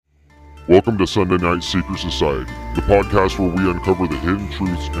Welcome to Sunday Night Secret Society, the podcast where we uncover the hidden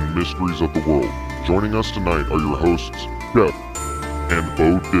truths and mysteries of the world. Joining us tonight are your hosts, Chef and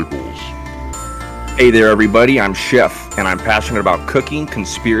Bo Diggles. Hey there, everybody. I'm Chef, and I'm passionate about cooking,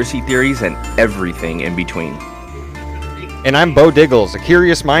 conspiracy theories, and everything in between. And I'm Bo Diggles, a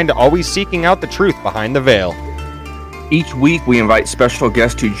curious mind always seeking out the truth behind the veil. Each week, we invite special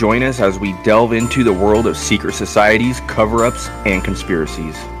guests to join us as we delve into the world of secret societies, cover-ups, and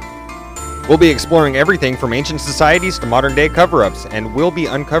conspiracies. We'll be exploring everything from ancient societies to modern-day cover-ups, and we'll be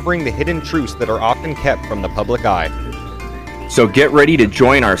uncovering the hidden truths that are often kept from the public eye. So get ready to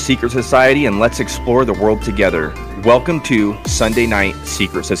join our secret society, and let's explore the world together. Welcome to Sunday Night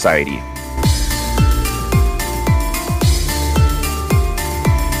Secret Society.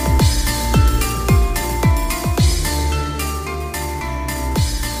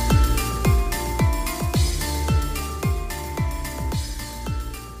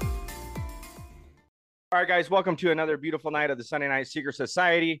 All right, guys, welcome to another beautiful night of the Sunday Night Secret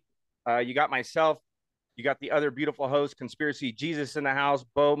Society. You got myself, you got the other beautiful host, Conspiracy Jesus in the house,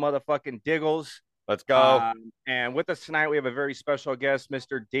 Bo motherfucking Diggles. Let's go. And with us tonight, we have a very special guest,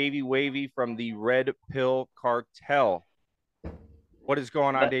 Mr. Davey Wavey from the Red Pill Cartel. What is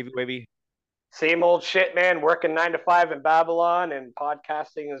going on, Davey Wavey? Same old shit, man. Working 9 to 5 in Babylon and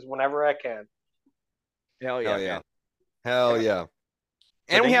podcasting is whenever I can. Hell yeah. Man. Hell yeah.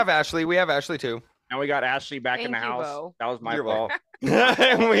 And we have Ashley. We have Ashley, too. And we got Ashley back in the house. Bo. That was my fault.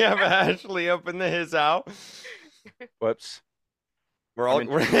 And we have Ashley up in his house. Whoops. We're all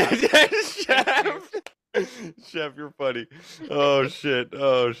Chef, you're funny. Oh shit.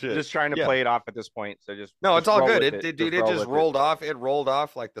 Just trying to play it off at this point. So no, it's all good. It It rolled off. It rolled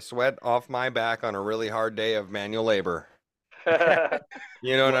off like the sweat off my back on a really hard day of manual labor.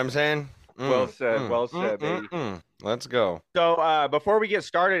 You know what I'm saying? Well said, baby. Let's go. So before we get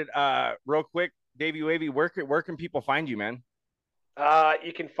started, real quick, Davey Wavey, where can people find you, man?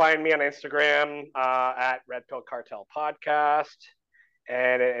 You can find me on Instagram at Red Pill Cartel Podcast,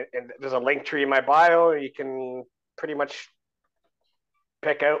 and there's a link tree in my bio. You can pretty much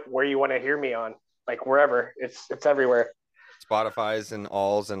pick out where you want to hear me on, like wherever. It's everywhere. Spotify's and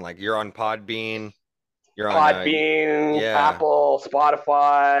alls, and like you're on Podbean. You're on Apple,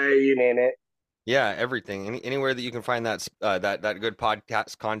 Spotify, you name it. Yeah, everything. Anywhere that you can find that good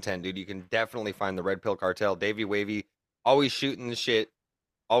podcast content, dude, you can definitely find the Red Pill Cartel. Davey Wavey, always shooting the shit,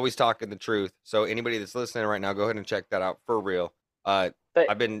 always talking the truth. So anybody that's listening right now, go ahead and check that out for real. I've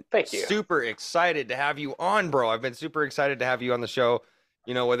been super excited to have you on, bro. I've been super excited to have you on the show.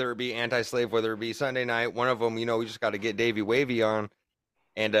 You know, whether it be Anti-Slave, whether it be Sunday Night, one of them, you know, we just got to get Davey Wavey on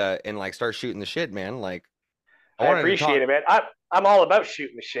and like start shooting the shit, man. Like, I appreciate it, man. I'm all about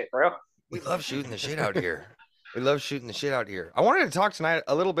shooting the shit, bro. We love shooting the shit out here. I wanted to talk tonight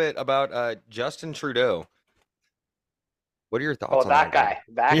a little bit about Justin Trudeau. What are your thoughts on that guy?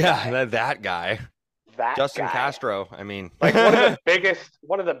 That guy. Justin Castro. I mean, like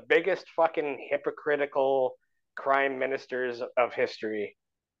one of the biggest fucking hypocritical crime ministers of history.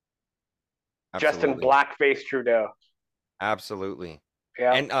 Absolutely. Justin Blackface Trudeau. Absolutely.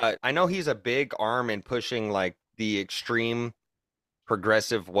 Yeah. And I know he's a big arm in pushing like the extreme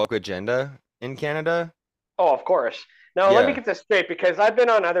progressive woke agenda in Canada. Oh, of course. Now, let me get this straight, because I've been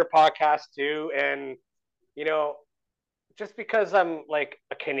on other podcasts too, and you know, just because I'm like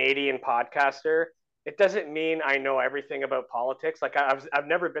a Canadian podcaster, it doesn't mean I know everything about politics. Like I've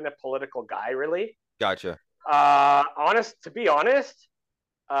never been a political guy, really. Gotcha. To be honest,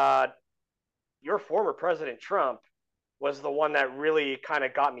 your former President Trump was the one that really kind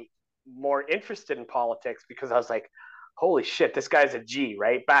of got me more interested in politics, because I was like, holy shit, this guy's a G,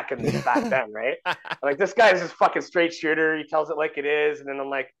 right? Back then, right? Like, this guy's this fucking straight shooter. He tells it like it is. And then I'm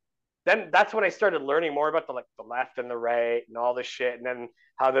like, then that's when I started learning more about the left and the right and all this shit. And then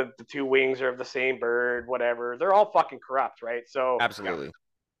how the two wings are of the same bird, whatever. They're all fucking corrupt, right? So absolutely.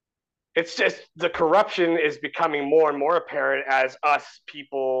 It's just the corruption is becoming more and more apparent as us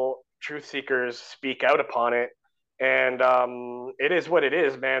people, truth seekers, speak out upon it. And it is what it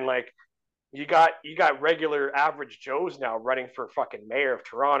is, man. Like, you got regular average Joes now running for fucking mayor of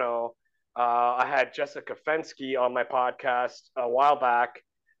Toronto. I had Jessica Fensky on my podcast a while back,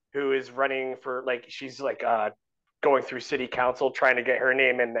 who is running for, like, she's like going through city council trying to get her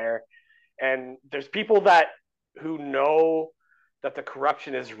name in there. And there's people who know that the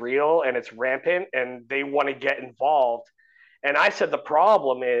corruption is real and it's rampant, and they want to get involved. And I said the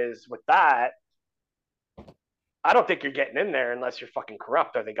problem is with that, I don't think you're getting in there unless you're fucking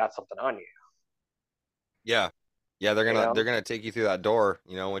corrupt or they got something on you. Yeah, they're gonna take you through that door.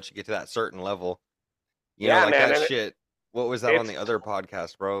 You know, once you get to that certain level, you know, like man, that shit. What was that on It's the other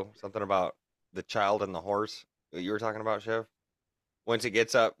podcast, bro? Something about the child and the horse. What you were talking about, Chef? Once it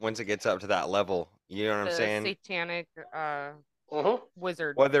gets up to that level, you know what I'm The saying? satanic Mhm.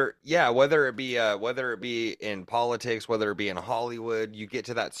 wizard. Whether it be in politics, whether it be in Hollywood, you get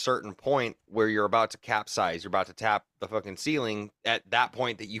to that certain point where you're about to capsize, you're about to tap the fucking ceiling at that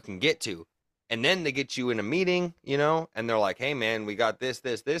point that you can get to. And then they get you in a meeting, you know, and they're like, "Hey man, we got this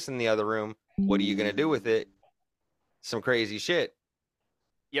in the other room. What are you going to do with it?" Some crazy shit.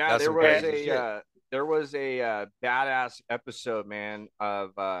 Yeah, That's there some was crazy shit. a badass episode, man,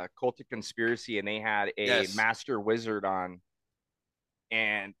 of Cultic Conspiracy, and they had a Yes. master wizard on,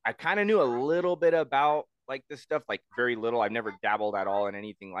 and I kind of knew a little bit about like this stuff, like very little. I've never dabbled at all in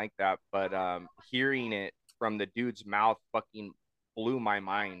anything like that, but hearing it from the dude's mouth fucking blew my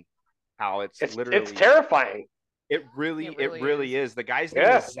mind. How it's literally terrifying. It really is. The guy's name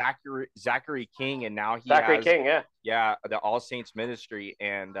Yeah. is Zachary King, and now he Zachary has King, yeah. the All Saints Ministry,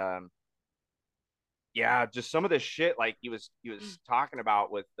 and yeah, just some of the shit like he was talking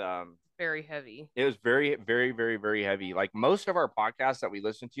about with Very heavy. it was very, very, very, very heavy. Like most of our podcasts that we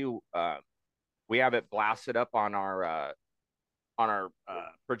listen to, we have it blasted up on our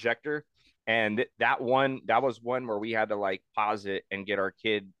projector, and that was one where we had to like pause it and get our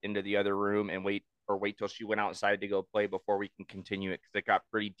kid into the other room and wait till she went outside to go play before we can continue it, because it got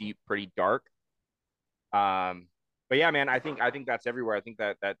pretty deep, pretty dark. But yeah, man, I think that's everywhere. I think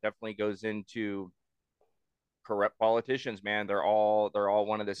that definitely goes into corrupt politicians, man. They're all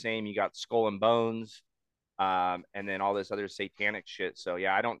one of the same. You got Skull and Bones, and then all this other satanic shit. So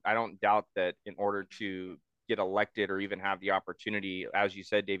yeah, I don't doubt that in order to get elected or even have the opportunity, as you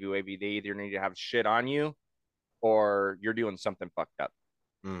said, Davey Wavey, they either need to have shit on you or you're doing something fucked up.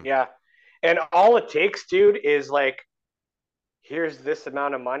 Yeah. And all it takes, dude, is like, here's this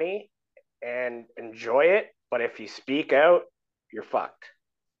amount of money and enjoy it. But if you speak out, you're fucked.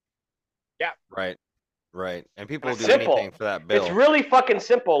 Yeah. Right. And people will do simple. anything for that bill. It's really fucking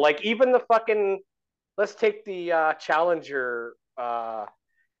simple. Like even the fucking, let's take the Challenger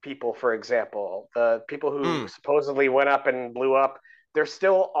people, for example. The people who supposedly went up and blew up, they're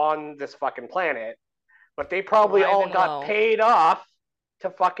still on this fucking planet, but they probably all got paid off to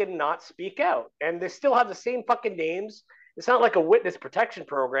fucking not speak out. And they still have the same fucking names. It's not like a witness protection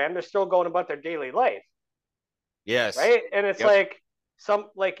program. They're still going about their daily life. Yes. Right? And it's like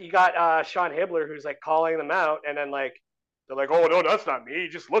you got Sean Hibbler who's like calling them out, and then like they're like, "Oh no, that's not me. He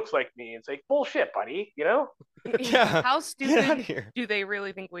just looks like me." It's like bullshit, buddy, you know? Yeah. How stupid do they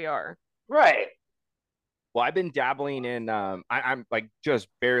really think we are? Right. Well, I've been dabbling in I'm like just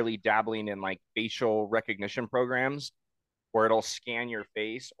barely dabbling in like facial recognition programs where it'll scan your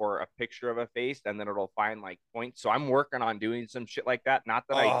face or a picture of a face, and then it'll find like points. So I'm working on doing some shit like that. Not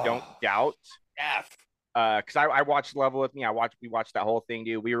that I don't doubt. Because I watched Level with Me. We watched that whole thing,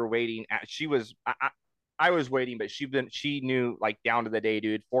 dude. We were waiting. I was waiting, but she knew like down to the day,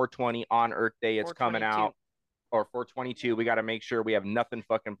 dude. 420 on Earth Day, it's coming out, or 422. We got to make sure we have nothing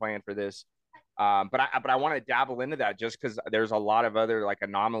fucking planned for this. But I want to dabble into that just because there's a lot of other like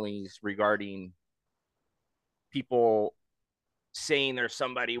anomalies regarding people saying they're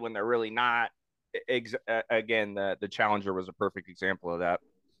somebody when they're really not. Again, the Challenger was a perfect example of that.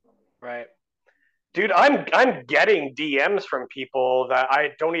 Right. Dude, I'm getting DMs from people that I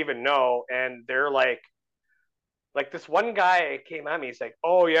don't even know, and they're like this one guy came at me. He's like,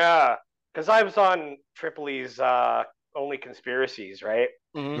 "Oh yeah," because I was on Tripoli's Only Conspiracies, right?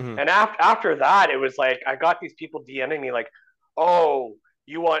 Mm-hmm. And after that, it was like I got these people DMing me like, "Oh,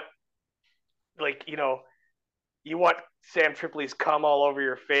 you want you want Sam Tripoli's cum all over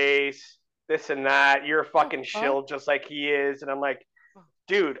your face, this and that. You're a fucking shill just like he is," and I'm like,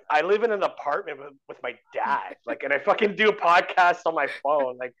 dude, I live in an apartment with my dad, like, and I fucking do a podcast on my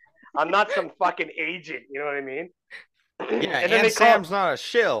phone. Like, I'm not some fucking agent, you know what I mean? Yeah, and then Sam's not a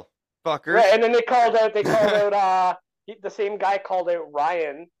shill, fuckers. Right, and then they called out the same guy called out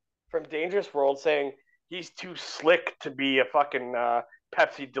Ryan from Dangerous World, saying he's too slick to be a fucking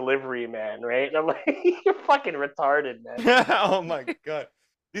Pepsi delivery man, right? And I'm like, you're fucking retarded, man. Oh my god,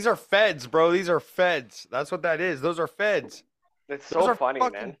 these are feds, bro. These are feds. That's what that is. Those are feds. It's so funny,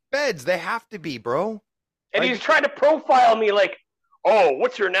 man. Feds, they have to be, bro. And he's trying to profile me like, "Oh,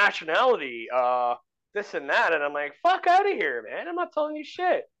 what's your nationality? This and that." And I'm like, fuck out of here, man. I'm not telling you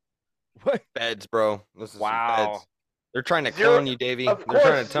shit. What? Feds, bro. This is wow. Feds. They're trying to clone you, Davey. They're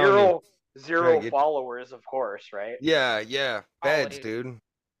trying to tell zero followers, of course, right? Yeah. Feds, dude.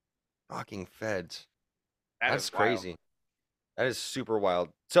 Fucking feds. That's crazy. Wild. That is super wild.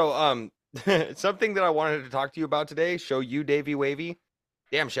 So, something that I wanted to talk to you about today, show you, Davey Wavey.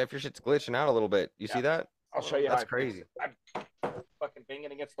 Damn, Chef, your shit's glitching out a little bit. You see that? I'll show you. That's crazy. I'm fucking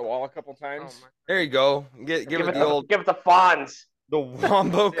banging against the wall a couple times. Oh my. There you go. Give it the old, give it the Fonz. the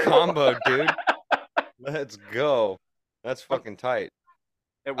wombo combo, dude. Let's go. That's fucking tight.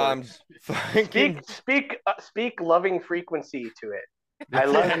 It works. Fucking Speak loving frequency to it. I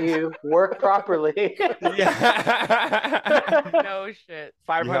love you. Work properly. yeah. No shit.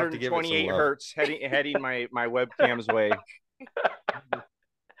 528 love. hertz heading my webcam's way.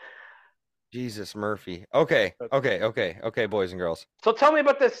 Jesus Murphy. Okay, boys and girls. So tell me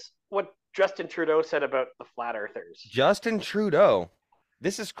about this. What Justin Trudeau said about the flat earthers. Justin Trudeau.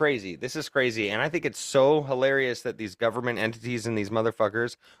 This is crazy. And I think it's so hilarious that these government entities and these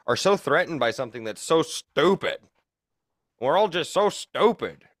motherfuckers are so threatened by something that's so stupid. We're all just so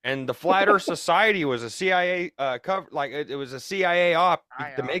stupid. And the Flat Earth Society was a CIA it was a CIA op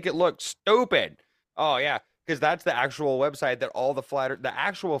to make it look stupid. Oh yeah, because that's the actual website that all the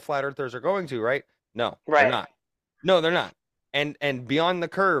actual flat earthers are going to, right? No, right. They're not. No, they're not. And Beyond the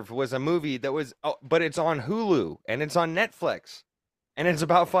Curve was a movie that was, but it's on Hulu and it's on Netflix, and it's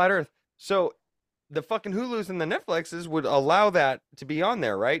about flat Earth. So the fucking Hulus and the Netflixes would allow that to be on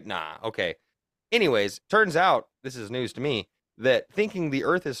there, right? Nah, okay. Anyways, turns out, this is news to me, that thinking the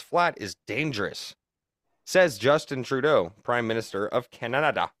Earth is flat is dangerous, says Justin Trudeau, Prime Minister of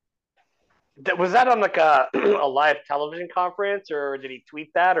Canada. Was that on like a live television conference, or did he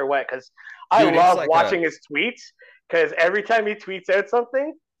tweet that, or what? Because I love watching his tweets, because every time he tweets out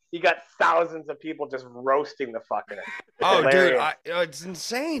something, you got thousands of people just roasting the fucking. Oh, dude, it's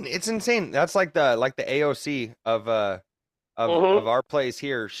insane! It's insane. That's like the AOC of our place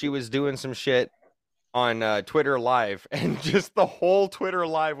here. She was doing some shit on Twitter Live, and just the whole Twitter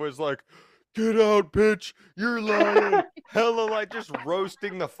Live was like, "Get out, bitch! You're lying!" Hella like just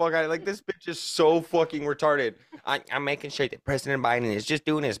roasting the fuck out. Like, this bitch is so fucking retarded. I'm making sure that President Biden is just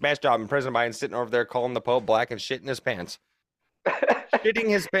doing his best job, and President Biden's sitting over there calling the Pope black and shitting his pants. Shitting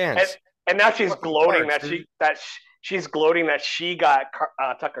his pants. And now she's gloating she's gloating that she got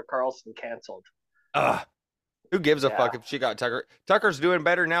Tucker Carlson canceled. Who gives a fuck if she got Tucker? Tucker's doing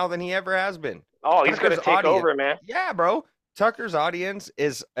better now than he ever has been. Oh, he's going to take over, man. Yeah, bro. Tucker's audience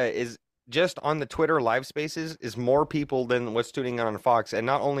is just on the Twitter live spaces is more people than what's tuning in on Fox. And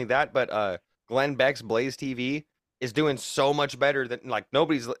not only that, but Glenn Beck's Blaze TV is doing so much better than, like,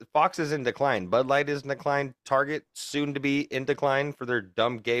 Fox is in decline. Bud Light is in decline. Target soon to be in decline for their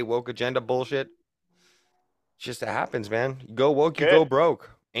dumb gay woke agenda bullshit. It's just, it happens, man. You go woke, you go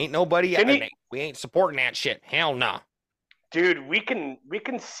broke. Ain't nobody. We ain't supporting that shit. Hell no. Dude, we can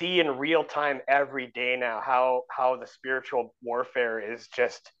see in real time every day now how the spiritual warfare is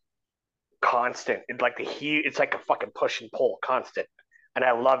just constant. It's like it's like a fucking push and pull, constant. And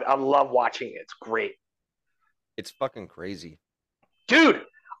I love watching it. It's great. It's fucking crazy. Dude,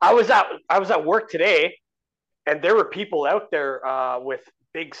 I was at work today, and there were people out there with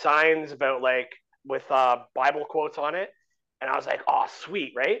big signs about, like, with Bible quotes on it. And I was like, oh,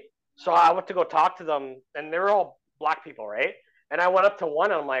 sweet, right? So I went to go talk to them, and they were all black people, right? And I went up to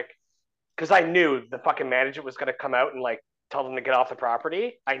one, and I'm like, because I knew the fucking manager was going to come out and, like, tell them to get off the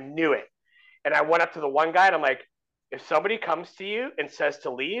property. I knew it. And I went up to the one guy, and I'm like, if somebody comes to you and says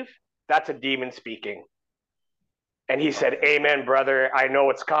to leave, that's a demon speaking. And he said, amen, brother. I know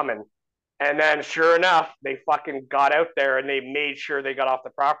it's coming. And then sure enough, they fucking got out there, and they made sure they got off the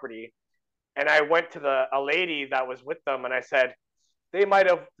property. And I went to a lady that was with them, and I said,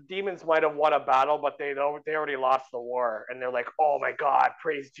 the demons might have won a battle, but they already lost the war. And they're like, oh my God,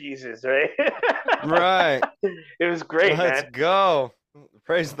 praise Jesus, right? Right. It was great, man. Let's go.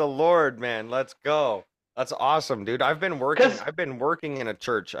 Praise the Lord, man. Let's go. That's awesome, dude. I've been working in a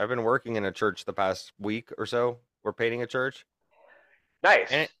church. I've been working in a church the past week or so. We're painting a church. Nice.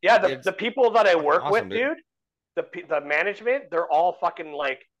 The people that I work with, dude, the management, they're all fucking,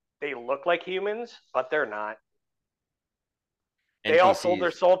 like, they look like humans, but they're not. NPCs. They all sold their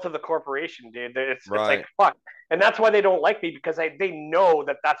soul to the corporation, dude. It's like, fuck. And that's why they don't like me, because they know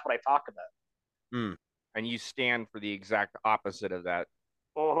that that's what I talk about. And you stand for the exact opposite of that,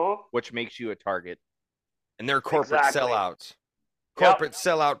 which makes you a target. And they're corporate sellouts. Corporate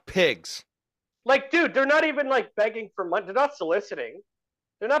sellout pigs. Like, dude, they're not even, like, begging for money. They're not soliciting.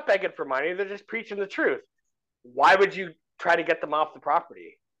 They're not begging for money. They're just preaching the truth. Why would you try to get them off the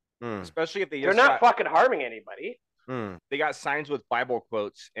property? Especially if they're not fucking harming anybody. They got signs with Bible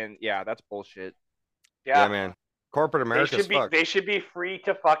quotes, and yeah, that's bullshit. Yeah, man. Corporate America. They should be free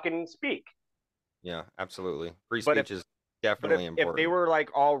to fucking speak. Yeah, absolutely. Free speech is definitely important. If they were,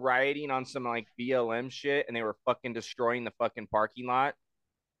 like, all rioting on some, like, BLM shit, and they were fucking destroying the fucking parking lot,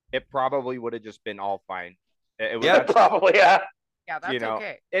 it probably would have just been all fine. Probably, yeah. Yeah, that's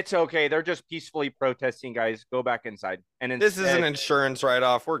okay. It's okay. They're just peacefully protesting, guys. Go back inside. And This is an insurance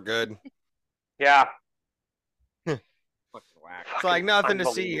write-off. We're good. Yeah. Fucking whack. It's like nothing to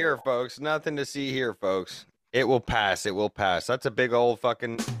see here, folks. Nothing to see here, folks. It will pass. It will pass. That's a big old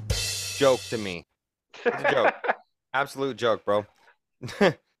fucking joke to me. It's a joke. Absolute joke, bro.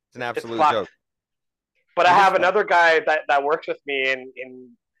 It's an absolute joke. But I have another guy that works with me, and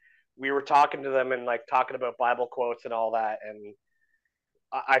we were talking to them and like talking about Bible quotes and all that. And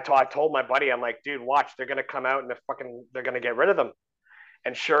I told my buddy, I'm like, dude, watch, they're gonna come out and they're gonna get rid of them.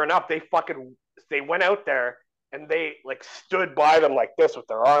 And sure enough, they went out there and they like stood by them like this with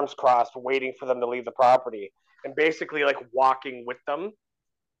their arms crossed, waiting for them to leave the property, and basically like walking with them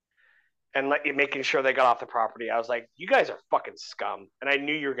and like making sure they got off the property. I was like, you guys are fucking scum, and I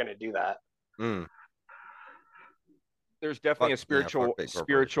knew you were gonna do that. There's definitely a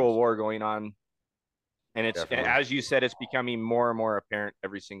spiritual war going on, and it's as you said, it's becoming more and more apparent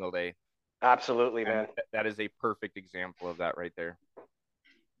every single day. Absolutely, man. That is a perfect example of that right there.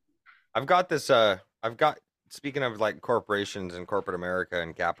 I've got this. Speaking of like corporations and corporate America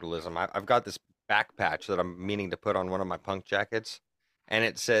and capitalism, I've got this back patch that I'm meaning to put on one of my punk jackets, and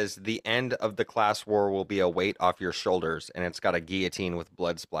it says the end of the class war will be a weight off your shoulders, and it's got a guillotine with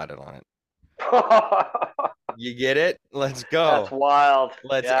blood splattered on it. You get it? Let's go. That's wild.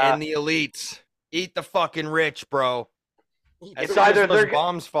 Let's end the elites. Eat the fucking rich, bro. It's either those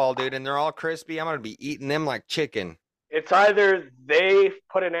bombs fall, dude, and they're all crispy. I'm gonna be eating them like chicken. It's either they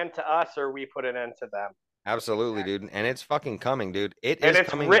put an end to us or we put an end to them. Absolutely, dude, and it's fucking coming, dude. It's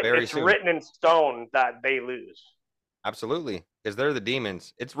coming very soon. It's written in stone that they lose. Absolutely, because they're the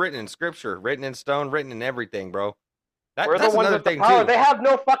demons. It's written in scripture, written in stone, written in everything, bro. We're the ones with the power. They have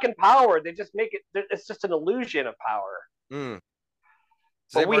no fucking power. They just make it. It's just an illusion of power.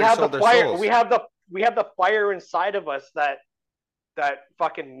 So but we have the fire. Souls. We have the fire inside of us that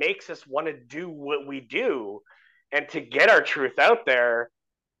fucking makes us want to do what we do, and to get our truth out there.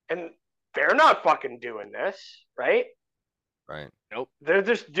 And they're not fucking doing this, right? Right. Nope. They're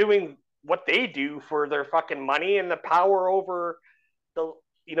just doing what they do for their fucking money and the power over the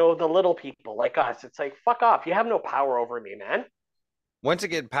little people like us. It's like, fuck off. You have no power over me, man. Once it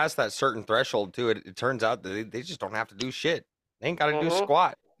gets past that certain threshold, too, it turns out that they just don't have to do shit. They ain't got to do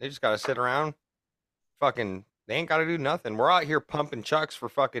squat. They just got to sit around. Fucking, they ain't got to do nothing. We're out here pumping chucks for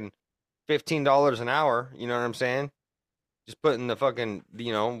fucking $15 an hour. You know what I'm saying? Just putting the fucking,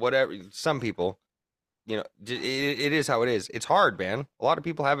 whatever. Some people, it is how it is. It's hard, man. A lot of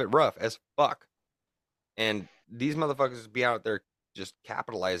people have it rough as fuck. And these motherfuckers be out there just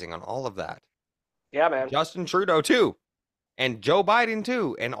capitalizing on all of that. Yeah, man. Justin Trudeau, too. And Joe Biden,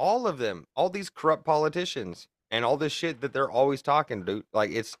 too. And all of them. All these corrupt politicians. And all this shit that they're always talking, dude. Like,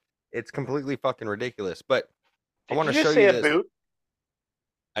 it's completely fucking ridiculous. But I want to show you this. Boot?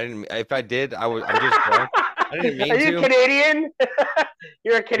 I didn't. If I did, I'm just drunk. I didn't mean to. Are you Canadian?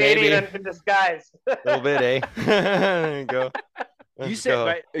 You're a Canadian in disguise. A little bit, eh? There you go. But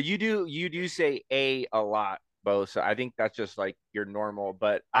you do say a lot, Bo. So I think that's just like your normal.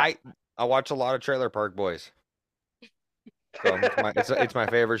 But I watch a lot of Trailer Park Boys. So it's my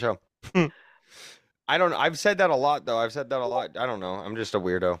favorite show. I've said that a lot, though. I don't know. I'm just a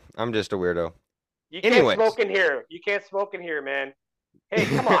weirdo. You can't smoke in here. You can't smoke in here, man. Hey,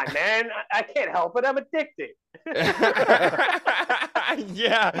 come on, man. I can't help it. I'm addicted.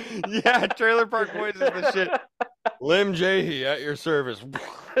 Yeah. Trailer Park Boys is the shit. Lim Jahey at your service.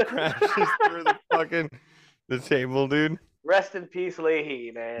 Crashes through the table, dude. Rest in peace,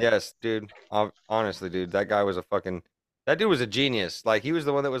 Leahy, man. Yes, dude. Honestly, dude, that guy was that dude was a genius. Like, he was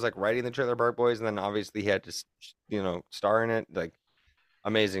the one that was like writing the Trailer Park Boys, and then obviously he had to, star in it. Like,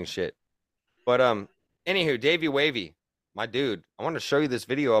 amazing shit. But anywho, Davey Wavey, my dude, I want to show you this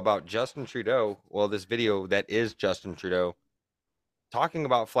video about Justin Trudeau. Well, this video that is Justin Trudeau talking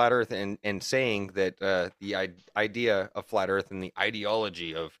about flat Earth and saying that the idea of flat Earth and the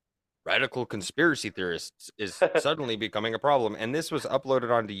ideology of radical conspiracy theorists is suddenly becoming a problem. And this was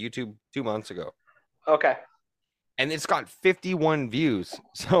uploaded onto YouTube 2 months ago. Okay. And it's got 51 views.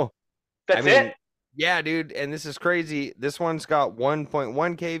 So that's it? Yeah, dude. And this is crazy. This one's got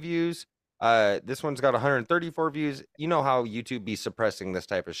 1.1K views. This one's got 134 views. You know how YouTube be suppressing this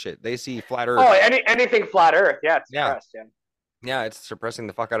type of shit. They see flat Earth. Oh, anything flat Earth. Yeah, it's suppressed. Yeah, it's suppressing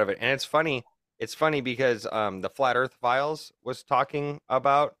the fuck out of it. And it's funny. It's funny because the Flat Earth Files was talking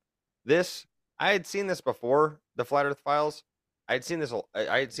about this. I had seen this before, the Flat Earth Files. I had seen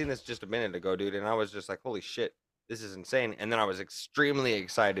this just a minute ago, dude, and I was just like, holy shit, this is insane. And then I was extremely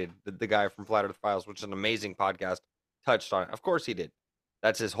excited that the guy from Flat Earth Files, which is an amazing podcast, touched on it. Of course he did.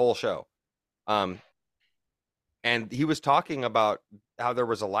 That's his whole show. And he was talking about how there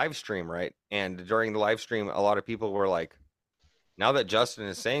was a live stream, right? And during the live stream, a lot of people were like, now that Justin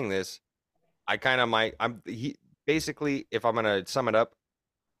is saying this, I kind of might, he basically, if I'm going to sum it up,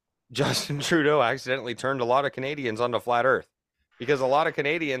 Justin Trudeau accidentally turned a lot of Canadians onto flat earth, because a lot of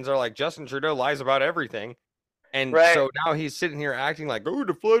Canadians are like, Justin Trudeau lies about everything. And so now he's sitting here acting like, oh,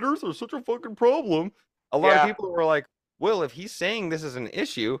 the flat earth is such a fucking problem. A lot of people were like, well, if he's saying this is an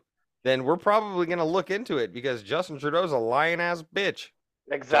issue, then we're probably going to look into it, because Justin Trudeau's a lying ass bitch.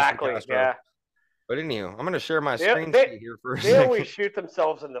 Exactly. Yeah. But anyway, I'm going to share my screen here for a second. They always shoot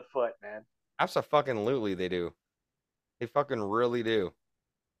themselves in the foot, man. Absolutely, they do. They fucking really do.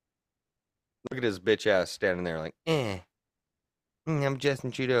 Look at his bitch ass standing there like, I'm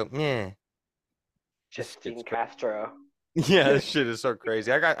Justin Trudeau. Justine Castro. Yeah, this shit is so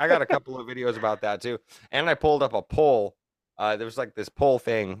crazy. I got a couple of videos about that too. And I pulled up a poll. There was like this poll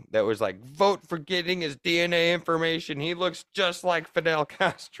thing that was like, vote for getting his DNA information. He looks just like Fidel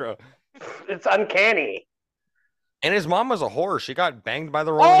Castro. It's uncanny. And his mom was a whore. She got banged by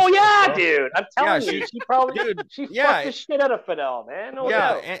the Rolling Stones. Oh yeah, dude! I'm telling you, she probably she fucked the shit out of Fidel, man. No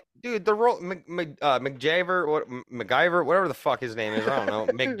doubt. And, dude, the MacGyver, whatever the fuck his name is, I don't know,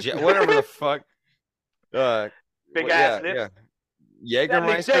 whatever the fuck. Big ass lips. Yeah,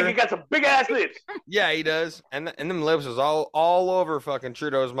 Jägermeister. He got some big ass lips. Yeah, he does. And them lips was all over fucking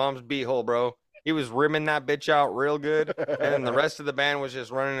Trudeau's mom's beehole, bro. He was rimming that bitch out real good, and then the rest of the band was just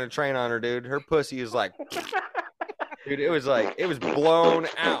running a train on her, dude. Her pussy is like, dude, it was blown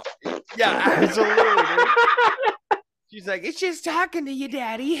out. Yeah, absolutely, dude. She's like, it's just talking to you,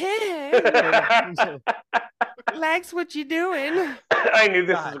 daddy. Likes what you doing. I knew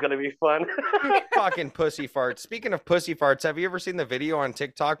this was gonna be fun. Fucking pussy farts. Speaking of pussy farts, have you ever seen the video on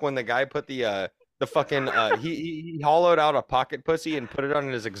TikTok when the guy put the fucking he hollowed out a pocket pussy and put it on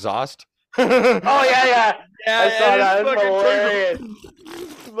his exhaust? Oh yeah. I saw that. It's hilarious.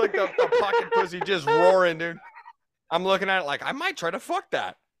 Like the pocket pussy just roaring, dude. I'm looking at it like, I might try to fuck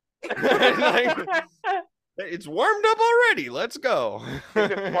that. Like, it's warmed up already. Let's go.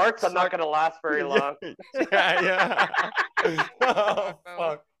 If it farts, I'm not gonna last very long. Yeah. Oh,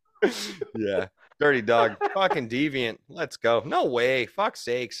 fuck. Yeah. Dirty dog. Fucking deviant. Let's go. No way. Fuck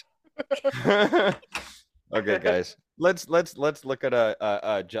sakes. Okay, guys. Let's look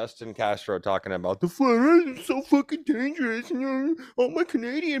at Justin Castro talking about the flat earth is so fucking dangerous, and all my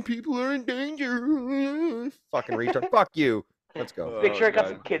Canadian people are in danger. Fucking retard. Fuck you. Let's go. Make sure I got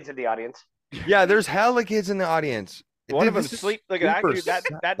some kids in the audience. Yeah, there's hella kids in the audience. One of them sleep. Look at that dude.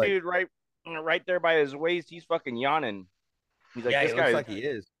 That dude right there by his waist. He's fucking yawning. He's like, this guy. Like he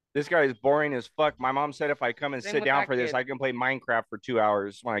is. This guy is boring as fuck. My mom said if I come and sit down for this, I can play Minecraft for 2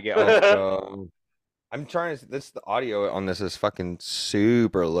 hours when I get home. I'm trying to. The audio on this is fucking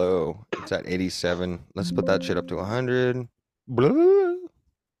super low. It's at 87. Let's put that shit up to 100. Blah.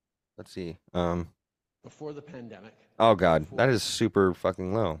 Let's see. Before the pandemic. Oh god, that is super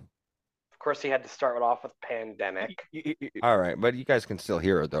fucking low. Of course, he had to start it off with pandemic. All right, but you guys can still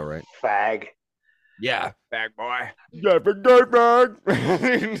hear it though, right? Fag. Yeah, fag boy. Yeah,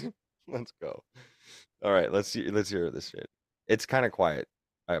 fag. Let's go. All right, let's hear this shit. It's kind of quiet.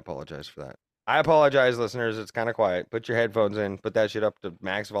 I apologize for that. I apologize, listeners. It's kind of quiet. Put your headphones in. Put that shit up to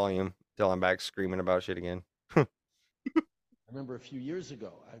max volume till I'm back screaming about shit again. I remember a few years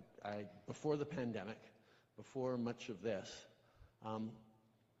ago, I before the pandemic, before much of this,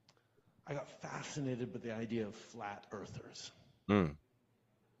 I got fascinated with the idea of flat earthers.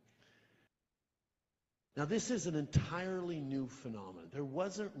 Now, this is an entirely new phenomenon. There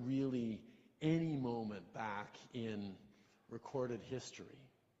wasn't really any moment back in recorded history,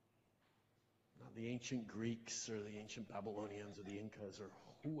 not the ancient Greeks or the ancient Babylonians or the Incas or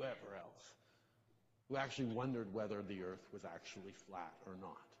whoever else, who actually wondered whether the earth was actually flat or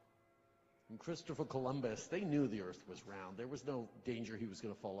not. And Christopher Columbus, they knew the earth was round. There was no danger he was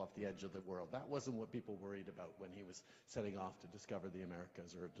going to fall off the edge of the world. That wasn't what people worried about when he was setting off to discover the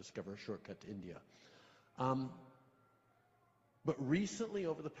Americas or discover a shortcut to India. But recently,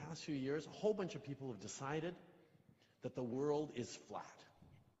 over the past few years, a whole bunch of people have decided that the world is flat.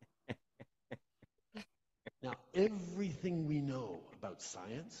 Now, everything we know about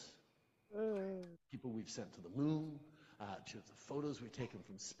science, people we've sent to the moon, to the photos we've taken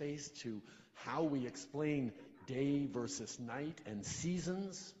from space, to how we explain day versus night and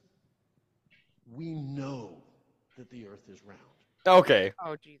seasons, we know that the earth is round. Okay.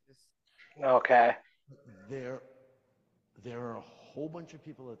 Oh, Jesus. Okay. There are a whole bunch of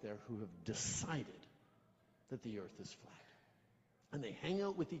people out there who have decided that the earth is flat. And they hang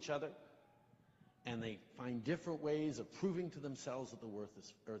out with each other, and they find different ways of proving to themselves that the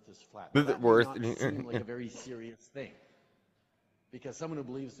Earth is flat. The Now, that Earth- may not seem like a very serious thing, because someone who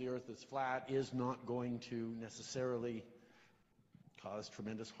believes the Earth is flat is not going to necessarily cause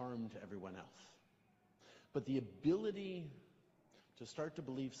tremendous harm to everyone else. But the ability to start to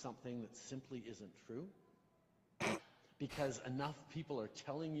believe something that simply isn't true, because enough people are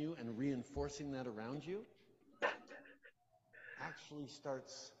telling you and reinforcing that around you, actually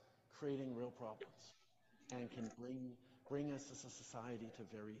starts creating real problems and can bring us as a society to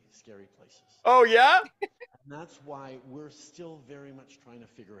very scary places. Oh, yeah? And that's why we're still very much trying to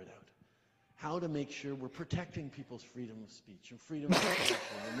figure it out. How to make sure we're protecting people's freedom of speech and freedom of expression,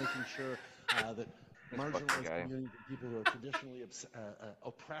 and making sure that marginalized communities and people who are traditionally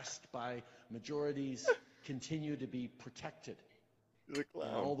oppressed by majorities continue to be protected in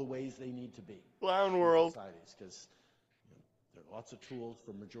all the ways they need to be. Clown world. Societies, because there are lots of tools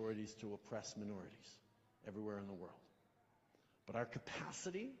for majorities to oppress minorities everywhere in the world. But our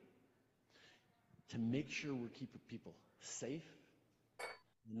capacity to make sure we're keeping people safe,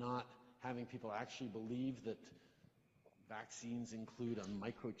 not having people actually believe that vaccines include a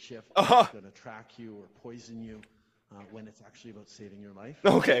microchip that's going to track you or poison you when it's actually about saving your life.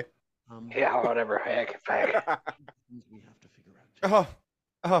 Okay. Yeah, whatever. Heck. Things we have to figure out.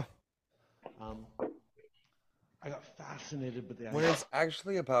 I got fascinated with the When it's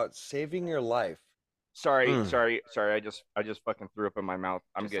actually about saving your life. Sorry. I just fucking threw up in my mouth.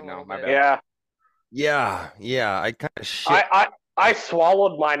 I'm Just good a now. little My bit. bad. Yeah. I kind of shit. I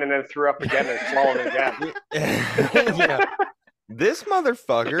swallowed mine and then threw up again and swallowed it again. Yeah. This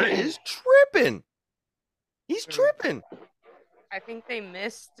motherfucker is tripping. He's tripping. I think they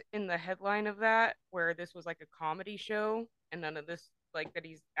missed in the headline of that where this was like a comedy show and none of this like that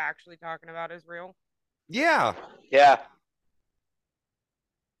he's actually talking about is real. Yeah. Yeah.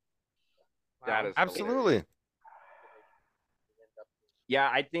 That is Absolutely. Yeah,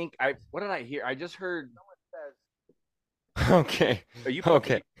 I think what did I hear? I just heard. Okay. Are you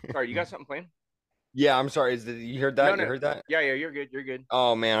Okay. Sorry, you got something playing? Yeah, I'm sorry. You heard that? No. You heard that? Yeah, you're good. You're good.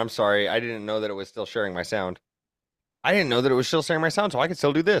 Oh man, I'm sorry. I didn't know that it was still sharing my sound. I didn't know that it was still sharing my sound, so I can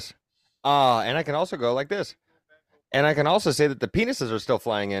still do this. And I can also go like this. And I can also say that the penises are still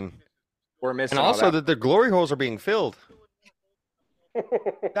flying in. We're missing. And all also that the glory holes are being filled.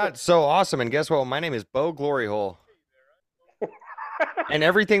 That's so awesome. And guess what? My name is Bo Glory Hole. And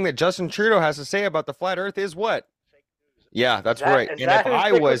everything that Justin Trudeau has to say about the flat earth is what? Yeah, that's right. And if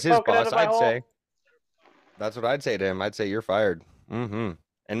I was his boss, I'd say, that's what I'd say to him. I'd say, you're fired. Mm-hmm.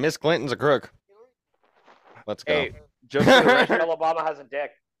 And Miss Clinton's a crook. Let's go. Hey, just for the record, Michelle Obama has a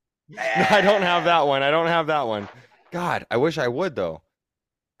dick. I don't have that one. God, I wish I would, though.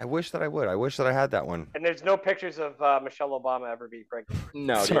 I wish that I would. I wish that I had that one. And there's no pictures of Michelle Obama ever being pregnant.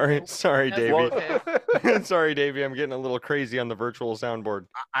 no, Sorry, That's Davey. okay. Sorry, Davey. I'm getting a little crazy on the virtual soundboard.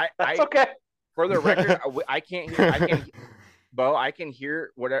 That's okay. For the record, I can't hear. Bo, I can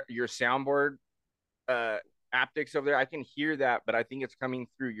hear whatever your soundboard aptics over there. I can hear that, but I think it's coming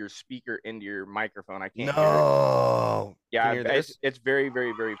through your speaker into your microphone. I can't hear it. Yeah, Can you hear this? it's very,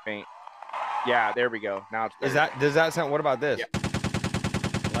 very, very faint. Yeah, there we go. Now it's better. Does that sound? What about this? Yeah.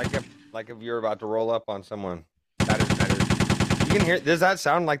 Like if you're about to roll up on someone. That is better. You can hear. Does that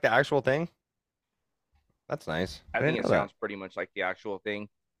sound like the actual thing? That's nice. I think it sounds pretty much like the actual thing.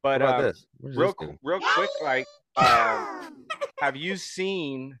 But What about this? What does real this do? real quick, like, have you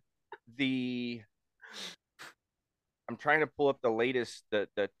seen the? I'm trying to pull up the latest the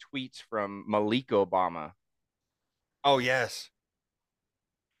tweets from Malik Obama, Oh yes.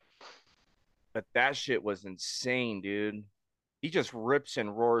 but that shit was insane, dude. He just rips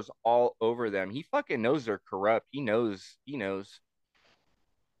and roars all over them. He fucking knows they're corrupt. He knows.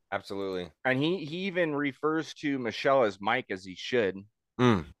 Absolutely. And he even refers to Michelle as Mike, as he should.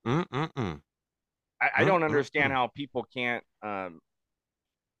 I don't understand how people can't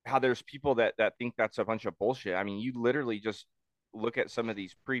how there's people that think that's a bunch of bullshit. I mean, you literally just look at some of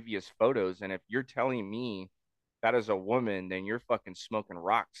these previous photos, and if you're telling me that is a woman, then you're fucking smoking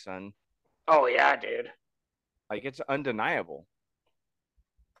rocks, son. Oh yeah, dude. Like, it's undeniable.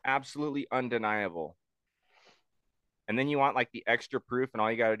 Absolutely undeniable. And then you want like the extra proof, and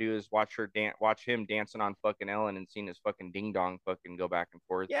all you got to do is watch him dancing on fucking Ellen and seeing his fucking ding dong fucking go back and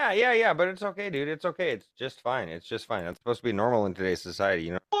forth. Yeah. But it's okay, dude. It's okay. It's just fine. It's just fine. That's supposed to be normal in today's society,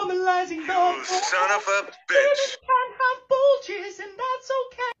 you know. Normalizing the Son of a bitch. can have bulges, and that's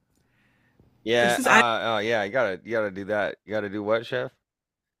okay. Yeah. This is- Yeah. You gotta do that. You gotta do what, Chef?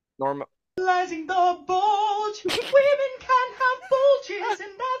 Normal. Normalizing the bulge. Women can have bulges,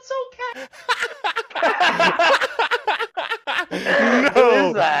 and that's okay. Who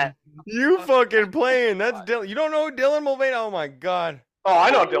is that? You fucking playing. That's Dylan. You don't know Dylan Mulvaney? Oh my god. Oh,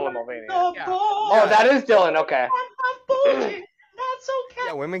 I know Dylan Mulvaney. Yeah. Oh, that is Dylan. Okay. That's okay.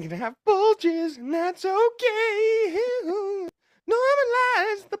 Yeah, women can have bulges, and that's okay.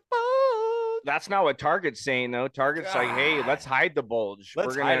 Normalize the bulge. That's not what Target's saying though. Target's like, hey, God. let's hide the bulge.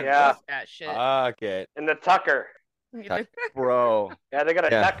 Let's We're gonna, hide it. Yeah. That shit. Fuck it. And the Tucker. bro. Yeah, they got a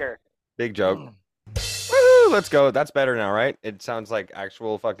Yeah. Tucker. Big joke. Woo, let's go. That's better now, right? It sounds like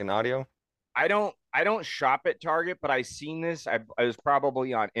actual fucking audio. I don't shop at Target, but I seen this. I was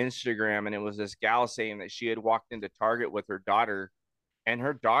probably on Instagram, and it was this gal saying that she had walked into Target with her daughter, and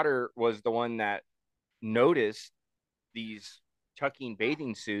her daughter was the one that noticed these tucking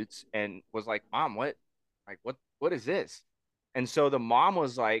bathing suits and was like, "Mom, what is this?" And so the mom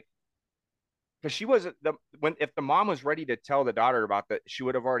was like, because she wasn't if the mom was ready to tell the daughter about that, she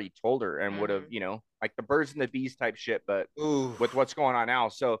would have already told her and would have, like the birds and the bees type shit, but Ooh. with what's going on now.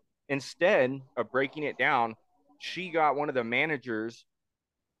 So instead of breaking it down, she got one of the managers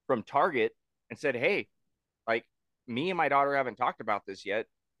from Target and said, "Hey, like me and my daughter haven't talked about this yet,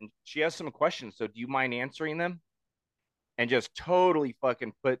 and she has some questions. So do you mind answering them?" And just totally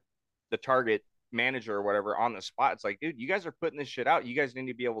fucking put the Target manager or whatever on the spot. It's like, dude, you guys are putting this shit out. You guys need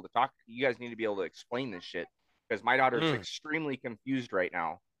to be able to talk. You guys need to be able to explain this shit because my daughter is extremely confused right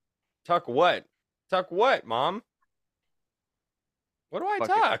now. Tuck what? Tuck what, Mom? What do I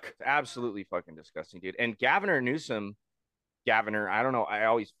tuck? It's absolutely fucking disgusting, dude. And Gavin Newsom, I don't know. I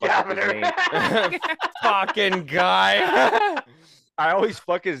always fuck up his name. Fucking guy. I always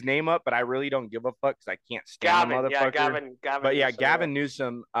fuck his name up, but I really don't give a fuck because I can't stand the motherfucker. Yeah, Gavin. But yeah, Newsom, Gavin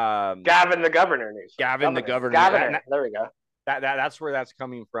Newsom. Gavin the governor Newsom. Gavin the governor. Governor. There we go. That's where that's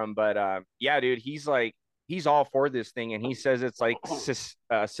coming from. But yeah, dude, he's all for this thing, and he says it's like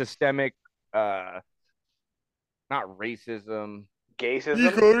systemic, not racism. Gaysism. You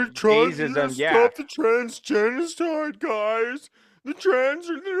gotta try Gaysism, to yeah. stop the trans genocide, guys. The trans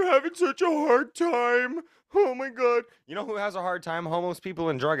are having such a hard time. Oh my god. You know who has a hard time? Homeless people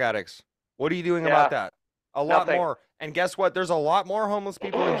and drug addicts. What are you doing about that? A lot Nothing. more. And guess what? There's a lot more homeless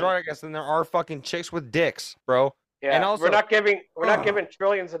people and drug addicts than there are fucking chicks with dicks, bro. Yeah, and also, we're not giving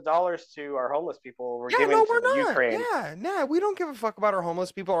trillions of dollars to our homeless people. We're giving to Ukraine. Yeah, we don't give a fuck about our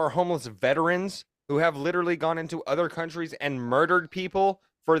homeless people, our homeless veterans who have literally gone into other countries and murdered people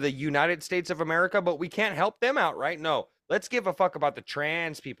for the United States of America, but we can't help them out, right? No. Let's give a fuck about the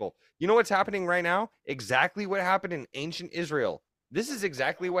trans people. You know what's happening right now? Exactly what happened in ancient Israel. This is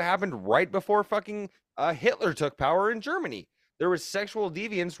exactly what happened right before fucking Hitler took power in Germany. There was sexual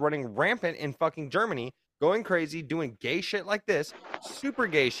deviants running rampant in fucking Germany, going crazy, doing gay shit like this. Super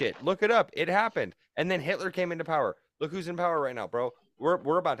gay shit. Look it up. It happened. And then Hitler came into power. Look who's in power right now, bro.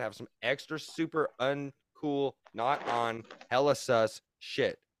 We're about to have some extra super uncool, not on, hella sus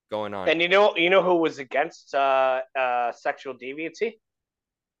shit going on. And you know who was against sexual deviancy?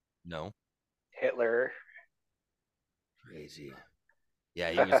 No. Hitler. Crazy. Yeah,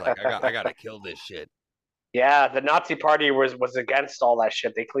 he was like, I gotta kill this shit. Yeah, the Nazi party was against all that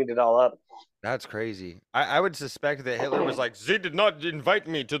shit. They cleaned it all up. That's crazy. I would suspect that Hitler was like, they did not invite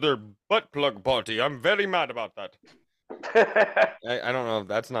me to their butt plug party. I'm very mad about that. I don't know if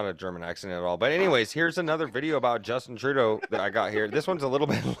that's not a German accent at all. But anyways, here's another video about Justin Trudeau that I got here. This one's a little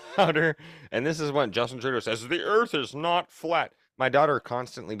bit louder. And this is when Justin Trudeau says, the earth is not flat. My daughter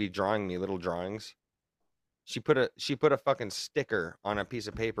constantly be drawing me little drawings. She put a fucking sticker on a piece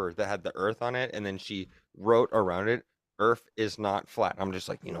of paper that had the earth on it. And then she wrote around it, earth is not flat. I'm just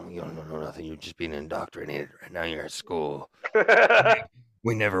like, you don't know nothing. You're just being indoctrinated right now. You're at school.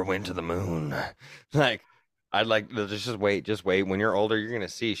 We never went to the moon. Like, I'd like to just wait. When you're older, you're gonna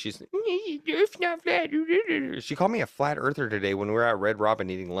see. She's it's not flat. She called me a flat earther today when we were at Red Robin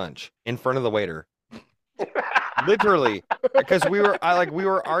eating lunch in front of the waiter. Literally, because we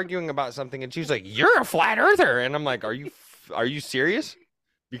were arguing about something, and she's like, "You're a flat earther," and I'm like, "Are you serious?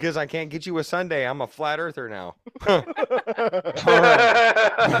 Because I can't get you a sundae. I'm a flat earther now." All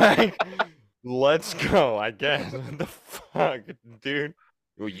right. Like, let's go. I guess. What the fuck, dude?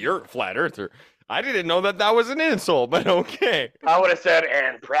 Well, you're a flat earther. I didn't know that was an insult, but okay. I would have said,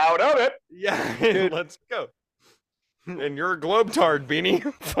 and proud of it. Yeah, dude, let's go. And you're a globetard,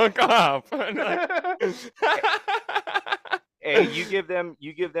 Beanie. Fuck off. Hey, you give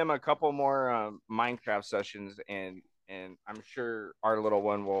them a couple more Minecraft sessions, and I'm sure our little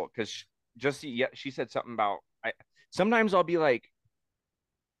one will, because she said something about sometimes I'll be like,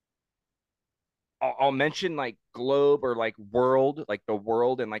 I'll mention like globe or like world, like the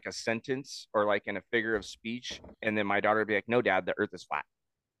world in like a sentence or like in a figure of speech. And then my daughter would be like, no, Dad, the earth is flat.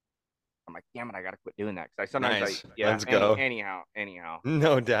 I'm like, damn it, I gotta quit doing that because I sometimes Nice. yeah. Let's go. Anyhow.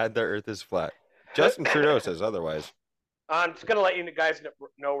 No, Dad, the Earth is flat. Justin Trudeau says otherwise. I'm just gonna let you guys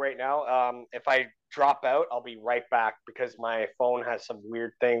know right now. If I drop out, I'll be right back because my phone has some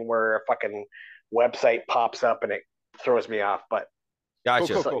weird thing where a fucking website pops up and it throws me off. But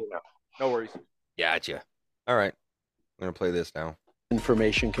Gotcha. Cool. so you know. No worries. Gotcha. All right. I'm going to play this now.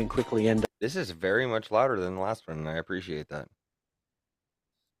 Information can quickly end This is very much louder than the last one, and I appreciate that.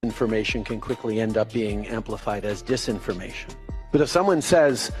 information can quickly end up being amplified as disinformation. But if someone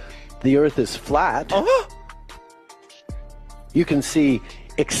says the Earth is flat, you can see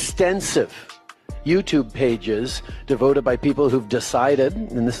extensive YouTube pages devoted by people who've decided,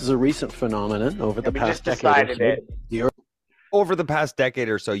 and this is a recent phenomenon over the past decade, the Earth Over the past decade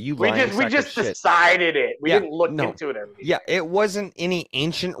or so, you lying we sack just of shit. decided it. We Yeah, didn't look no. into it. Or anything. Yeah, it wasn't any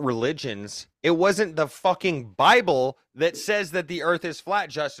ancient religions. It wasn't the fucking Bible that says that the Earth is flat,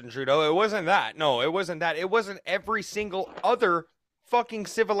 Justin Trudeau. It wasn't that. No, it wasn't that. It wasn't every single other fucking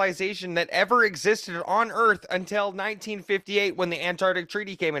civilization that ever existed on Earth until 1958 when the Antarctic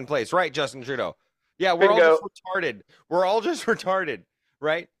Treaty came in place. Right, Justin Trudeau? Yeah, we're all just retarded. We're all just retarded,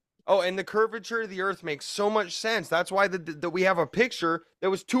 right? Oh, and the curvature of the Earth makes so much sense. That's why we have a picture that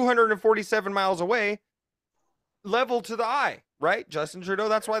was 247 miles away, level to the eye, right, Justin Trudeau?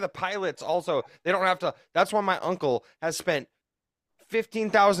 That's why the pilots also, they don't have to. That's why my uncle has spent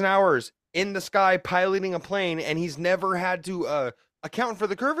 15,000 hours in the sky piloting a plane, and he's never had to account for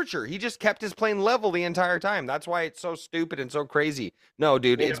the curvature. He just kept his plane level the entire time. That's why it's so stupid and so crazy. No,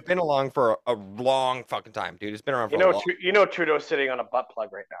 dude, it's been along for a long fucking time, dude. It's been around for a long. You know, Trudeau's sitting on a butt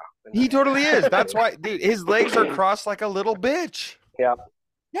plug right now. He totally is. That's why, dude, his legs are crossed like a little bitch. Yeah.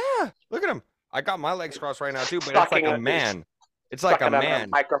 Yeah. Look at him. I got my legs crossed right now too, but it's like a man. It's like a man.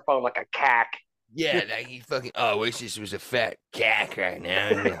 Microphone like a cack. Yeah, like he fucking. Oh, I wish this was a fat cack right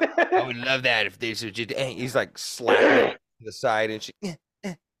now. I would love that if this was just. He's like slapping it to the side and she.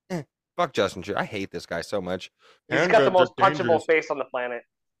 Fuck Justin Trudeau. I hate this guy so much. He's got the most punchable face on the planet.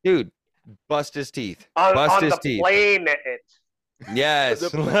 Dude, bust his teeth. On his the teeth. plane.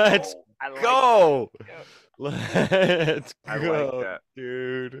 Yes, let's go. Let's I go, like that.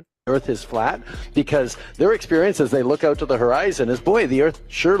 dude. Earth is flat because their experience as they look out to the horizon is, boy, the Earth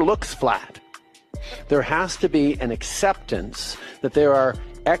sure looks flat. There has to be an acceptance that there are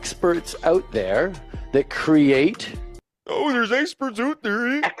experts out there that create. Oh, there's experts out there.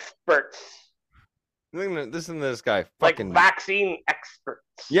 Eh? Experts. Listen to this guy. Like Fucking vaccine experts.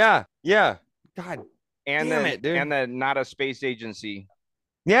 Yeah. God And damn the it, dude. and the not a space agency.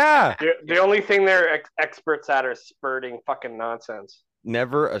 Yeah. The only thing they're experts at are spurting fucking nonsense.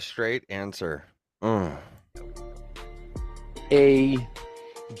 Never a straight answer. A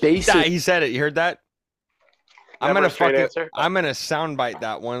basic. He said it. You heard that? I'm Never gonna a straight fucking. answer? I'm gonna soundbite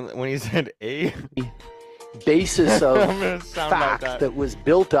that one when he said a. basis of I'm gonna sound like fact that. that was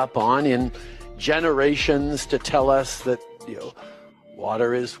built up on in generations to tell us that,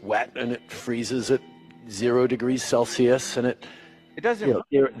 water is wet and it freezes at 0 degrees Celsius, and it doesn't.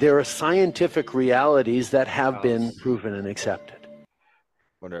 There are scientific realities that have been proven and accepted.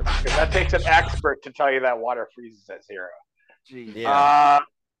 Whatever. That takes an expert to tell you that water freezes at 0. Jeez. Yeah.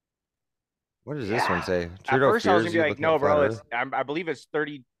 What does this one say? At first, I was fears gonna be you like, looking no, at bro. flat It's I believe it's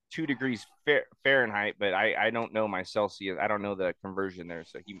 32 degrees Fahrenheit, but I don't know my Celsius. I don't know the conversion there,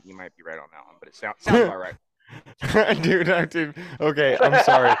 so you might be right on that one. But it sounds about right. dude, okay, I'm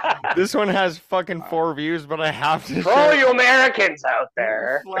sorry. This one has fucking 4 views, but I have to For all you Americans out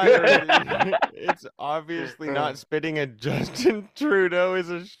there. It's obviously not spitting at Justin Trudeau is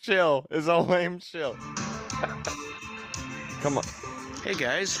a shill, is a lame shill. Come on. Hey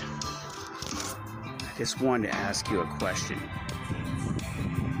guys, I just wanted to ask you a question.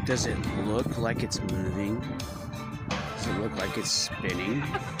 Does it look like it's moving? Does it look like it's spinning?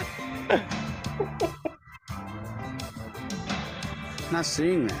 Not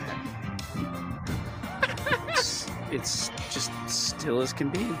seeing that. It's just still as can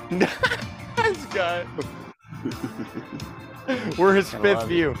be. This guy. We're his fifth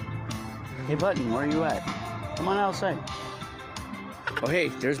view. Hey Button, where are you at? Come on outside. Oh hey,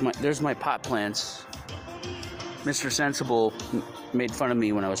 there's my pot plants. Mr. Sensible made fun of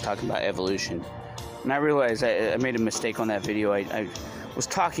me when I was talking about evolution. And I realized I made a mistake on that video. I was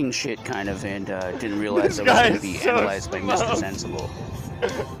talking shit kind of and didn't realize I was going to be analyzed by Mr. Sensible.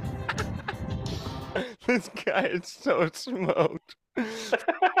 This guy is so smoked.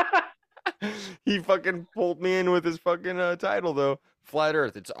 He fucking pulled me in with his fucking title though. Flat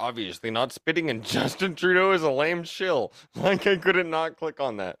Earth. It's obviously not spitting, and Justin Trudeau is a lame shill. Like I couldn't not click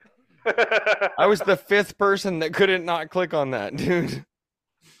on that. I was the 5th person that couldn't not click on that, dude.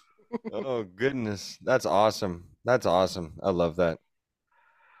 Oh goodness, that's awesome. That's awesome. I love that.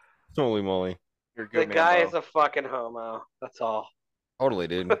 Holy moly. You're a The good man, guy bro. is a fucking homo. That's all. Totally,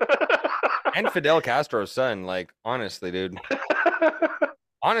 dude. And Fidel Castro's son, like, honestly, dude.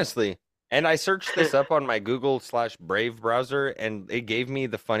 Honestly. And I searched this up on my Google/Brave browser, and it gave me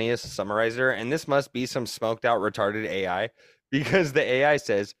the funniest summarizer. And this must be some smoked out, retarded AI, because the AI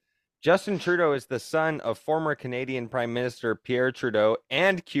says Justin Trudeau is the son of former Canadian Prime Minister Pierre Trudeau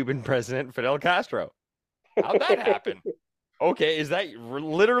and Cuban President Fidel Castro. How'd that happen? Okay, is that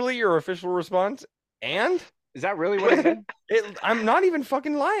literally your official response? And Is that really what it said? I'm not even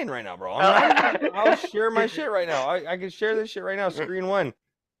fucking lying right now, bro. I'll share my shit right now. I can share this shit right now. Screen one.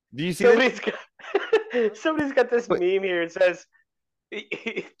 Do you see Somebody's got this But- meme here. It says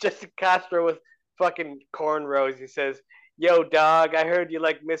Justin Castro with fucking cornrows. He says, "Yo, dog, I heard you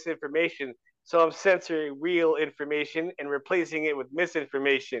like misinformation, so I'm censoring real information and replacing it with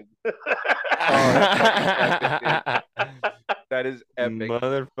misinformation." That is epic.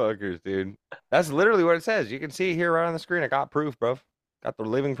 Motherfuckers, dude. That's literally what it says. You can see it here right on the screen. I got proof, bro. Got the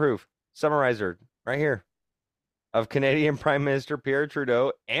living proof. Summarizer right here of Canadian Prime Minister Pierre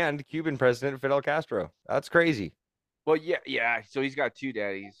Trudeau and Cuban President Fidel Castro. That's crazy. Well, yeah. So he's got two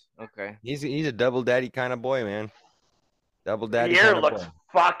daddies. Okay. He's a double daddy kind of boy, man. Double daddy Pierre kind of looks boy.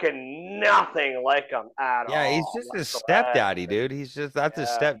 fucking nothing like him at all. Yeah, he's just his whatsoever. stepdaddy, dude. That's his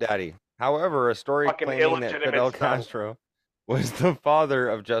Yeah. stepdaddy. However, a story Fucking claiming that illegitimate Fidel son. Castro was the father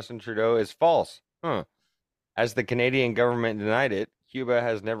of Justin Trudeau is false. As the Canadian government denied it, Cuba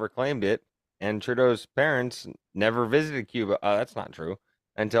has never claimed it, and Trudeau's parents never visited Cuba. That's not true.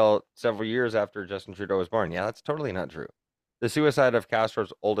 Until several years after Justin Trudeau was born. Yeah, that's totally not true. The suicide of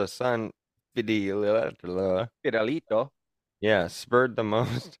Castro's oldest son, Fidelito. spurred the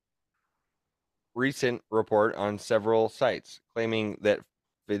most recent report on several sites, claiming that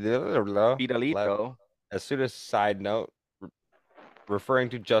Fidelito. a suicide note referring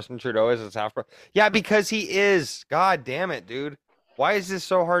to Justin Trudeau as his half brother. Yeah, because he is. God damn it, dude. Why is this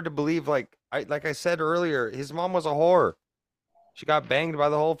so hard to believe? Like I said earlier, his mom was a whore. She got banged by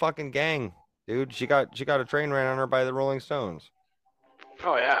the whole fucking gang, dude. She got a train ran on her by the Rolling Stones.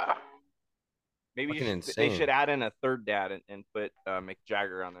 Oh yeah. Maybe Fucking they insane. should add in a third dad and put Mick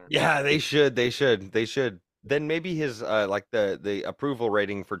Jagger on there. Yeah, they should. Then maybe his like the approval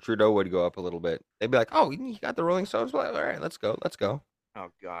rating for Trudeau would go up a little bit. They'd be like, "Oh, he got the Rolling Stones. Well, all right, let's go." Oh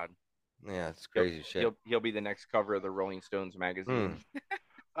God. Yeah, it's crazy shit. He'll be the next cover of the Rolling Stones magazine.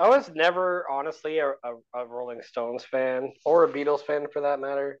 I was never honestly a Rolling Stones fan or a Beatles fan for that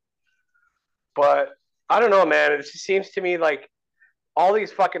matter. But I don't know, man. It just seems to me like all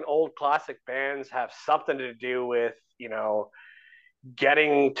these fucking old classic bands have something to do with,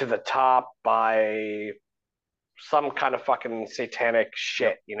 getting to the top by some kind of fucking satanic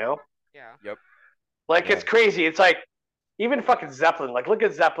shit, Yeah. Yep. Like, Yeah. it's crazy. It's like, even fucking Zeppelin. Like, look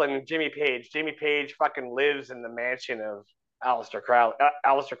at Zeppelin and Jimmy Page. Jimmy Page fucking lives in the mansion of Aleister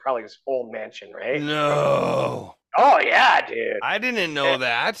Crowley's old mansion, right? No, Oh, yeah, dude. I didn't know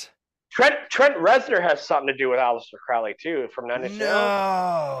that. Trent Reznor has something to do with Aleister Crowley, too, from Nine Inch Nails.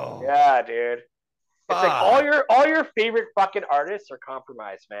 No. Yeah, dude. It's like Fuck. all your favorite fucking artists are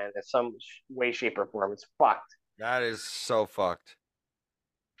compromised, man, in some way, shape, or form. It's fucked. That is so fucked.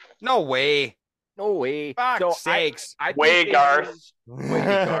 No way. No way. Fuck So sakes. I think Way, they Garth. use- Way,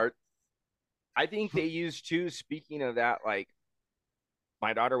 Garth. I think they use too. Speaking of that, like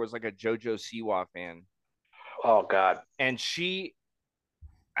my daughter was like a JoJo Siwa fan, Oh, God. and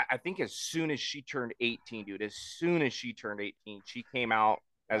I think as soon as she turned 18, dude, as soon as she turned 18, she came out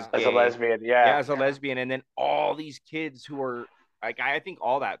as As a gay. lesbian, Yeah, yeah. as a lesbian, and then all these kids who were like, I think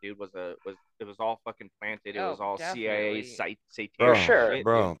all that, dude, was all fucking planted. It Oh, was all definitely. CIA satanic Bro, sure. shit,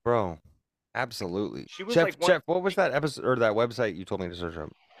 bro, dude. bro. Absolutely. She was Chef, like one- Chef, what was that episode or that website you told me to search up?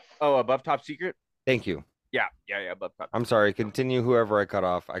 Oh, Above Top Secret. Thank you. Yeah, Above Top. I'm sorry. Continue. Whoever I cut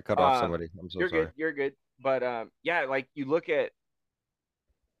off. I cut off somebody. I'm so You're sorry. good. You're good. But yeah, like you look at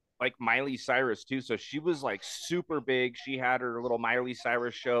like Miley Cyrus too. So she was like super big. She had her little Miley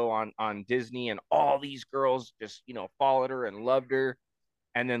Cyrus show on Disney, and all these girls just followed her and loved her.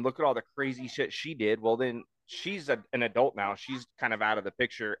 And then look at all the crazy shit she did. Well, then she's an adult now. She's kind of out of the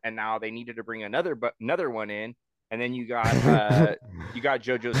picture, and now they needed to bring another one in. And then you got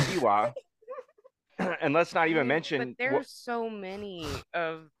JoJo Siwa. And let's not even mention But there's so many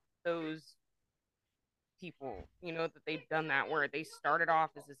of those people, that they've done that where they started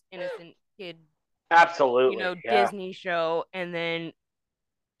off as this innocent kid, Absolutely. Yeah. Disney show, and then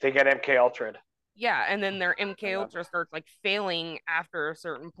They get MK Ultra'd. yeah, and then their MK Ultra starts like failing after a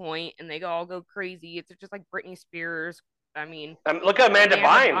certain point, and they all go crazy. It's just like Britney Spears, I mean, Look at Amanda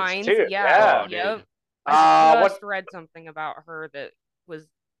Bynes too. Yeah. Oh, Yep. dude. I just read something about her that was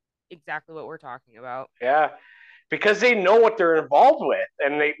exactly what we're talking about. Yeah, because they know what they're involved with,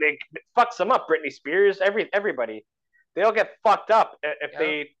 and they fucks them up. Britney Spears, everybody, they all get fucked up if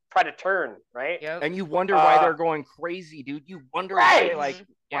they try to turn, right? Yep. And you wonder why they're going crazy, dude. You wonder why, like,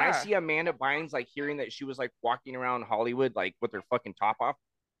 when I Yeah. see Amanda Bynes, like, hearing that she was, like, walking around Hollywood, like, with her fucking top off,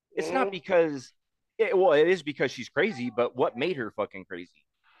 it's not because, it is because she's crazy, but what made her fucking crazy?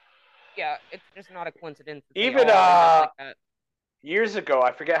 Yeah, it's just not a coincidence. that they Even all end up like that. years ago,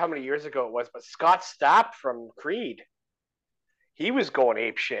 I forget how many years ago it was, but Scott Stapp from Creed, he was going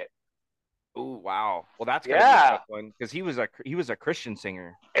ape shit. Oh wow! Well, that's gotta be a tough one because he was a Christian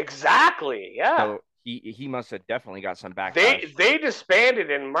singer. Exactly. Yeah. So he must have definitely got some backlash. They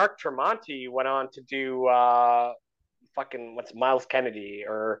disbanded, and Mark Tremonti went on to do fucking what's Miles Kennedy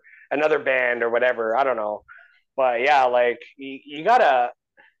or another band or whatever. I don't know, but yeah, like you gotta,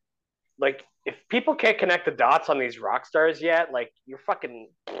 like, if people can't connect the dots on these rock stars yet, like, you're fucking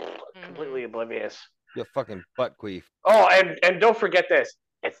completely oblivious. You're fucking butt queef. Oh, and don't forget this.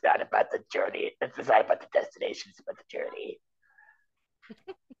 It's not about the journey. It's not about the destination. It's about the journey.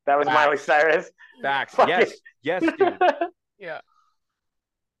 That was Miley Cyrus. Facts. Fuck Yes, dude. Yeah.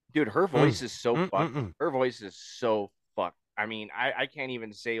 Dude, her voice is so fucked. Her voice is so fucked. I mean, I can't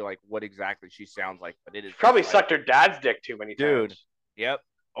even say, like, what exactly she sounds like, but it is Probably just, sucked her dad's dick too many times. Dude. Yep.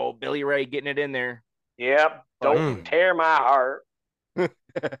 Oh, Billy Ray getting it in there. Yep. Don't tear my heart.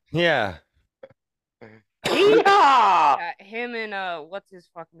 Yeah. Yeehaw! Him and what's his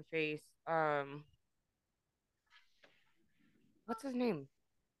fucking face? What's his name?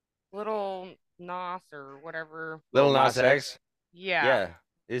 Little Nas or whatever. Little Nas X. Yeah. Yeah.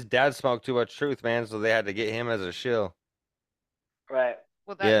 His dad smoked too much truth, man, so they had to get him as a shill. Right.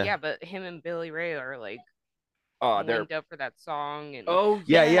 Well, yeah, but him and Billy Ray are like they're linked up for that song, and oh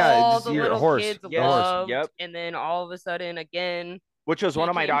yeah, all it's the your little horse. kids Yes. loved, Yep. and then all of a sudden again, which was one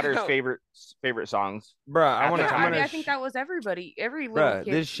of my came daughter's out. favorite songs. Bruh, I think that was every little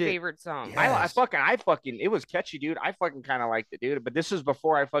kid's favorite song. Yes. I fucking it was catchy, dude. I fucking kind of liked it, dude. But this is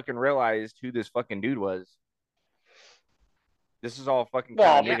before I fucking realized who this fucking dude was. This is all fucking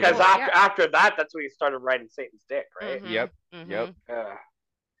because after that, that's when he started writing Satan's Dick, right? Yep.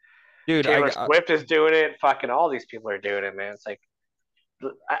 Dude, Taylor Swift is doing it. Fucking all these people are doing it, man. It's like,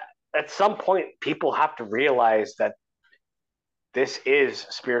 at some point, people have to realize that this is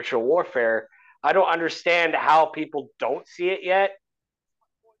spiritual warfare. I don't understand how people don't see it yet.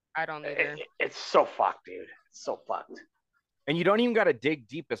 I don't either. It's so fucked, dude. It's so fucked. And you don't even got to dig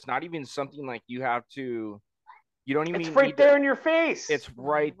deep. It's not even something like you have to. You don't even. It's right there in your face. It's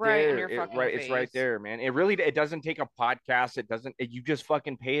right there. In your fucking face. It's right there, man. It doesn't take a podcast. It doesn't. You just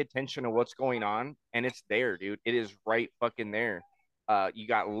fucking pay attention to what's going on, and it's there, dude. It is right fucking there. You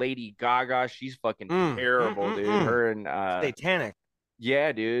got Lady Gaga. She's fucking terrible, dude. Her and satanic.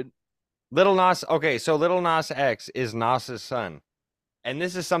 Yeah, dude. Little Nas. Okay, so Little Nas X is Nas's son, and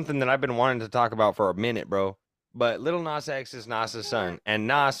this is something that I've been wanting to talk about for a minute, bro. But Little Nas X is Nas's son, and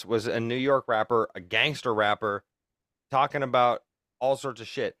Nas was a New York rapper, a gangster rapper, talking about all sorts of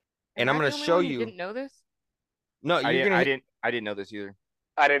shit. And I'm gonna show you. Didn't know this? No, I didn't know this either.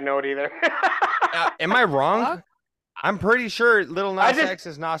 I didn't know it either. Am I wrong? I'm pretty sure Little Nas X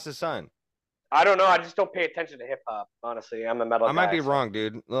is Nas's son. I don't know. I just don't pay attention to hip hop. Honestly, I'm a metal guy. I might be wrong,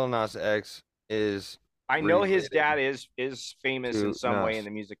 dude. Little Nas X is. I know his dad is famous in some way in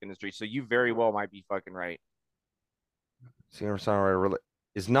the music industry, so you very well might be fucking right. Singer-songwriter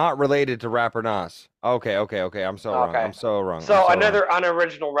is not related to rapper Nas. Okay. I'm so wrong. I'm so wrong. So another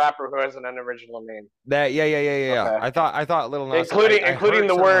unoriginal rapper who has an unoriginal name. That yeah. Okay. I thought Little Nas, including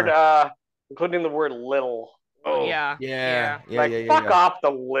the word little. Oh yeah. Fuck off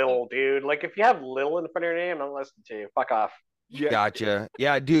the Lil, dude. Like, if you have Lil in front of your name, I'm listening to you. Fuck off. Yeah. Gotcha.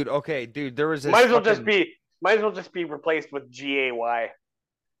 Yeah, dude. Okay, dude. There was this might as well just be replaced with GAY.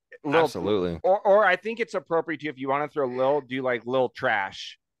 Absolutely. Or I think it's appropriate to, if you want to throw Lil, do like Lil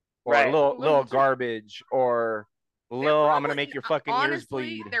Trash, or Lil Garbage, or Lil I'm gonna make your fucking ears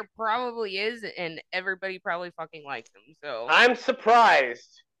bleed. There probably is, and everybody probably fucking likes them. So I'm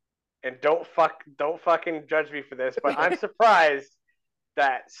surprised. And don't fucking judge me for this, but I'm surprised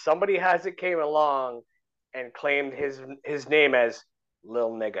that somebody hasn't came along and claimed his name as Lil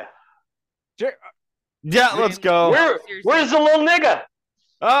Nigga. Yeah, let's go. Where's the Lil Nigga?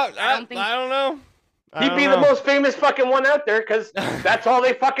 I don't know. He'd be the most famous fucking one out there, because that's all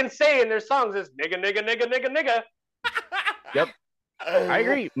they fucking say in their songs is nigga, nigga, nigga, nigga, nigga. Yep. I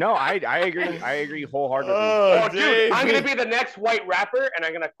agree. No, I agree. I agree wholeheartedly. Oh, dude, I'm gonna be the next white rapper, and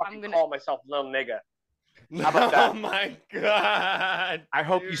I'm gonna call myself Lil Nigga. How about that? Oh my god! I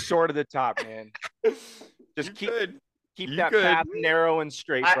hope you dude. soar to the top, man. Just You keep could. keep You that could. path narrow and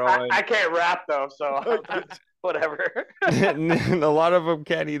straight, bro. I can't rap though, so whatever. A lot of them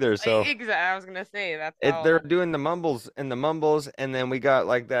can't either. So Exactly. I was gonna say that's how. they're doing the mumbles, and then we got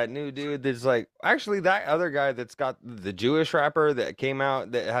like that new dude that's like actually that other guy that's got the Jewish rapper that came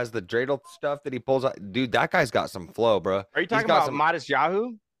out that has the dreidel stuff that he pulls out. Dude, that guy's got some flow, bro. Are you talking got about some- Modest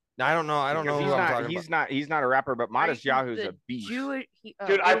Yahoo? I don't know. I don't know who I'm talking about. He's not a rapper, but Modest Yahoo's the a beast. Jewish, Dude,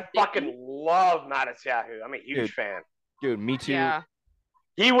 Lil I fucking love Modest Yahoo. I'm a huge Dude. fan. Dude, me too. Yeah.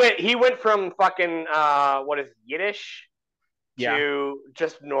 He went from fucking what is it, Yiddish Yeah. to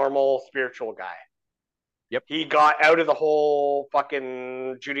just normal spiritual guy. Yep. He got out of the whole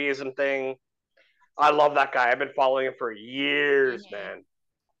fucking Judaism thing. I love that guy. I've been following him for years, Mhm. man.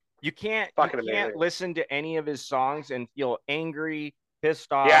 You can't Amazing. listen to any of his songs and feel angry,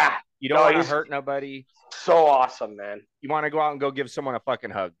 pissed off. Yeah. You don't No, want to he's- hurt nobody. So awesome, man. You want to go out and go give someone a fucking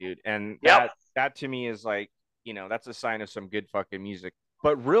hug, dude. And Yep. that to me is like, that's a sign of some good fucking music.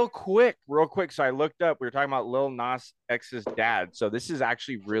 But real quick, so I looked up, we were talking about Lil Nas X's dad. So this is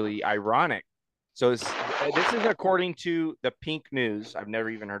actually really ironic. So this is according to the Pink News. I've never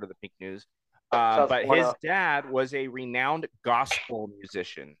even heard of the Pink News. But his dad was a renowned gospel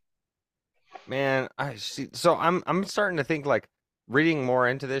musician. Man, I see. So I'm starting to think like reading more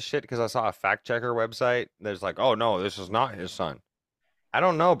into this shit because I saw a fact checker website. There's like, oh no, this is not his son. I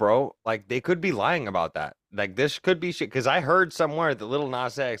don't know, bro. Like they could be lying about that. Like this could be shit because I heard somewhere that Lil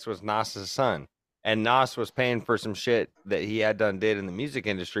Nas X was Nas's son, and Nas was paying for some shit that he had did in the music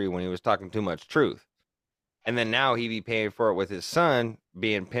industry when he was talking too much truth, and then now he be paying for it with his son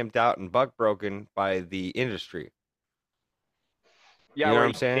being pimped out and buck broken by the industry. Yeah, You know where what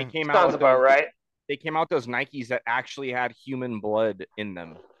I'm saying? They came out Sounds with about those, right. They came out with those Nikes that actually had human blood in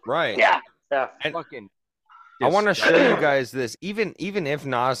them. Right. Yeah. Yeah. And- Fucking. I want to show you disgusting. guys this. Even if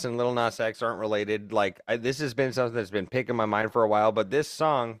Nas and Lil Nas X aren't related, like this has been something that's been picking my mind for a while. But this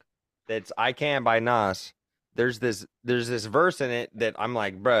song, that's "I Can" by Nas, there's this verse in it that I'm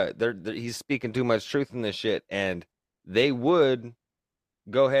like, bruh, he's speaking too much truth in this shit, and they would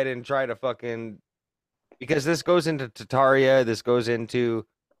go ahead and try to fucking because this goes into Tataria, this goes into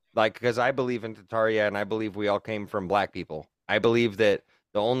like because I believe in Tataria, and I believe we all came from black people. I believe that.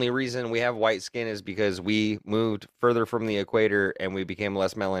 The only reason we have white skin is because we moved further from the equator and we became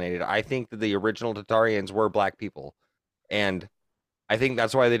less melanated. I think that the original Tatarians were black people. And I think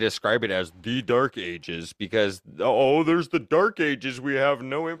that's why they describe it as the Dark Ages because, there's the Dark Ages we have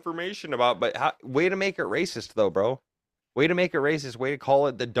no information about. But way to make it racist, though, bro. Way to make it racist. Way to call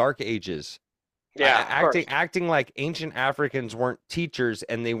it the Dark Ages. Yeah. Acting like ancient Africans weren't teachers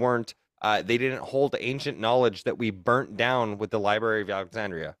and they weren't. They didn't hold ancient knowledge that we burnt down with the Library of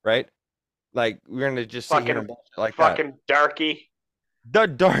Alexandria, right? Like we're gonna just sit here and bullshit like that. Fucking darky.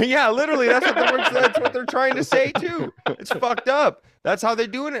 Yeah, literally, that's what they're trying to say too. It's fucked up. That's how they're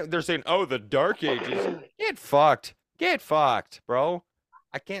doing it. They're saying, "Oh, the Dark Ages." Get fucked, bro.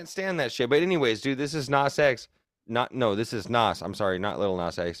 I can't stand that shit. But anyways, dude, this is Nas X. This is Nas. I'm sorry, not Lil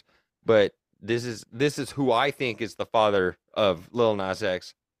Nas X. But this is who I think is the father of Lil Nas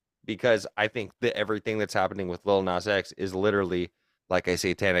X. Because I think that everything that's happening with Lil Nas X is literally like a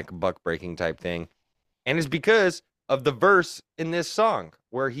satanic buck breaking type thing. And it's because of the verse in this song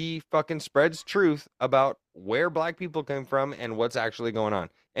where he fucking spreads truth about where black people came from and what's actually going on.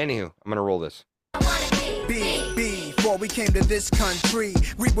 Anywho, I'm going to roll this. Before we came to this country,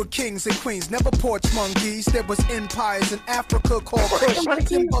 we were kings and queens, never porch monkeys. There was empires in Africa called Kush,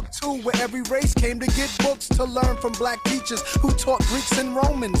 Timbuktu, where every race came to get books to learn from black teachers who taught Greeks and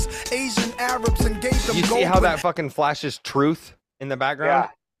Romans, Asian Arabs, and gave them You see how that fucking flashes truth in the background?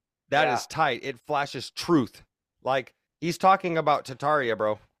 Yeah. That is tight. It flashes truth. Like, he's talking about Tataria,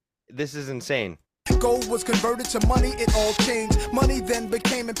 bro. This is insane. Gold was converted to money, it all changed. Money then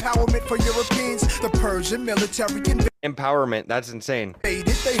became empowerment for Europeans. The Persian military Empowerment, that's insane.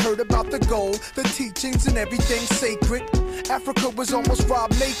 invaded. They heard about the gold, the teachings, and everything sacred. Africa was almost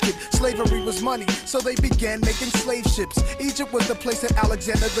robbed naked. Slavery was money, so they began making slave ships. Egypt was the place that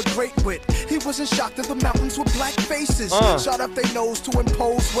Alexander the Great went. He wasn't shocked at the mountains with black faces. Shot up their nose to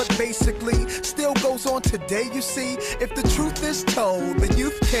impose what basically still goes on today, you see. If the truth is told, the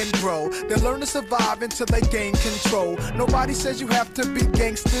youth can grow. They'll learn to survive until they gain control. Nobody says you have to be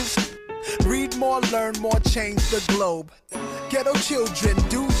gangsters. Read more, learn more, change the globe. Ghetto children,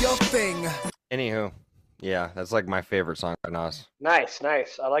 do your thing. Anywho, yeah, that's like my favorite song by Nas. Nice.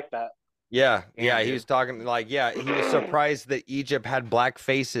 I like that. Yeah, he was talking like, he was surprised that Egypt had black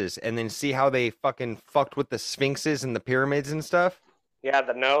faces, and then see how they fucking fucked with the sphinxes and the pyramids and stuff. Yeah,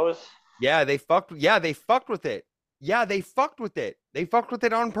 the nose. Yeah, they fucked with it. Yeah, they fucked with it. They fucked with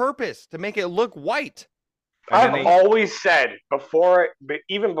it on purpose to make it look white. I've always said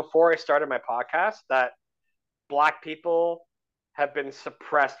even before I started my podcast, that black people have been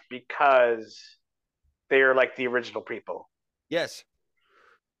suppressed because they are like the original people. Yes.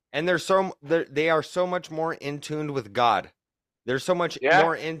 And they are so much more in tune with God. They're so much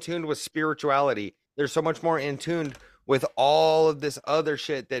more in tune with spirituality. They're so much more in tune with all of this other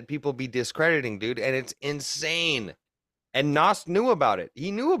shit that people be discrediting, dude. And it's insane. And Nas knew about it.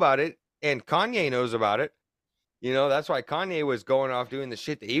 He knew about it. And Kanye knows about it. You know, that's why Kanye was going off doing the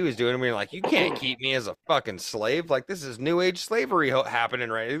shit that he was doing and being like, you can't keep me as a fucking slave. Like, this is new age slavery happening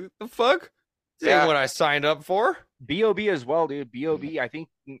right. What the fuck? This ain't what I signed up for. B.O.B. as well, dude. B.O.B. I think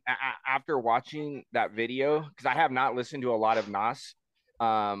after watching that video, because I have not listened to a lot of Nas,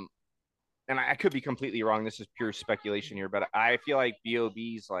 and I could be completely wrong. This is pure speculation here, but I feel like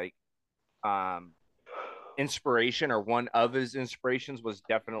B.O.B.'s like inspiration, or one of his inspirations, was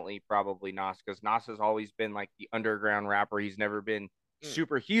definitely probably Nas, because Nas has always been like the underground rapper. He's never been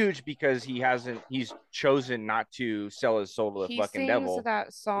super huge because he's chosen not to sell his soul to the fucking devil. He sings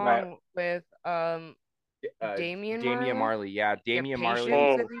that song with Damian Marley. Yeah, Damian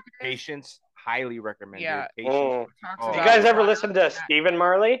Marley. Patience, highly recommended. Yeah. Patience. Do you guys ever listen to Stephen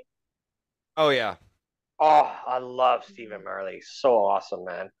Marley? Oh yeah. Oh, I love Stephen Marley. So awesome,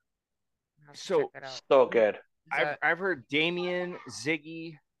 man. So good. I've heard Damien,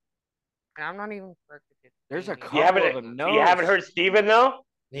 Ziggy. I'm not even correct. There's a couple of them. You haven't heard Stephen though?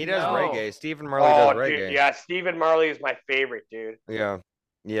 He does reggae. Stephen Marley does reggae. Dude, yeah, Stephen Marley is my favorite, dude. Yeah.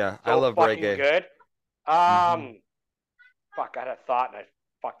 Yeah. So I love fucking reggae. Good. Fuck, I had a thought and I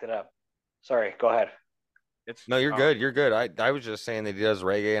fucked it up. Sorry, go ahead. No, you're good. You're good. I was just saying that he does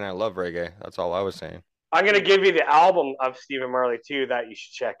reggae and I love reggae. That's all I was saying. I'm gonna give you the album of Stephen Marley too that you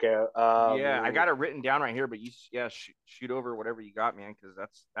should check out. Yeah, I got it written down right here, but you shoot over whatever you got, man, because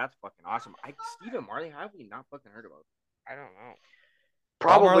that's fucking awesome. Stephen Marley, how have we not fucking heard about it? I don't know.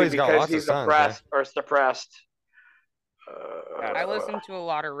 Probably because he's suppressed. I listen to a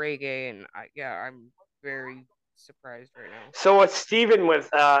lot of reggae, and I'm very surprised right now. So it's Stephen with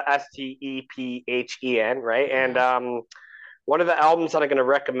Stephen, right? And one of the albums that I'm going to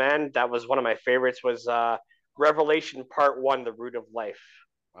recommend that was one of my favorites was Revelation Part 1, The Root of Life.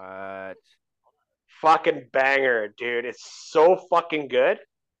 What? Fucking banger, dude. It's so fucking good.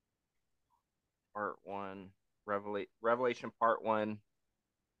 Part 1. Revelation Part 1.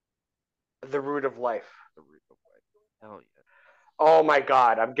 The Root of Life. The Root of Life. Hell yeah. Oh my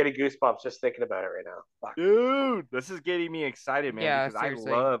god, I'm getting goosebumps just thinking about it right now. Fuck. Dude, this is getting me excited, man. Yeah, because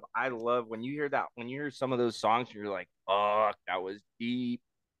seriously. I love when you hear some of those songs, you're like, fuck, that was deep.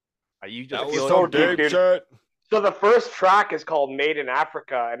 You just That feel was so it. deep, dude. So the first track is called Made in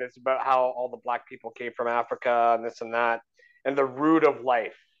Africa, and it's about how all the black people came from Africa and this and that. And the root of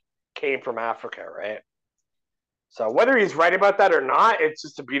life came from Africa, right? So whether he's right about that or not, it's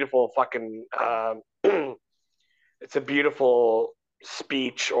just a beautiful fucking it's a beautiful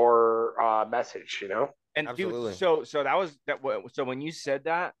speech or message, you know? And Absolutely. dude, so that was that. So when you said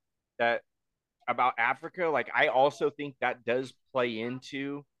that about Africa, like I also think that does play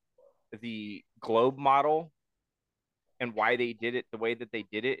into the globe model and why they did it the way that they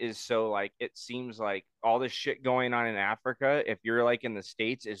did it is so like it seems like all this shit going on in Africa, if you're like in the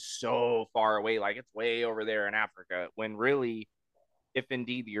States, is so far away, like it's way over there in Africa, when really, if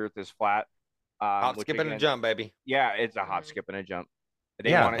indeed the Earth is flat. Hop, skip, and a jump, baby. Yeah, it's a hop, skip, and a jump.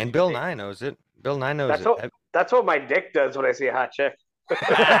 And Bill Nye knows it. Bill Nye knows it. That's what my dick does when I see a hot chick.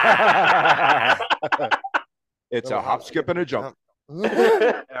 It's a hop, skip, and a jump.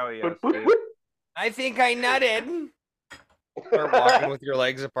 Hell yes, I think I nutted. Start walking with your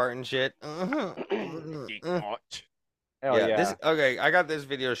legs apart and shit. Hell yeah. Okay, I got this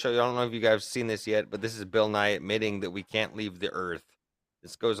video to show you. I don't know if you guys have seen this yet, but this is Bill Nye admitting that we can't leave the Earth.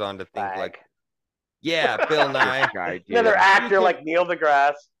 This goes on to think like, yeah, Bill Nye. Another actor like Neil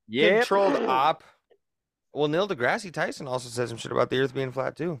deGrasse. Yeah. Controlled op. Well, Neil deGrasse Tyson also said some shit about the Earth being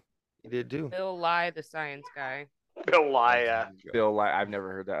flat too. He did too. Bill Nye, the science guy. Bill Nye, yeah. Bill Nye. I've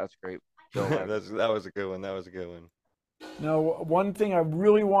never heard that. That's great. Bill Nye. that was a good one. That was a good one. Now, one thing I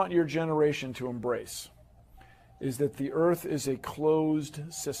really want your generation to embrace is that the Earth is a closed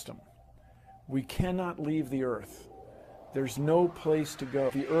system. We cannot leave the Earth. There's no place to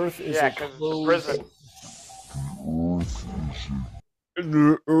go. The Earth is a closed prison.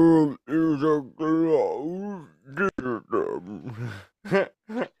 The Earth is a closed.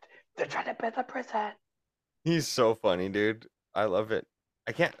 They're trying to build a prison. He's so funny, dude. I love it.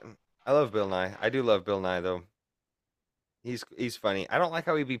 I love Bill Nye. I do love Bill Nye though. He's funny. I don't like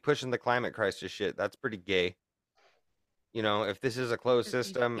how he be pushing the climate crisis shit. That's pretty gay. You know, if this is a closed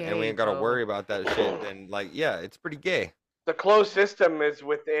system and we ain't got to worry about that shit, then like, yeah, it's pretty gay. The closed system is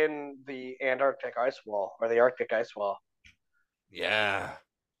within the Antarctic ice wall or the Arctic ice wall. Yeah.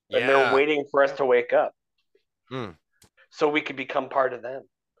 And they're waiting for us to wake up. Mm. So we could become part of them.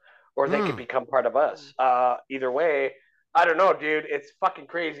 Or they could become part of us. Either way, I don't know, dude. It's fucking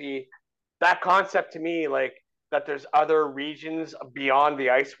crazy. That concept to me, like, that there's other regions beyond the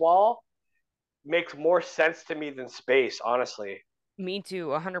ice wall makes more sense to me than space, honestly. Me too,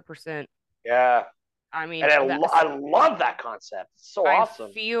 100%. Yeah. I mean, and I love that concept. It's so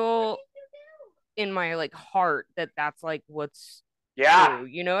awesome. I feel in my like heart that that's like what's true.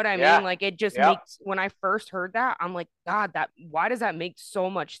 You know what I mean? Like it just makes, when I first heard that, I'm like, God, why does that make so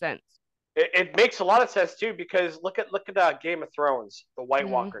much sense? It makes a lot of sense too, because look at Game of Thrones, the White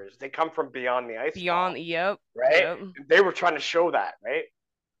Walkers. They come from beyond the ice wall. Yep. Right? Yep. They were trying to show that, right?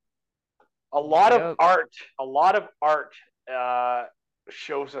 A lot of art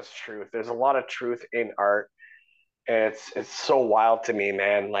shows us truth. There's a lot of truth in art. And it's so wild to me,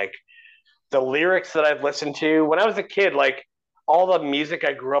 man. Like the lyrics that I've listened to when I was a kid, like all the music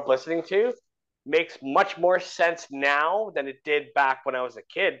I grew up listening to makes much more sense now than it did back when I was a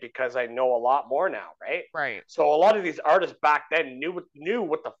kid, because I know a lot more now, right? Right. So a lot of these artists back then knew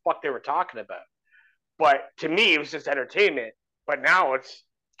what the fuck they were talking about. But to me, it was just entertainment. But now it's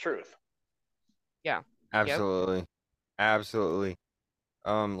truth. Yeah. Absolutely. Yep. Absolutely.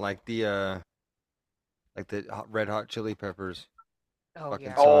 Like the Red Hot Chili Peppers. Oh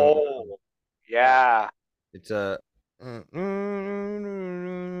yeah. Song. Oh yeah. It's a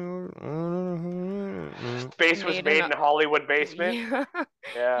Space was made in a Hollywood basement. Yeah.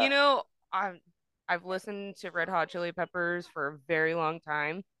 Yeah. You know, I've listened to Red Hot Chili Peppers for a very long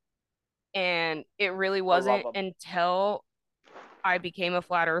time, and it really wasn't until I became a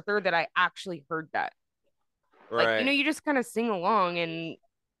flat earther that I actually heard that. Right. Like, you know, you just kind of sing along and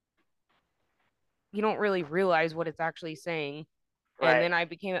you don't really realize what it's actually saying. Right. And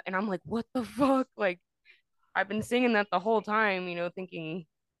then I'm like, what the fuck? Like, I've been singing that the whole time, you know,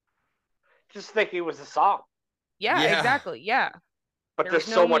 just thinking it was a song. Yeah, exactly. Yeah. But there's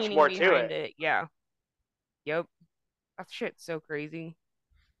so much more to it. Yeah. Yep. That shit's so crazy.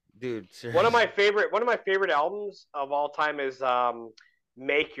 Dude, seriously. One of my favorite albums of all time is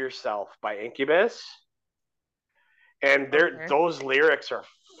Make Yourself by Incubus. And those lyrics are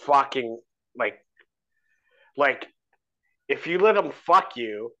fucking like if you let them fuck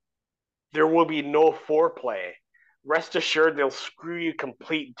you, there will be no foreplay. Rest assured they'll screw you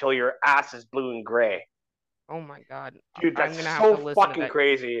complete until your ass is blue and gray. Oh my god. Dude, that's so fucking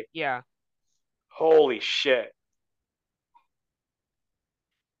crazy. Yeah. Holy shit.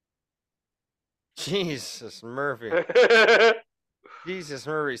 Jesus Murphy. Jesus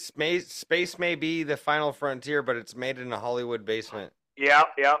Murphy. Space may be the final frontier, but it's made in a Hollywood basement. Yep.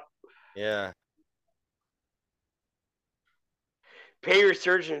 Yeah. Pay your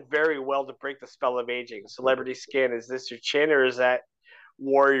surgeon very well to break the spell of aging. Celebrity skin. Is this your chin or is that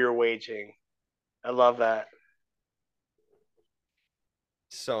warrior waging? I love that.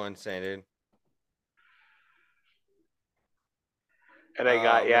 So insane, dude. And I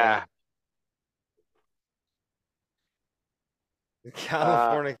got,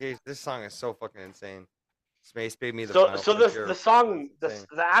 California Case. This song is so fucking insane. Space made me the final frontier.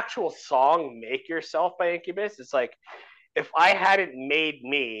 The actual song "Make Yourself" by Incubus. It's like, if I hadn't made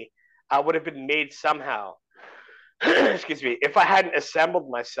me, I would have been made somehow. Excuse me. If I hadn't assembled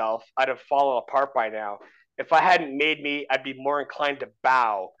myself, I'd have fallen apart by now. If I hadn't made me, I'd be more inclined to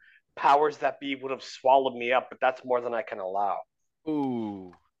bow. Powers that be would have swallowed me up, but that's more than I can allow.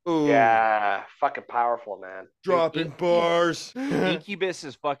 Ooh. Yeah, fucking powerful, man. Dropping bars. Incubus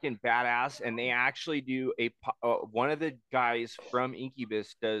is fucking badass, and they actually do one of the guys from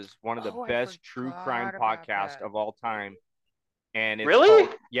Incubus does one of the best true crime podcasts of all time. And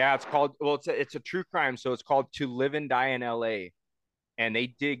it's called it's a true crime, so it's called To Live and Die in LA. And they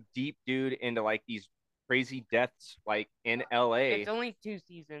dig deep, dude, into like these crazy deaths like in LA. It's only 2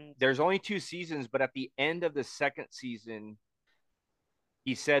 seasons. There's only 2 seasons, but at the end of the second season,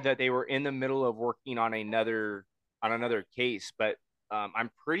 he said that they were in the middle of working on another case, but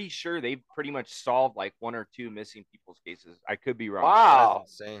I'm pretty sure they've pretty much solved like 1 or 2 missing people's cases. I could be wrong. Wow.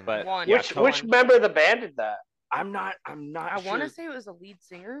 That's insane. But which member of the band did that? I'm not I sure. want to say it was the lead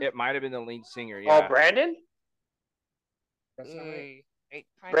singer. It might have been the lead singer. Yeah. Oh, Brandon?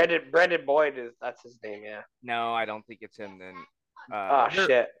 Brandon Boyd that's his name, yeah. No, I don't think it's him then.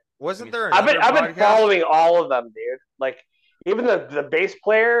 Shit. Wasn't there I've been following all of them, dude. Like even the bass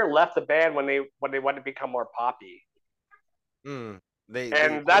player left the band when they wanted to become more poppy. And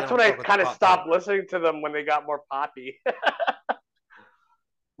that's when I kind of stopped listening to them when they got more poppy.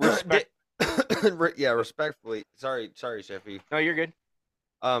 Yeah, respectfully. Sorry, Sheffy. No, you're good.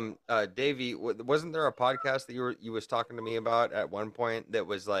 Davey, wasn't there a podcast that you was talking to me about at one point that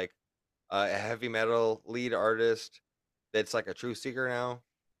was like a heavy metal lead artist that's like a truth seeker now?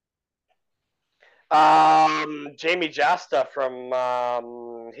 Jamie Jasta from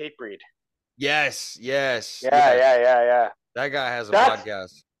Hatebreed. Yes. Yeah. That guy has a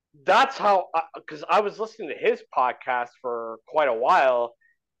podcast. That's how, because I was listening to his podcast for quite a while,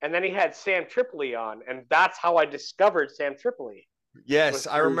 and then he had Sam Tripoli on, and that's how I discovered Sam Tripoli. Yes,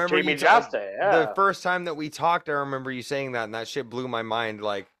 I remember Jamie Jasta. The first time that we talked, I remember you saying that, and that shit blew my mind.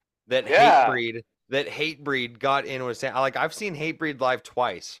 Like that Hatebreed got in with Sam. Like I've seen Hatebreed live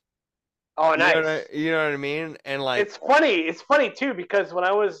twice. Oh, nice. You know what I mean? And like it's funny too, because when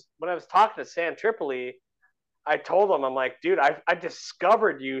I was talking to Sam Tripoli, I told him, I'm like, dude, I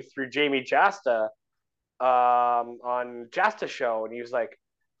discovered you through Jamie Jasta on Jasta Show, and he was like,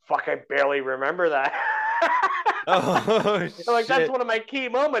 fuck, I barely remember that. Oh, like, that's one of my key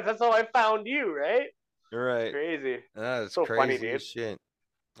moments. That's how I found you, right? Right. Crazy. That is so crazy funny, dude. Shit.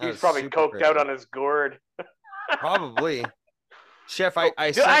 He's probably coked out on his gourd. Probably. Chef,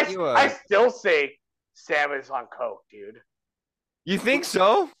 I still say Sam is on coke, dude. You think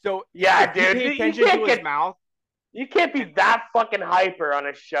so? So yeah, dude. You pay attention to his mouth. You can't be that fucking hyper on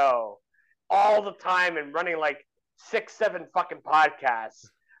a show all the time and running like 6-7 fucking podcasts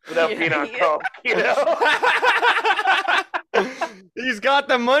without being on coke, you know? He's got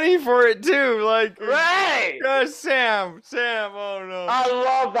the money for it too, like right. Sam, oh no. I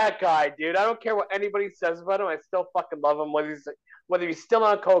love that guy, dude. I don't care what anybody says about him. I still fucking love him, whether he's still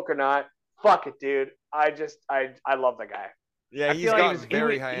on coke or not. Fuck it, dude. I love the guy. Yeah, he's got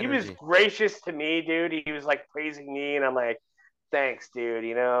very high energy. He was gracious to me, dude. He was like praising me, and I'm like, thanks, dude.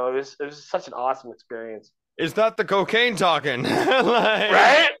 You know, it was such an awesome experience. Is that the cocaine talking?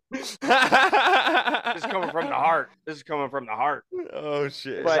 Right? This is coming from the heart. Oh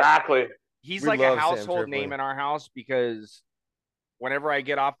shit! But exactly. He's like a household name in our house because whenever I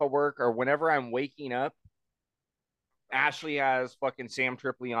get off of work or whenever I'm waking up, Ashley has fucking Sam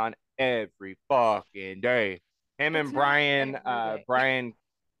Tripoli on every fucking day. Him and Brian Callen.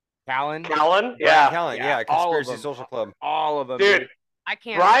 Yeah. Conspiracy Social Club. All of them. Dude, I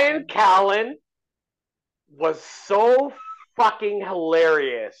can't. Brian Callen was so fucking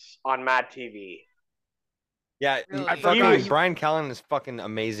hilarious on Mad TV. Yeah, really? Brian Callen is fucking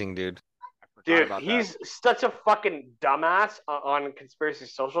amazing, dude. Dude, he's such a fucking dumbass on Conspiracy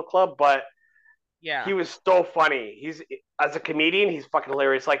Social Club, but yeah, he was so funny. He's as a comedian, he's fucking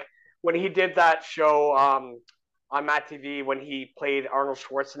hilarious. Like when he did that show on Matt TV when he played Arnold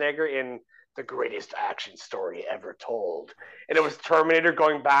Schwarzenegger in The Greatest Action Story Ever Told, and it was Terminator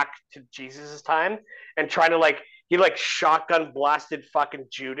going back to Jesus' time and trying to he shotgun blasted fucking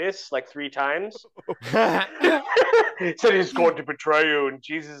Judas like 3 times. He said he's going to betray you, and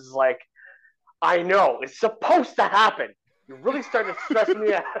Jesus is like, I know, it's supposed to happen. You're really starting to stress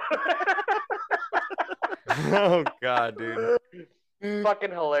me out. Oh god, dude.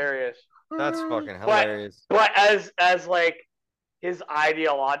 Fucking hilarious. That's fucking hilarious. But as like his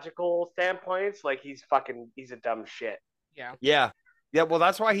ideological standpoints, like he's a dumb shit. Yeah. Well,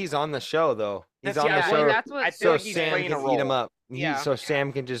 that's why he's on the show, though. He's on the show. That's what so Sam can eat him up. So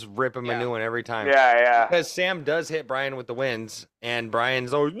Sam can just rip him a new one every time. Yeah. Because Sam does hit Brian with the wins, and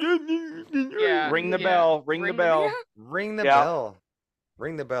Brian's always ring the bell. Ring the bell. Ring the bell.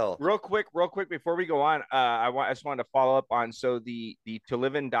 Ring the bell. Real quick before we go on, I just wanted to follow up on the To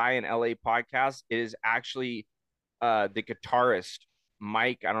Live and Die in LA podcast is actually the guitarist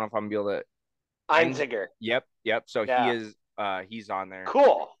Mike. I don't know if I'm gonna be able to. Einziger. Yep. So he is. He's on there.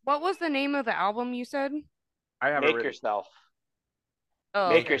 Cool. What was the name of the album you said? I have Make Yourself. Oh,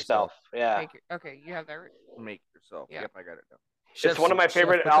 Make Yourself. Yeah. Okay, you have that. Make Yourself. Yeah. Yep, I got it now. It's one of my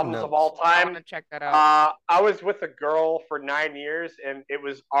favorite albums of all time. I'm gonna check that out. I was with a girl for 9 years, and it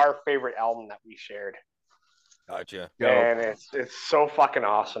was our favorite album that we shared. Gotcha. And it's so fucking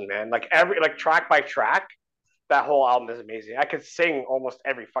awesome, man. Like track by track, that whole album is amazing. I could sing almost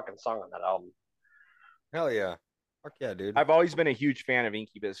every fucking song on that album. Hell yeah. Fuck yeah, dude. I've always been a huge fan of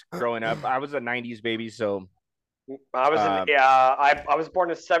Incubus growing up. I was a 90s baby, so I was I was born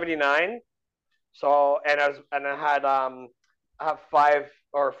in 79. So I have 5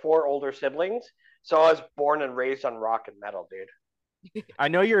 or 4 older siblings. So I was born and raised on rock and metal, dude. I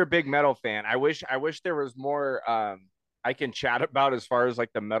know you're a big metal fan. I wish there was more I can chat about as far as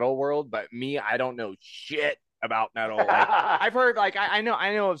like the metal world, but I don't know shit about metal. Like, I've heard I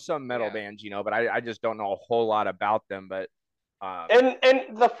know of some metal bands, but I just don't know a whole lot about them. But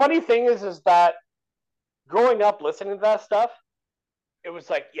And the funny thing is that growing up listening to that stuff, it was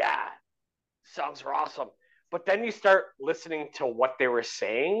like, yeah, songs are awesome. But then you start listening to what they were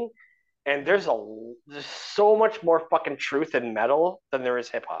saying, and there's so much more fucking truth in metal than there is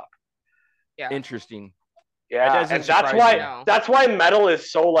hip hop. Yeah. Interesting. Yeah, and that's why metal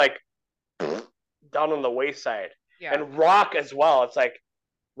is so like down on the wayside. Yeah. And rock as well. It's like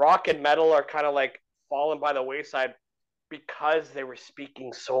rock and metal are kind of like fallen by the wayside because they were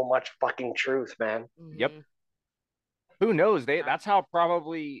speaking so much fucking truth, man. Yep. Who knows? That's how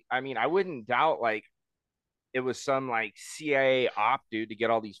probably, I mean, I wouldn't doubt like it was some like CIA op dude to get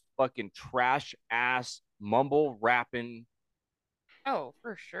all these fucking trash ass mumble rapping. Oh,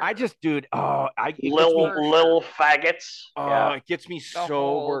 for sure. I just, dude, little faggots. Oh, it gets me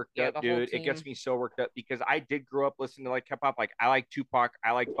so worked up, dude. It gets me so worked up because I did grow up listening to like hip hop. Like I like Tupac,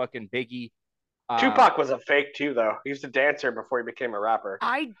 I like fucking Biggie. Tupac was a fake too, though. He was a dancer before he became a rapper.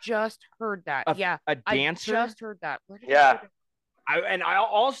 I just heard that. A dancer. I just heard that. Yeah. I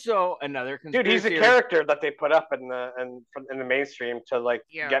also another conspiracy. Dude, he's a character that they put up in the mainstream to like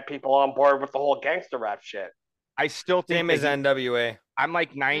get people on board with the whole gangster rap shit. I still think same as NWA. I'm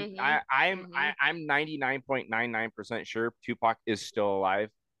like I'm 99.99% sure Tupac is still alive.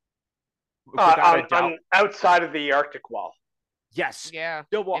 Outside of the Arctic Wall. Yes. Yeah.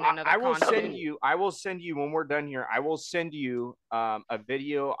 Well, I will send you when we're done here. I will send you a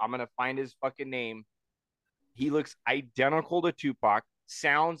video. I'm gonna find his fucking name. He looks identical to Tupac.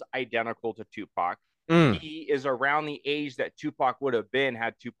 Sounds identical to Tupac. He is around the age that Tupac would have been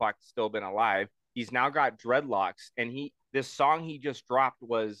had Tupac still been alive. He's now got dreadlocks, and this song he just dropped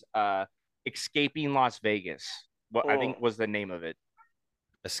was "Escaping Las Vegas." What I think was the name of it.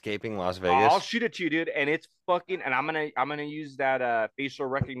 Escaping Las Vegas. I'll shoot it to you, dude, and it's fucking. And I'm gonna use that facial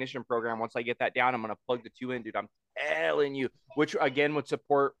recognition program once I get that down. I'm gonna plug the two in, dude. I'm telling you, which again would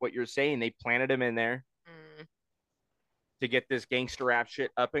support what you're saying. They planted him in there to get this gangster rap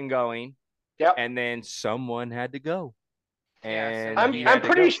shit up and going. Yep. And then someone had to go. And I'm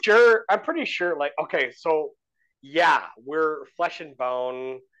pretty sure. Like, okay, so yeah, we're flesh and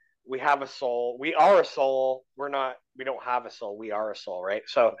bone. We have a soul. We are a soul. We don't have a soul. We are a soul, right?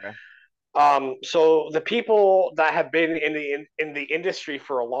 So, so the people that have been in the industry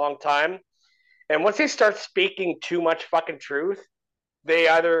for a long time, and once they start speaking too much fucking truth, they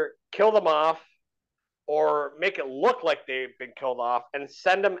either kill them off or make it look like they've been killed off and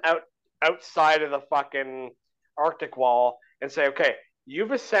send them outside of the fucking Arctic wall and say, okay,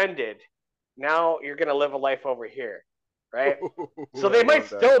 you've ascended. Now you're going to live a life over here. Right. So they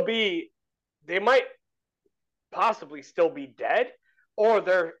might possibly still be dead, or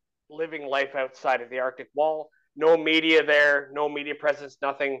they're living life outside of the Arctic wall. No media there, no media presence,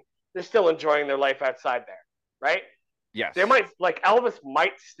 nothing. They're still enjoying their life outside there. Right. Yes. They might, like Elvis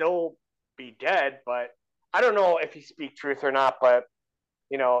might still be dead, but I don't know if he speak truth or not, but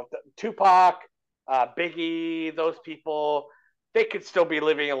you know, Tupac, Biggie, those people, they could still be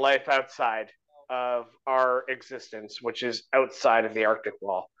living a life outside of our existence, which is outside of the Arctic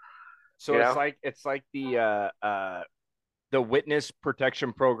wall. So it's like the witness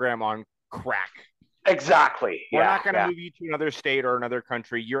protection program on crack. Exactly. We're not going to move you to another state or another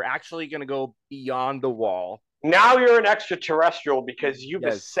country. You're actually going to go beyond the wall. Now you're an extraterrestrial because you've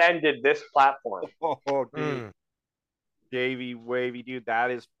ascended this platform. Oh, dude. Davey, Wavey, dude, that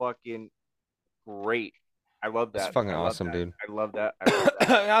is fucking great. I love that. That's fucking awesome, dude. I love that.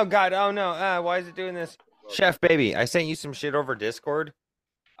 Oh, God. Oh, no. Why is it doing this? Chef Baby, I sent you some shit over Discord.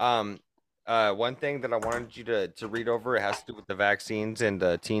 One thing that I wanted you to read over, it has to do with the vaccines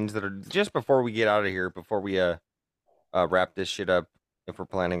and teens that are just before we get out of here, before we wrap this shit up, if we're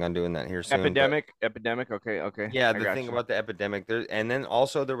planning on doing that here soon. Epidemic. Okay. Yeah, the thing about the epidemic. And then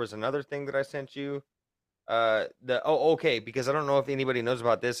also there was another thing that I sent you. Okay, because I don't know if anybody knows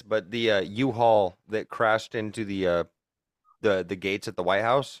about this, but the U-Haul that crashed into the gates at the White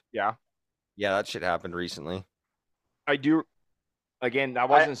House. Yeah, that shit happened recently. I do. Again, that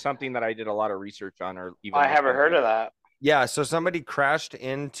wasn't something that I did a lot of research on, or even. I haven't heard of that. Yeah, so somebody crashed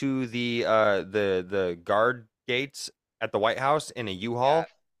into the guard gates at the White House in a U-Haul,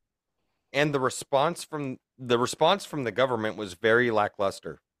 and the response from the government was very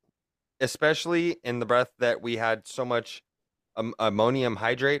lackluster. Especially in the breath that we had so much ammonium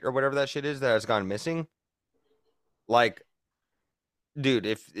hydrate or whatever that shit is that has gone missing. Like, dude,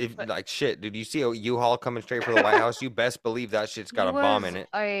 if like shit, dude, you see a U-Haul coming straight for the White House, you best believe that shit's got a bomb in it.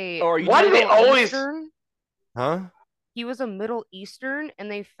 Why do they always? Huh? He was a Middle Eastern,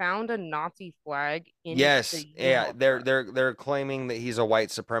 and they found a Nazi flag in Yes, the yeah, U-Haul they're truck. they're claiming that he's a white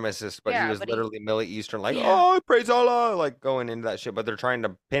supremacist, but he Yeah, was but literally Middle Eastern, like, Yeah. oh, praise Allah, like going into that shit, but they're trying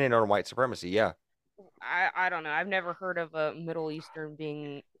to pin it on white supremacy. Yeah, I don't know. I've never heard of a Middle Eastern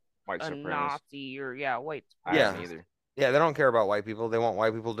being White a supremacist. Nazi or white I Yeah. haven't either. yeah, they don't care about white people. They want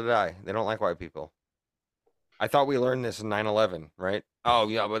white people to die. They don't like white people. I thought we learned this in 9/11, right? Oh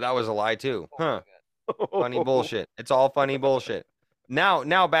yeah, but that was a lie too. Huh. Funny bullshit. It's all funny bullshit.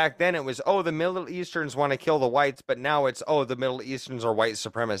 Now back then it was, oh, the Middle Easterns want to kill the whites, but now it's, oh, the Middle Easterns are white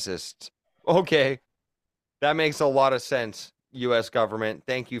supremacists. Okay. That makes a lot of sense, US government.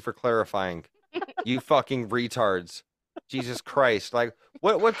 Thank you for clarifying. You fucking retards. Jesus Christ. Like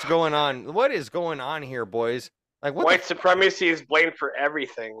what's going on? What is going on here, boys? Like what White supremacy is blamed for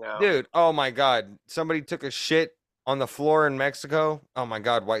everything now. Dude, oh my god. Somebody took a shit on the floor in Mexico. Oh my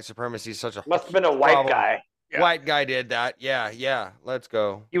god, white supremacy is such a Must have been a white problem. guy. Yeah. White guy did that. Yeah. Let's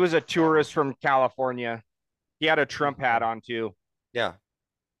go. He was a tourist from California. He had a Trump hat on too. Yeah.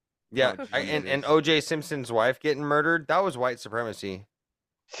 Yeah. Oh, and Jesus. OJ Simpson's wife getting murdered, that was white supremacy.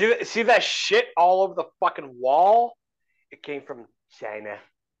 See that shit all over the fucking wall? It came from China.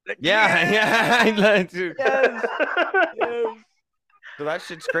 Yeah. Dude. Yes. So that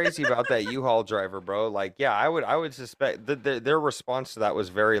shit's crazy about that U-Haul driver, bro. Like, yeah, I would suspect that their response to that was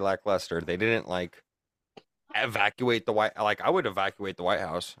very lackluster. They didn't like evacuate the I would evacuate the White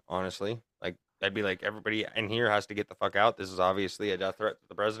House, honestly. Like, I'd be like, everybody in here has to get the fuck out. This is obviously a death threat to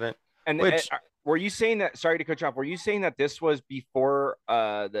the president. And were you saying that? Sorry to cut you off. Were you saying that this was before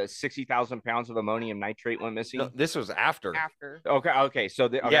the 60,000 pounds of ammonium nitrate went missing? No, this was after. Okay. So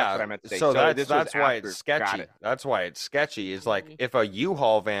that's what I meant to say. So that's why after. it's sketchy. That's why it's sketchy. Is like if a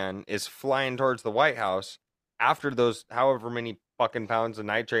U-Haul van is flying towards the White House after those however many fucking pounds of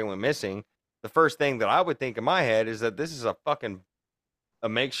nitrate went missing, the first thing that I would think in my head is that this is a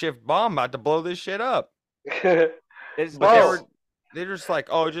makeshift bomb about to blow this shit up. They're just like,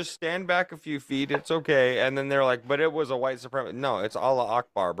 oh, just stand back a few feet. It's okay. And then they're like, but it was a white supremacist. No, it's Allah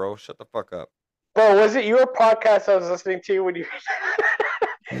Akbar, bro. Shut the fuck up. Bro, was it your podcast I was listening to when you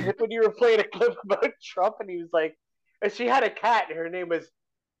when you were playing a clip about Trump and he was like, and she had a cat and her name was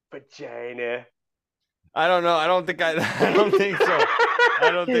Vagina. I don't know. I don't think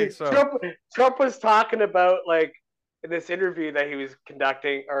so. Trump was talking about, like, in this interview that he was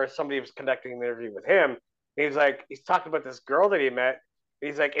conducting, or somebody was conducting an interview with him. He's talking about this girl that he met. And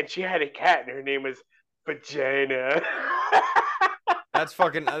he's like, and she had a cat, and her name was Vagina. That's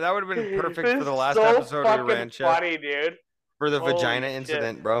fucking. That would have been perfect for the last episode of your Ranch. Funny, dude. For the vagina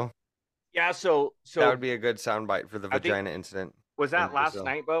incident, bro. Yeah, so that would be a good soundbite for the vagina incident. Was that last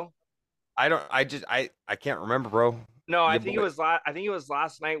night, Bo? I can't remember, bro. No, I think it was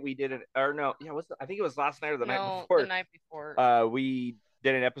last night we did it. Or no, yeah, I think it was last night or the night before. The night before. We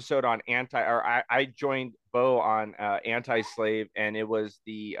did an episode on I joined Bo on anti-slave, and it was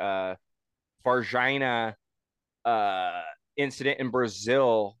the Varginha incident in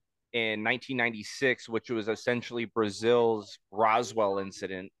Brazil in 1996, which was essentially Brazil's Roswell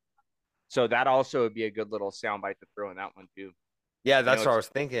incident. So that also would be a good little soundbite to throw in that one too. Yeah, that's what I was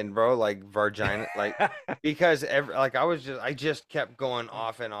thinking, bro. Like Varginha, like because I just kept going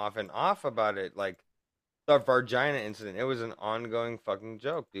off and off and off about it. Like the Varginha incident, it was an ongoing fucking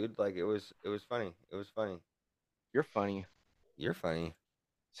joke, dude. Like it was funny. It was funny. You're funny. You're funny.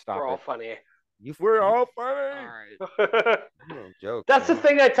 Stop We're it. all funny. We're all funny. All right. Joke. That's the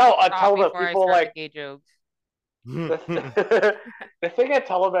thing I tell about people, like gay jokes. the thing I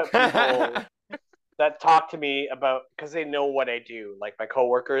tell about people that talk to me about, because they know what I do, like my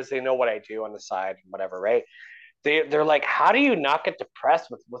coworkers, they know what I do on the side, whatever, right? They're like, how do you not get depressed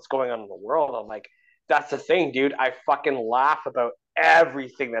with what's going on in the world? I'm like, that's the thing, dude. I fucking laugh about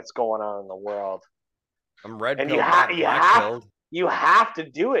everything that's going on in the world. I'm red and pilled, you have to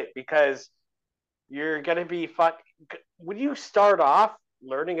do it, because you're gonna be when you start off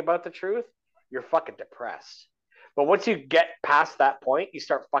learning about the truth, you're fucking depressed. But once you get past that point, you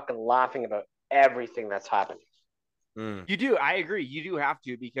start fucking laughing about everything that's happening. You do. I agree. You do have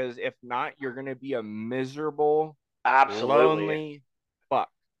to, because if not, you're going to be a miserable, lonely fuck.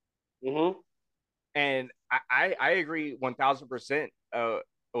 Mm-hmm. And I agree 1,000%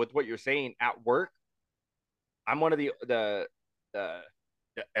 with what you're saying. At work, I'm one of the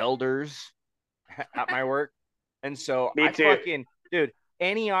elders at my work. And so Me too. Dude,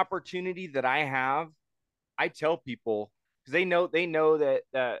 any opportunity that I have, I tell people, because they know that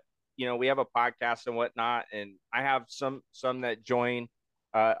we have a podcast and whatnot, and I have some that join,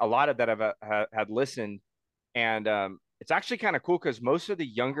 a lot of that have had listened, and it's actually kind of cool because most of the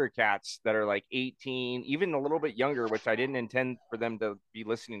younger cats that are like 18, even a little bit younger, which I didn't intend for them to be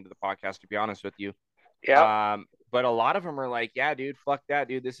listening to the podcast, to be honest with you. Yeah. But a lot of them are like, yeah, dude, fuck that,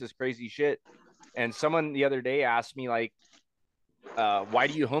 dude. This is crazy shit. And someone the other day asked me, like, why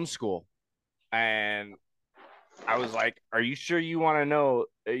do you homeschool? And I was like, are you sure you want to know?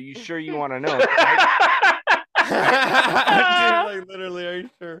 Are you sure you want to know? Dude, like, literally, are you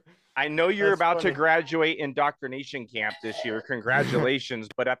sure? I know you're That's about funny. to graduate indoctrination camp this year. Congratulations.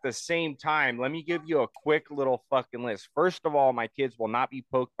 But at the same time, let me give you a quick little fucking list. First of all, my kids will not be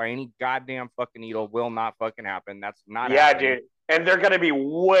poked by any goddamn fucking needle. Will not fucking happen. That's not happening. Dude. And they're going to be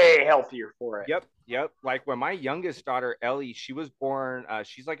way healthier for it. Yep. Like when my youngest daughter, Ellie, she was born,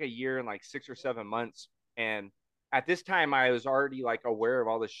 she's like a year and like 6 or 7 months. And at this time, I was already like aware of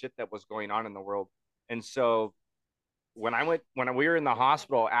all the shit that was going on in the world. And so when we were in the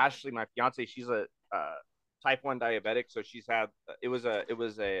hospital, Ashley, my fiance, she's a type 1 diabetic, so she's had it was a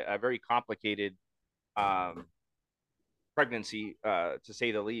very complicated pregnancy, to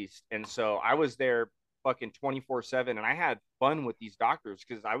say the least. And so I was there fucking 24/7, and I had fun with these doctors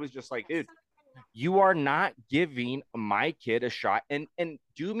because I was just like, dude, you are not giving my kid a shot, and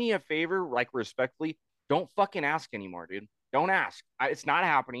do me a favor, like, respectfully, don't fucking ask anymore, dude. Don't ask. It's not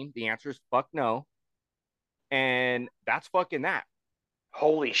happening. The answer is fuck no. And that's fucking that.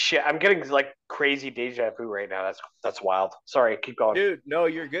 Holy shit. I'm getting like crazy deja vu right now. That's wild. Sorry, keep going. Dude, no,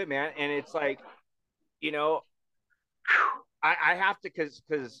 you're good, man. And it's like, you know, I have to,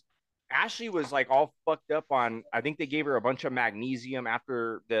 because Ashley was like all fucked up on, I think they gave her a bunch of magnesium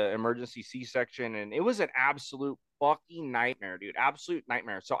after the emergency C-section, and it was an absolute fucking nightmare, dude. Absolute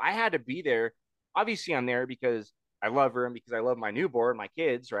nightmare. So I had to be there. Obviously, I'm there because I love her and because I love my newborn, my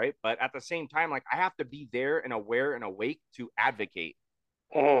kids, right? But at the same time, like, I have to be there and aware and awake to advocate.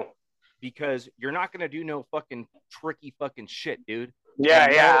 Because you're not going to do no fucking tricky fucking shit, dude.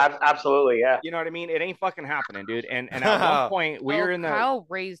 Yeah, absolutely, yeah. You know what I mean? It ain't fucking happening, dude. And at one point, we were in the... Kyle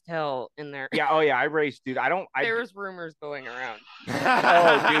raised hell in there. Yeah, I raised, dude. There was rumors going around.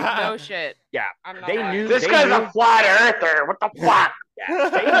 Oh, dude. No shit. Yeah. They knew... This guy's a flat earther. What the fuck?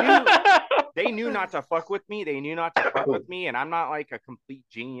 Yeah, they knew not to fuck with me. They knew not to fuck with me, and I'm not like a complete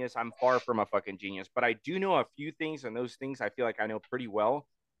genius. I'm far from a fucking genius, but I do know a few things, and those things I feel like I know pretty well.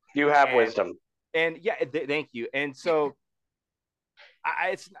 You have wisdom. And yeah, thank you. And so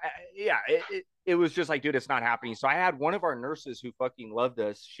it was just like, dude, it's not happening. So I had one of our nurses who fucking loved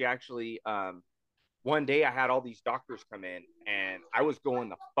us. She actually, one day I had all these doctors come in, and I was going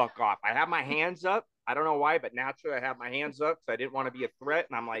the fuck off. I had my hands up. I don't know why, but naturally I have my hands up because I didn't want to be a threat.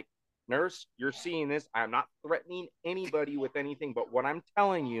 And I'm like, nurse, you're seeing this. I'm not threatening anybody with anything, but what I'm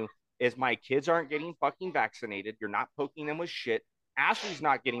telling you is my kids aren't getting fucking vaccinated. You're not poking them with shit. Ashley's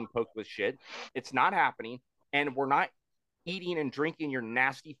not getting poked with shit. It's not happening. And we're not eating and drinking your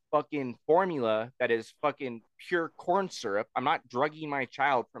nasty fucking formula that is fucking pure corn syrup. I'm not drugging my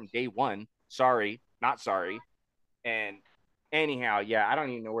child from day one. Sorry, not sorry. And anyhow, yeah, I don't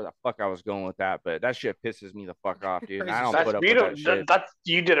even know where the fuck I was going with that, but that shit pisses me the fuck off, dude. I don't put up with that shit.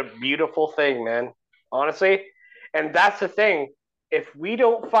 You did a beautiful thing, man. Honestly. And that's the thing. If we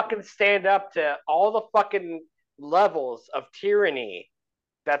don't fucking stand up to all the fucking levels of tyranny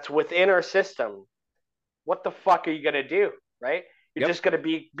that's within our system, what the fuck are you gonna do, right? You're just gonna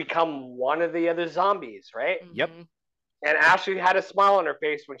become one of the other zombies, right? Yep. And Ashley had a smile on her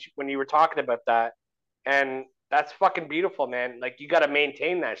face when you were talking about that, and that's fucking beautiful, man. Like, you gotta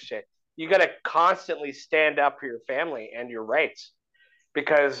maintain that shit. You gotta constantly stand up for your family and your rights,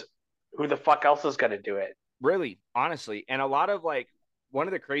 because who the fuck else is gonna do it? Really, honestly. And a lot of, like, one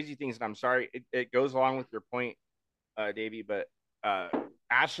of the crazy things, and I'm sorry, it goes along with your point, Davey, but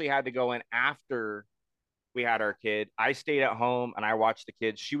Ashley had to go in after we had our kid. I stayed at home and I watched the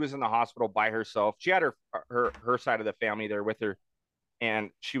kids. She was in the hospital by herself. She had her side of the family there with her, and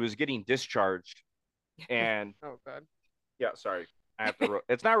she was getting discharged. And oh god, yeah, sorry, I have to.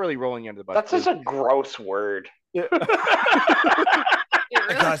 It's not really rolling you under the bus. That's such a gross word. Yeah. I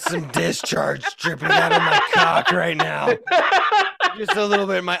got some discharge dripping out of my cock right now. Just a little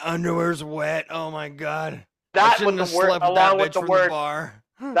bit. My underwear's wet. Oh my god. That with the word, along with the word, bar.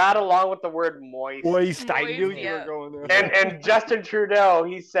 That along with the word moist. Moist. I knew you were going there. And Justin Trudeau,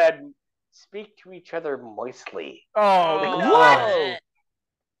 he said, "Speak to each other moistly." Oh, no.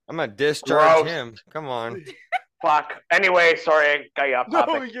 I'm gonna discharge him. Come on. Fuck. Anyway, sorry, I got you off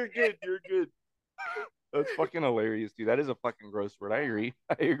topic. No, you're good. You're good. That's fucking hilarious, dude. That is a fucking gross word. I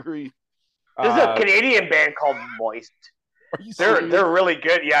agree. There's a Canadian band called Moist. They're really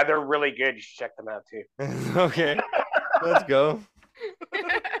good. Yeah, they're really good. You should check them out too. Okay, let's go.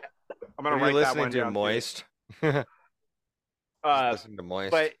 I'm gonna write that one down. Moist. Listen to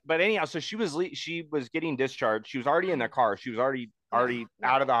Moist. But anyhow, so she was getting discharged. She was already in the car. She was already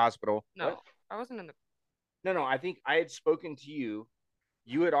out of the hospital. No, What? I wasn't in the. No. I think I had spoken to you.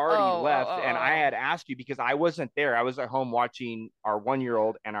 You had already left, and I had asked you because I wasn't there. I was at home watching our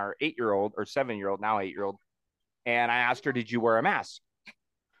 1-year-old and our 8-year-old or 7-year-old, now 8-year-old. And I asked her, "Did you wear a mask?"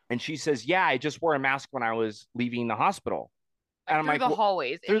 And she says, "Yeah, I just wore a mask when I was leaving the hospital." And I'm through like, the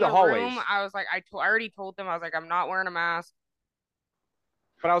hallways. Through in the hallways. Room, I was like, I already told them, I was like, I'm not wearing a mask.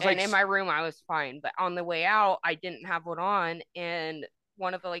 But I was and like, in my room, I was fine. But on the way out, I didn't have one on, and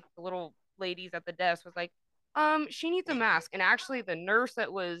one of the the little ladies at the desk was like, she needs a mask. And actually, the nurse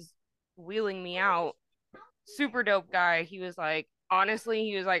that was wheeling me out, super dope guy. He was like, honestly,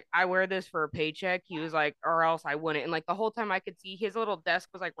 he was like, I wear this for a paycheck. He was like, or else I wouldn't. And like the whole time I could see his little desk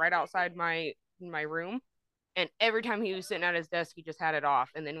was like right outside my room. And every time he was sitting at his desk, he just had it off.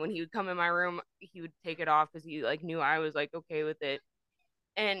 And then when he would come in my room, he would take it off because he like knew I was like okay with it.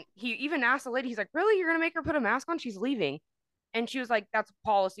 And he even asked the lady, he's like, really? You're gonna make her put a mask on? She's leaving. And she was like, that's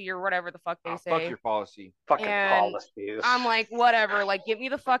policy or whatever the fuck they say. Fuck your policy. Fucking And policies. I'm like, whatever. Like, get me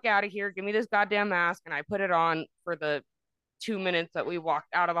the fuck out of here. Give me this goddamn mask. And I put it on for the 2 minutes that we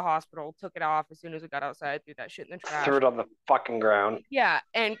walked out of the hospital, took it off as soon as we got outside, threw that shit in the trash. Threw it on the fucking ground. Yeah.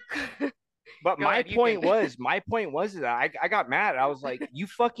 And but my point was that I got mad. I was like, you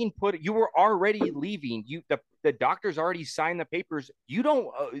fucking you were already leaving. The doctors already signed the papers. You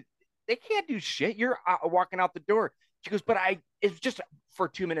don't, they can't do shit. You're walking out the door. She goes, but it's just for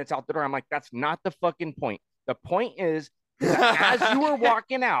 2 minutes out the door. I'm like, that's not the fucking point. The point is that as you were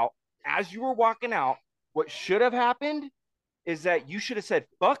walking out, what should have happened is that you should have said,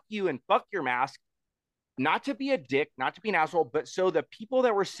 fuck you and fuck your mask. Not to be a dick, not to be an asshole, but so the people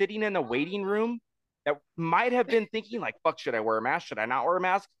that were sitting in the waiting room that might have been thinking like, fuck, should I wear a mask? Should I not wear a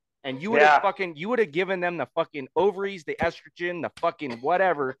mask? And you would have given them the fucking ovaries, the estrogen, the fucking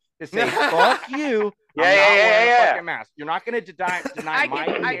whatever to say, fuck you. I'm not wearing a fucking mask. You're not going to deny my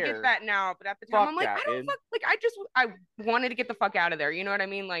care. I get that now, but at the time, I'm like, I wanted to get the fuck out of there. You know what I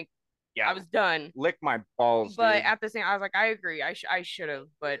mean? Like, yeah, I was done. Lick my balls. But dude. at the same, I was like, I agree. I should have,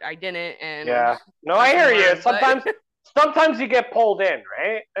 but I didn't. And yeah, no, I hear you. Sometimes you get pulled in,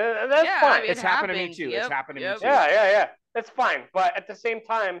 right? That's fine. I mean, it's happened to me too. It's happened to me too. Yeah. That's fine. But at the same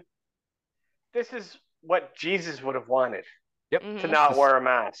time, this is what Jesus would have wanted. Yep. To not wear a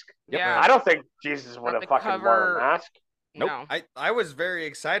mask. Yeah. I don't think Jesus would have fucking worn a mask. Nope. No. I was very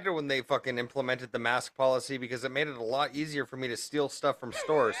excited when they fucking implemented the mask policy because it made it a lot easier for me to steal stuff from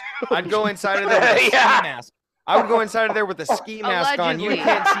stores. I'd go inside of there with a ski mask. I would go inside of there with a ski mask on. You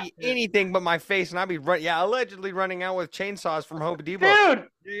can't see anything but my face, and I'd be allegedly running out with chainsaws from Home Depot. Dude,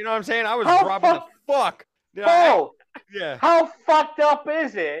 you know what I'm saying? I was robbing the fuck. Yeah. How fucked up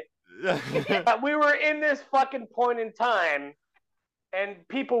is it that we were in this fucking point in time? And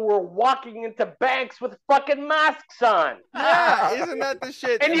people were walking into banks with fucking masks on. Yeah, isn't that the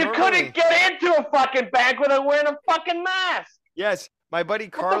shit? And you couldn't get into a fucking bank without wearing a fucking mask. Yes, my buddy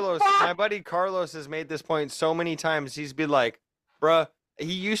Carlos has made this point so many times. He's been like, bruh,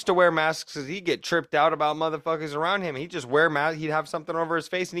 he used to wear masks because he'd get tripped out about motherfuckers around him. He'd just wear masks. He'd have something over his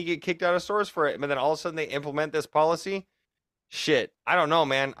face and he'd get kicked out of stores for it. But then all of a sudden they implement this policy. Shit, I don't know,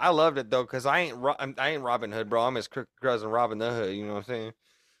 man. I loved it though, cause I ain't Robin Hood, bro. I'm his cousin Robin the Hood. You know what I'm saying?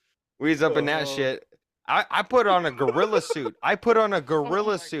 We's up in that shit. I put on a gorilla suit. We found a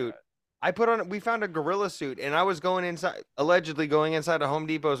gorilla suit, and I was allegedly going inside of Home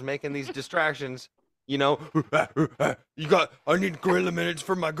Depot's, making these distractions. You know, I need gorilla minutes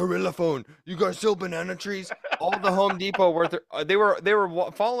for my gorilla phone. You guys sell banana trees? All the Home Depot they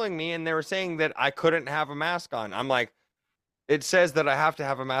were following me, and they were saying that I couldn't have a mask on. I'm like, it says that I have to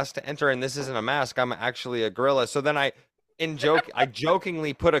have a mask to enter, and this isn't a mask. I'm actually a gorilla. So then I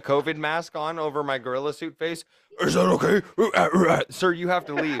jokingly put a COVID mask on over my gorilla suit face. Is that okay? Sir, you have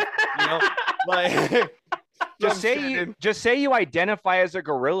to leave. You know, like just say you identify as a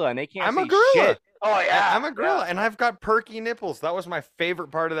gorilla, and they can't. I'm say a gorilla. Shit. Oh yeah, I'm a gorilla, and I've got perky nipples. That was my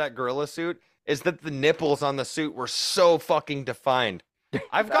favorite part of that gorilla suit. Is that the nipples on the suit were so fucking defined.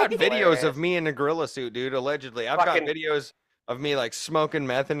 I've got videos of me in a gorilla suit, dude. Allegedly, I've got videos of me like smoking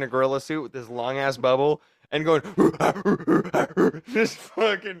meth in a gorilla suit with this long ass bubble and going just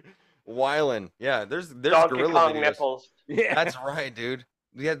fucking whiling. Yeah, there's Donkey gorilla Kong videos. Nipples. Yeah, that's right, dude.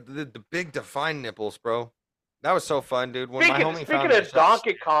 We had the big defined nipples, bro. That was so fun, dude. When speaking of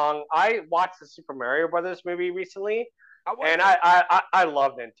Donkey Kong, I watched the Super Mario Brothers movie recently, and I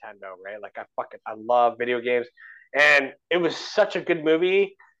love Nintendo, right? Like I love video games, and it was such a good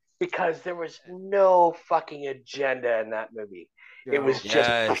movie. Because there was no fucking agenda in that movie. It was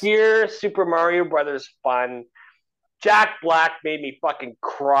just pure Super Mario Brothers fun. Jack Black made me fucking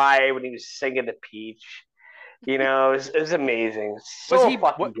cry when he was singing the Peach. You know, it was amazing. So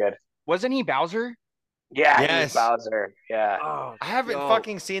fucking good. Wasn't he Bowser? Yeah, he was Yes. Bowser. Yeah. Oh, I haven't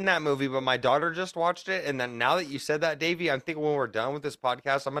fucking seen that movie, but my daughter just watched it, and then now that you said that, Davey, I'm thinking when we're done with this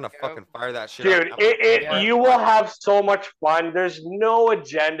podcast, I'm gonna fucking fire that shit Dude, up. you will have so much fun. There's no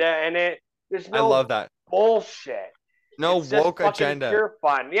agenda in it. There's no I love that bullshit. No it's just woke fucking agenda. Pure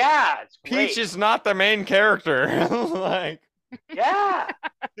fun. Yeah, it's great. Peach is not the main character. Like, yeah,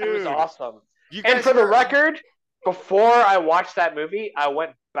 dude, it was awesome. You And guys for the hear- record, before I watched that movie, I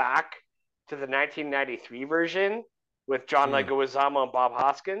went back to the 1993 version with John Leguizamo and Bob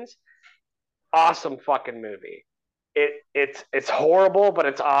Hoskins. Awesome fucking movie. It's horrible, but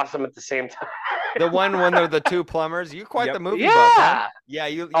it's awesome at the same time. The one when they're the two plumbers. You quite Yep. the movie Yeah. buff, huh? Yeah,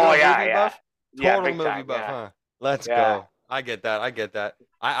 you Oh, a yeah, movie yeah. buff? Yeah, Total big movie time, buff, yeah. huh? Let's Yeah. go. I get that. I get that.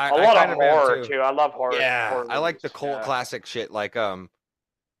 I A lot kind of am horror too. too. I love horror. Yeah, horror I like the movies, cult yeah. classic shit, like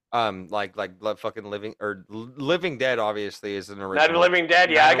fucking Living Dead. Obviously, is an Night original. of the Living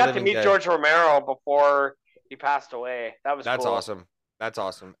Dead. Yeah, Night I of got to Living meet Dead. George Romero before he passed away. That was That's cool. awesome. That's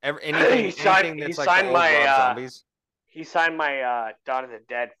awesome. Anything that's like the old Rob Zombies. He signed my Dawn of the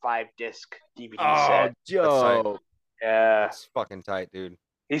Dead 5-disc DVD Oh, set. Joe. Yeah. That's fucking tight, dude.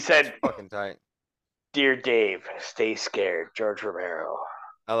 He said, Fucking tight. "Dear Dave, stay scared, George Romero."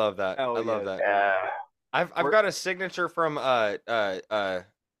 I love that. Hell I love yes. that. Yeah. I've got a signature from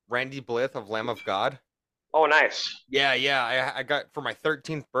Randy Blythe of Lamb of God. Oh, nice. Yeah. I got for my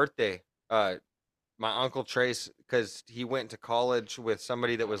 13th birthday. My uncle Trace, because he went to college with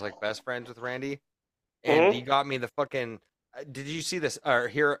somebody that was like best friends with Randy, and he got me the fucking. Did you see this or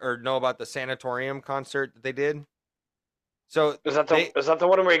hear or know about the Sanatorium concert that they did? So Is that the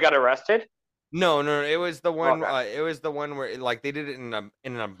one where he got arrested? No. It was the one. Okay. It was the one where like they did it in an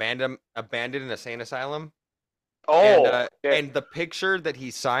abandoned insane asylum. Oh, and the picture that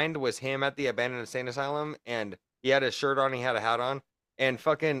he signed was him at the abandoned insane asylum, and he had a shirt on, he had a hat on, and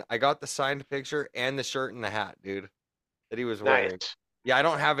fucking I got the signed picture and the shirt and the hat, dude, that he was wearing. nice. Yeah, I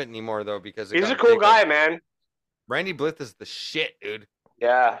don't have it anymore though because it He's a got cool taken. guy, man. Randy Blythe is the shit, dude.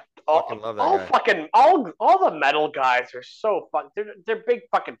 Yeah. Fucking love that guy. All the metal guys are so fun. They're big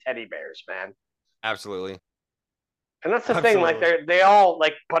fucking teddy bears, man. Absolutely. And that's the thing. Like they all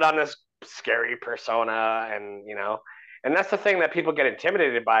like put on this scary persona, and and that's the thing that people get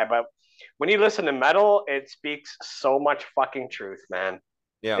intimidated by. But when you listen to metal, it speaks so much fucking truth, man.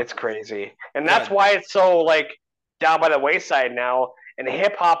 Yeah. It's crazy, and that's why it's so like down by the wayside now. And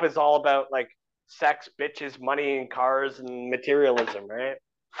hip hop is all about like sex, bitches, money, and cars and materialism, right?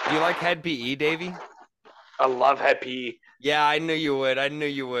 Do you like Head PE, Davey? I love Head PE. Yeah, I knew you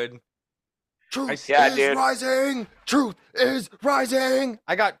would. Truth Yeah, is dude. rising. Truth is rising.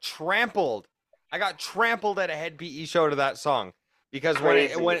 I got trampled at a Head PE show to that song because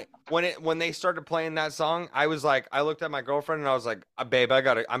Crazy. when they started playing that song, I was like, I looked at my girlfriend and I was like, babe,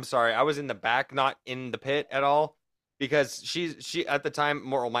 I'm sorry, I was in the back, not in the pit at all, because she at the time,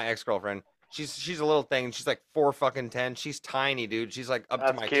 my ex-girlfriend, she's a little thing, she's like 4'10", she's tiny, dude, she's like up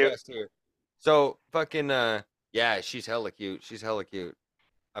That's to my cute. chest here, so fucking yeah, she's hella cute.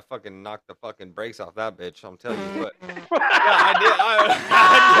 I fucking knocked the fucking brakes off that bitch. I'm telling you what. Yeah,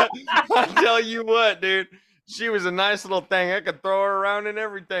 I did. I tell you what, dude. She was a nice little thing. I could throw her around and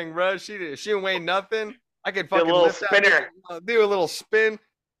everything, bro. She didn't weigh nothing. I could fucking little lift that spinner. bitch, do a little spin.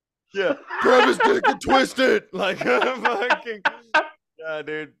 Yeah, grab his dick and twist it, like fucking. Yeah,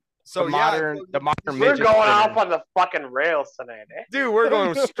 dude. So the modern We're midget going spinner. off on the fucking rails tonight, eh? Dude, we're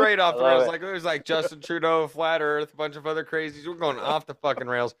going straight off the I love rails. it. Like there's like Justin Trudeau, Flat Earth, a bunch of other crazies. We're going off the fucking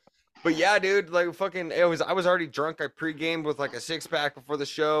rails. But yeah, dude, like fucking, I was already drunk. I pre-gamed with like a 6-pack before the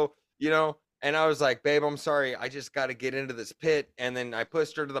show, and I was like, babe, I'm sorry, I just got to get into this pit. And then I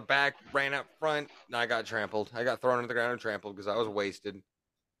pushed her to the back, ran up front, and I got trampled. I got thrown to the ground and trampled because I was wasted.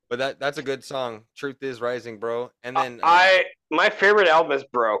 But that's a good song. Truth is rising, bro. And then my favorite album is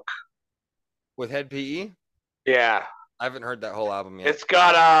Broke. with Head PE, Yeah. I haven't heard that whole album yet. It's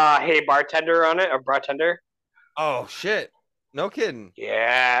got Hey Bartender on it, or Bartender. Oh shit! No kidding.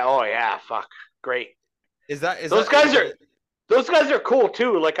 Yeah. Oh yeah. Fuck. Great. Those Those guys are cool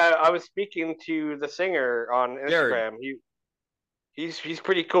too. Like I was speaking to the singer on Instagram. He's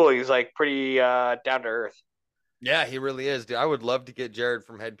pretty cool. He's like pretty down to earth. Yeah, he really is, dude. I would love to get Jared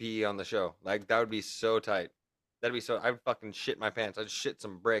from Head PE on the show. Like that would be so tight. That'd be so. I would fucking shit my pants. I'd shit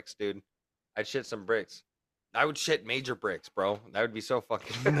some bricks, dude. I'd shit some bricks. I would shit major bricks, bro. That would be so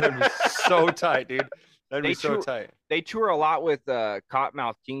fucking. That'd be so tight, dude. That'd be so tight. They tour a lot with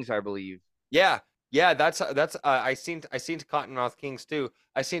Cottonmouth Kings, I believe. Yeah. That's I seen Cottonmouth Kings too.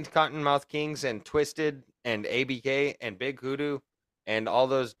 I seen Cottonmouth Kings and Twisted and ABK and Big Hoodoo and all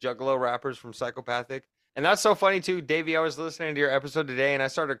those Juggalo rappers from Psychopathic. And that's so funny too, Davey. I was listening to your episode today, and I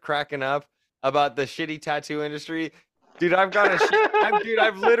started cracking up about the shitty tattoo industry. Dude, I've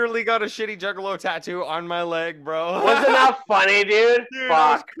literally got a shitty Juggalo tattoo on my leg, bro. Wasn't that funny, dude? Dude, Fuck.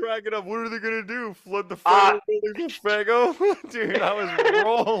 I was cracking up. What are they gonna do? Flood the Fago? Dude, I was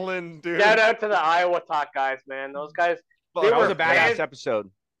rolling, dude. Shout out to the Iowa Talk guys, man. Those guys. That was a badass episode.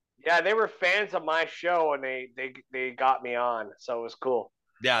 Yeah, they were fans of my show, and they got me on, so it was cool.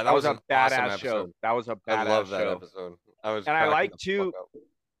 Yeah, that was a badass awesome show. episode. That was a badass I love that show. episode. I like to.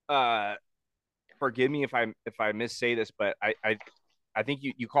 Forgive me if I missay this, but I think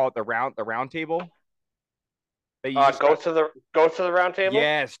you call it the round table. Go to the round table.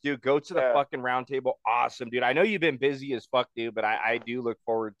 Yes, dude, go to the fucking round table. Awesome, dude. I know you've been busy as fuck, dude, but I do look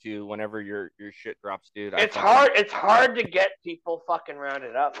forward to whenever your shit drops, dude. It's hard to get people fucking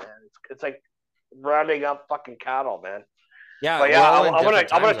rounded up, man. It's like rounding up fucking cattle, man. Yeah, but yeah, I'm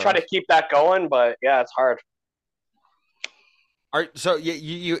gonna try to keep that going, but yeah, it's hard. So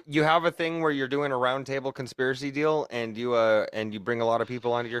you have a thing where you're doing a roundtable conspiracy deal, and you bring a lot of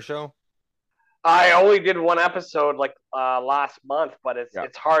people onto your show. I only did one episode like last month, but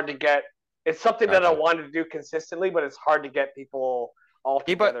it's hard to get. It's something that I wanted to do consistently, but it's hard to get people all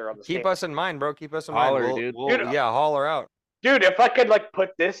together on the same. Keep us in mind, bro. Keep us in holler, mind, dude. Holler out, dude. If I could like put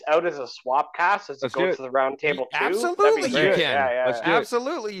this out as a swap cast, as it goes to the round table too. Absolutely, you can. Yeah.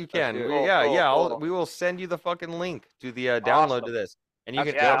 Absolutely, you can. Cool. We will send you the fucking link to the download to this, and you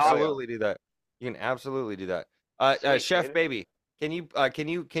can absolutely do that. You can absolutely do that. Chef dude. Baby, can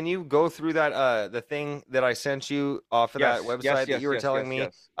you go through that the thing that I sent you off of that website that you were telling me?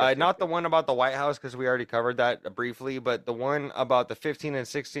 Not the one about the White House, because we already covered that briefly, but the one about the 15 and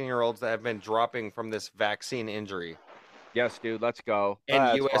 16-year-olds that have been dropping from this vaccine injury. Yes, dude, let's go. In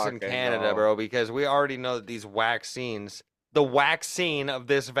U.S. and Canada, bro, because we already know that these vaccines, the vaccine of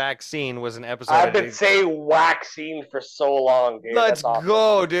this vaccine was an episode. I've been saying vaccine for so long, dude. Let's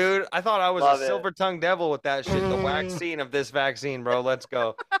go, dude. I thought I was a silver-tongued devil with that shit. The vaccine of this vaccine, bro. Let's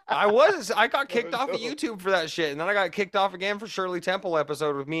go. I got kicked off of YouTube for that shit, and then I got kicked off again for Shirley Temple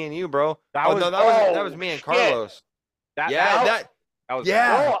episode with me and you, bro. That was me and Carlos. That was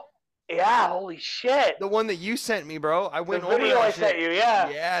Yeah, holy shit. The one that you sent me, bro. I went over video I sent you, yeah.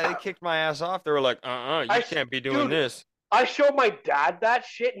 Yeah, they kicked my ass off. They were like, you can't be doing this. I showed my dad that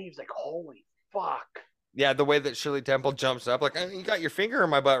shit, and he was like, holy fuck. Yeah, the way that Shirley Temple jumps up, like, you got your finger in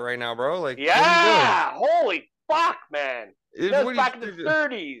my butt right now, bro. Like, yeah, holy fuck, man. That was back in the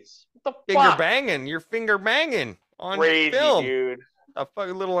 30s. What the fuck? Banging. You're finger banging on Crazy, film. Dude. A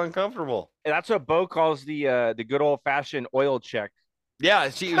fucking little uncomfortable. And that's what Bo calls the good old-fashioned oil check.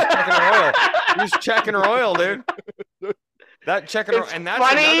 Yeah, she was checking her oil. She was checking her oil, dude. And that's funny.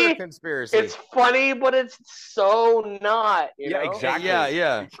 Another conspiracy. It's funny, but it's so not. You know? Exactly.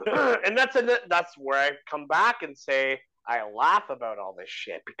 Yeah. And that's where I come back and say I laugh about all this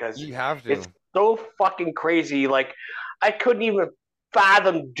shit because you have to. It's so fucking crazy. Like I couldn't even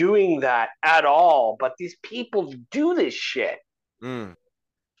fathom doing that at all. But these people do this shit. Yeah,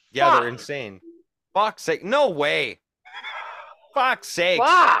 they're insane. Fuck's sake, no way. Fuck's sakes.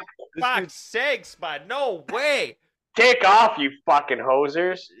 Fuck's sakes, bud. No way. Take off, you fucking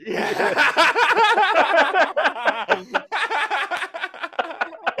hosers.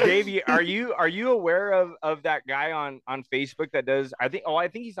 Davey, are you aware of that guy on Facebook that does? I think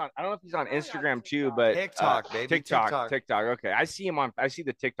he's on. I don't know if he's on Instagram too, but TikTok, baby. TikTok. Okay, I see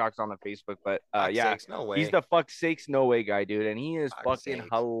the TikToks on the Facebook, but sakes, no way. He's the fuck sakes no way guy, dude, and he is fucking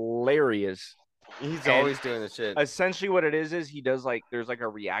hilarious. He's always doing this shit. Essentially, what it is he does there's a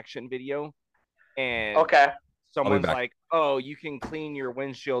reaction video, and someone's like, "Oh, you can clean your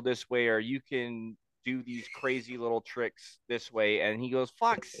windshield this way, or you can do these crazy little tricks this way," and he goes,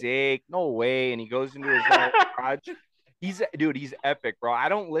 "Fuck's sake, no way!" And he goes into his little garage. He's epic, bro. I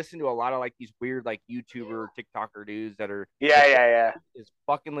don't listen to a lot of these weird YouTuber, TikToker dudes that are It's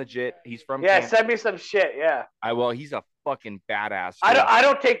fucking legit. He's from Canada. Send me some shit. Yeah, I will. He's a fucking badass. Dude. I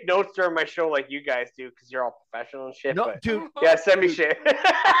don't take notes during my show like you guys do because you're all professional and shit. No, but, dude. Yeah, send me shit.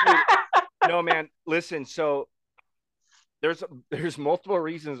 No, man. Listen, so there's multiple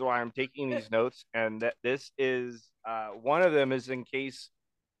reasons why I'm taking these notes, and that this is one of them is in case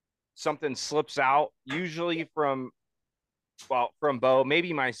something slips out. Usually from Bo,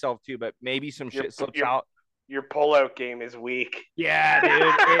 maybe myself too, but maybe some shit slips out. Your pullout game is weak. Yeah,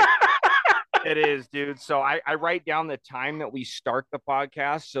 dude. It is, dude. So I write down the time that we start the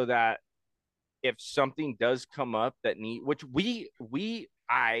podcast so that if something does come up that me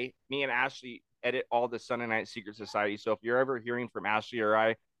and Ashley edit all the Sunday Night Secret Society. So if you're ever hearing from Ashley or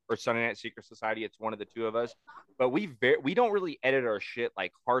I or Sunday Night Secret Society. It's one of the two of us. But we don't really edit our shit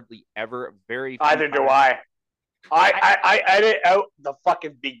like hardly ever. Very few Either do times. I edit out the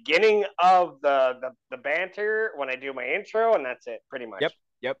fucking beginning of the banter when I do my intro, and that's it, pretty much.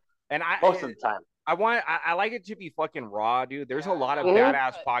 Yep. And most of the time. I like it to be fucking raw, dude. There's a lot of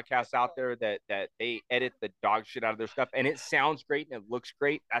badass podcasts out there that they edit the dog shit out of their stuff, and it sounds great and it looks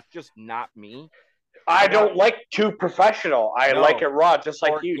great. That's just not me. I don't like too professional. I like it raw, just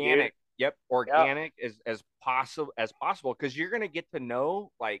like organic. You, dude. Yep, organic as possible because you're gonna get to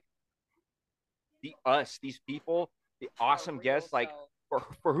know like these people, the awesome guests, like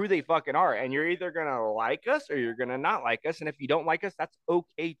for who they fucking are, and you're either gonna like us or you're gonna not like us, and if you don't like us, that's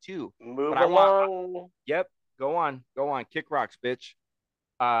okay too. Move along. Yep, go on, kick rocks, bitch.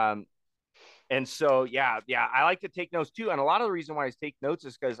 And so yeah, I like to take notes too, and a lot of the reason why I take notes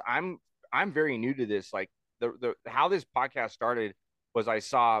is because I'm very new to this. Like the how this podcast started was I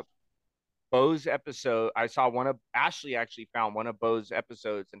saw Bo's episode. I saw one of Ashley actually found one of Bo's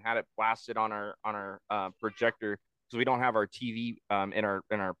episodes and had it blasted on our projector because we don't have our TV in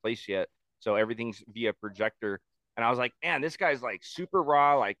our place yet, so everything's via projector. And I was like, man, this guy's like super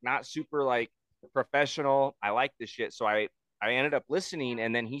raw, like not super like professional. I like this shit, so I ended up listening,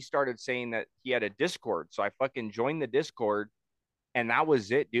 and then he started saying that he had a Discord, so I fucking joined the Discord. And that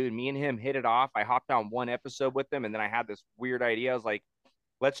was it, dude. Me and him hit it off. I hopped on one episode with him, and then I had this weird idea. I was like,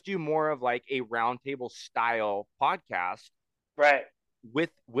 let's do more of like a roundtable style podcast. Right. With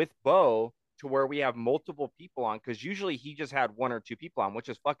Bo, to where we have multiple people on, because usually he just had one or two people on, which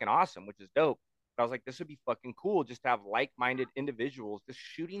is fucking awesome, which is dope. But I was like, this would be fucking cool just to have like-minded individuals just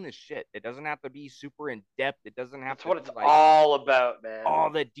shooting the shit. It doesn't have to be super in-depth. It doesn't have That's to what be it's like all about, man. all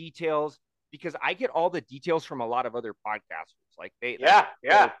the details. Because I get all the details from a lot of other podcasters. Like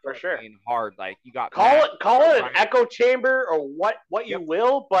for sure. Hard, like you got call it an echo chamber or what you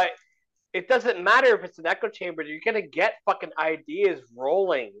will, but it doesn't matter if it's an echo chamber. You're gonna get fucking ideas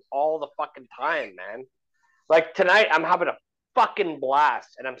rolling all the fucking time, man. Like tonight, I'm having a fucking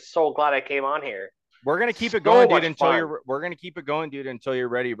blast, and I'm so glad I came on here. We're gonna keep it going, dude. We're gonna keep it going, dude, until you're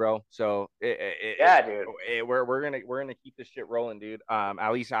ready, bro. So dude, we're gonna keep this shit rolling, dude.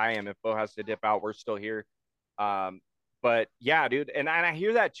 At least I am. If Bo has to dip out, we're still here. But yeah, dude, and I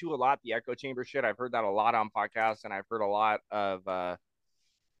hear that too a lot. The echo chamber shit. I've heard that a lot on podcasts, and I've heard a lot of.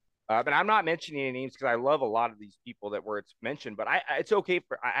 But I'm not mentioning any names because I love a lot of these people where it's mentioned. But it's okay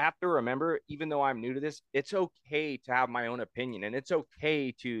I have to remember, even though I'm new to this, it's okay to have my own opinion, and it's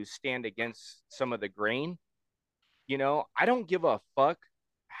okay to stand against some of the grain. You know, I don't give a fuck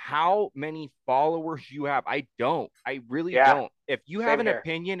how many followers you have. I don't. I really don't. If you have an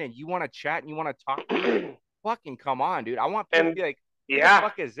opinion and you want to chat and you want to talk to me, fucking come on, dude. I want people to be like, who the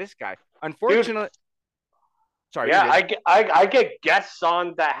fuck is this guy? Unfortunately. Dude. Sorry. Yeah, I get guests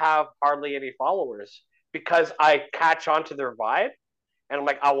on that have hardly any followers because I catch on to their vibe, and I'm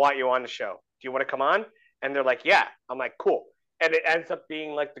like, I want you on the show. Do you want to come on? And they're like, yeah. I'm like, cool. And it ends up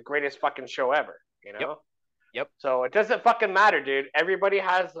being like the greatest fucking show ever, you know? Yep. So it doesn't fucking matter, dude. Everybody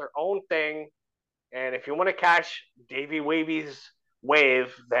has their own thing, and if you want to catch Davey Wavey's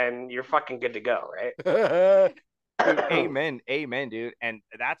wave, then you're fucking good to go, right? Dude, amen, dude. And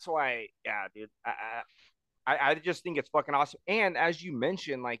that's why, yeah, dude. I just think it's fucking awesome. And as you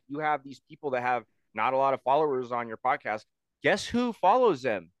mentioned, like you have these people that have not a lot of followers on your podcast. Guess who follows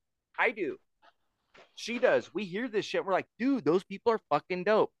them? I do. She does. We hear this shit. We're like, dude, those people are fucking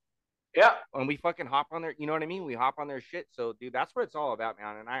dope. Yeah. And we fucking hop on their, you know what I mean? We hop on their shit. So, dude, that's what it's all about,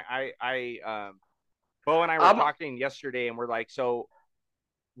 man. And Bo and I were talking yesterday, and we're like, so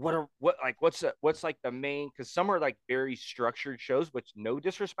what's like the main? Because some are like very structured shows, which no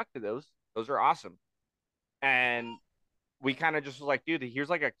disrespect to those are awesome. And we kind of just was like, dude, here's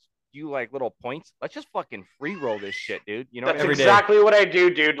like a few like little points. Let's just fucking free roll this shit, dude. You know, that's exactly what I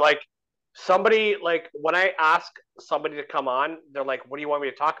do, dude. Like somebody, like when I ask somebody to come on, they're like, what do you want me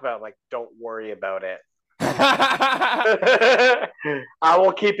to talk about? I'm like, don't worry about it. I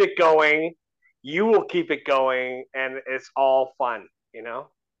will keep it going. You will keep it going, and it's all fun, you know?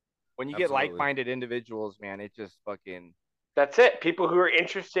 When you get like-minded individuals, man, it just fucking... That's it. People who are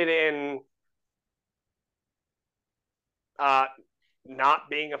interested in not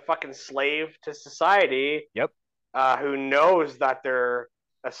being a fucking slave to society. Yep. Who knows that they're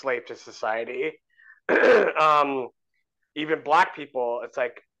a slave to society. Even black people, it's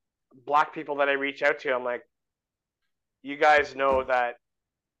like black people that I reach out to, I'm like, you guys know that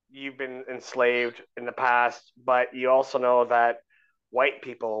you've been enslaved in the past, but you also know that white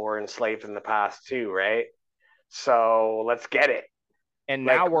people were enslaved in the past too, right? So let's get it. And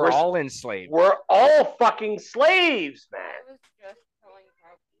now we're all enslaved. We're all fucking slaves, man.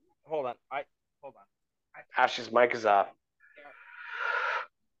 hold on. Ash's mic is off.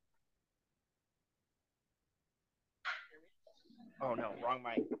 Oh no, wrong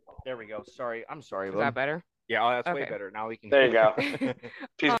mic. There we go. Sorry, I'm sorry. Is that better? Yeah, that's way Okay. better. Now we can. There you go.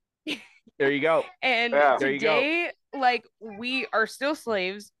 There you go. And Yeah. There you go. today, like, we are still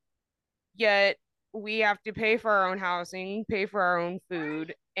slaves, yet we have to pay for our own housing, pay for our own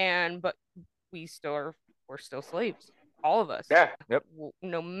food, but we're still slaves. All of us. Yeah. Yep.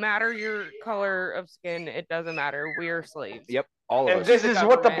 No matter your color of skin, it doesn't matter. We are slaves. Yep. All of And us. this is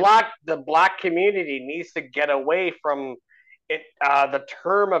what the government. black community needs to get away from it. The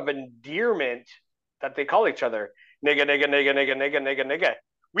term of endearment that they call each other, nigga, nigga, nigga, nigga, nigga, nigga, nigga.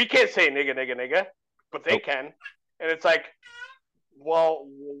 We can't say nigga, nigga, nigga, but they can. And it's like, well,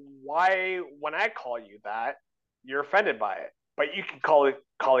 why? When I call you that, you're offended by it, but you can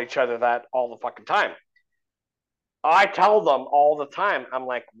call each other that all the fucking time. I tell them all the time. I'm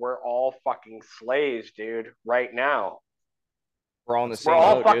like, we're all fucking slaves, dude. Right now, We're all in the same we're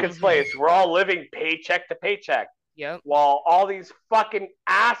all boat, fucking dude. slaves. We're all living paycheck to paycheck. Yep. While all these fucking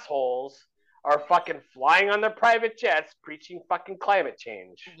assholes are fucking flying on their private jets, preaching fucking climate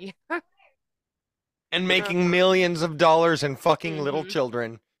change. Yeah. And making millions of dollars and fucking little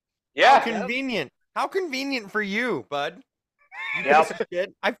children. Yeah. How convenient. How convenient for you, bud. You Yep. piece of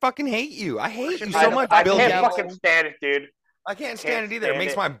shit. I fucking hate you. I hate you so much, I Bill can't Gates. fucking stand it, dude. I can't stand it either. It stand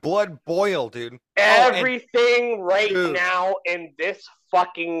makes it. my blood boil, dude. Everything right dude. now in this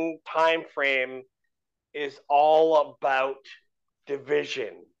fucking time frame is all about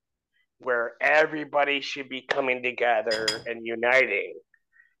division, where everybody should be coming together and uniting.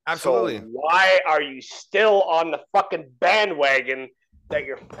 Absolutely. So why are you still on the fucking bandwagon that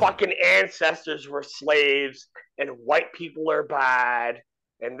your fucking ancestors were slaves and white people are bad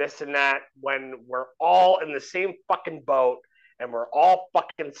and this and that, when we're all in the same fucking boat and we're all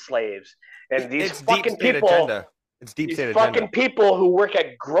fucking slaves? And these It's fucking deep state people, agenda. It's deep these state fucking agenda. people who work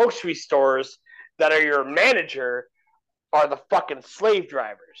at grocery stores that are your manager are the fucking slave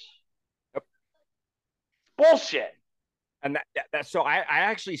drivers. Yep. Bullshit. And so I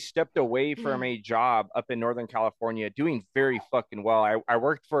actually stepped away from a job up in Northern California doing very fucking well. I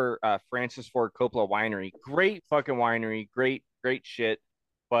worked for Francis Ford Coppola Winery. Great fucking winery. Great shit.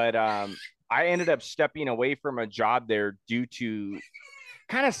 But I ended up stepping away from a job there due to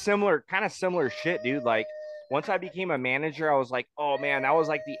kind of similar shit, dude. Like, once I became a manager, I was like, oh man, that was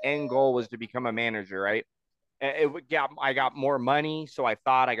like the end goal, was to become a manager, right? I got more money, so I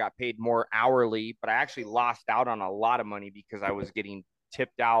thought I got paid more hourly, but I actually lost out on a lot of money because I was getting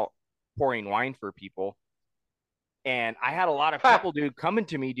tipped out pouring wine for people. And I had a lot of people, dude, coming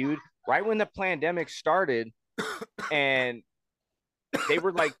to me, dude, right when the pandemic started, and they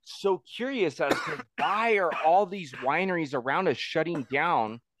were like so curious as to why are all these wineries around us shutting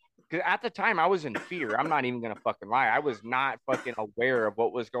down? Because at the time I was in fear. I'm not even gonna fucking lie. I was not fucking aware of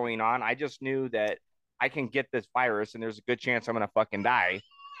what was going on. I just knew that I can get this virus and there's a good chance I'm gonna fucking die.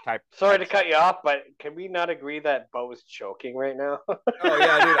 Sorry to cut you off, but can we not agree that Bo is choking right now? Oh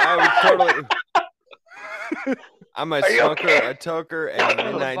yeah, dude. I was totally. I'm a smoker, a toker, and a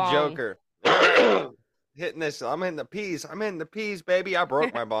midnight joker. Hitting this. I'm hitting the peas. Baby. I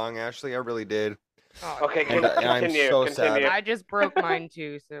broke my bong, Ashley. I really did. Okay, and I'm so sad. I just broke mine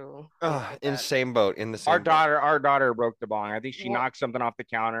too, so. In the same boat. In the same. Our daughter broke the bong. I think she knocked something off the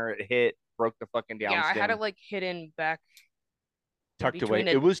counter. It hit, broke the fucking down. Yeah, I had it like hidden back. Tucked away.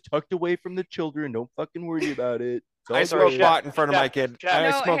 It was tucked away from the children. Don't fucking worry about it. I smoke pot in front of my kid.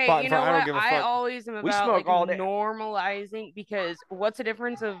 I smoke pot in front. I don't give a fuck. I always am about like normalizing, because what's the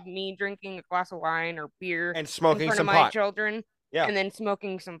difference of me drinking a glass of wine or beer and smoking in front some of my pot? children, and then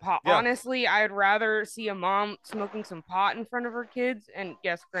smoking some pot? Yeah. Honestly, I'd rather see a mom smoking some pot in front of her kids, and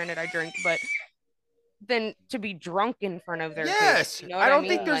yes, granted, I drink, but than to be drunk in front of their kids. You know what I don't mean?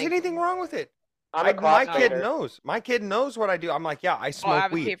 think there's Like, anything wrong with it. My kid knows. My kid knows what I do. I'm like, yeah, I smoke I'll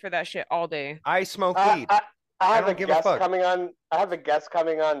advocate weed. for that shit all day. I smoke weed. I have don't a give a guest fuck. coming on. I have a guest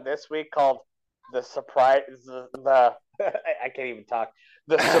coming on this week called the surprise. The I can't even talk.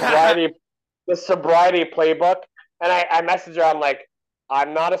 The sobriety playbook. And I messaged her. I'm like,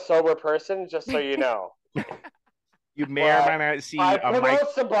 I'm not a sober person, just so you know. You may or may not see I a mic.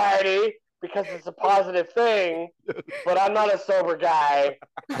 promote sobriety because it's a positive thing, but I'm not a sober guy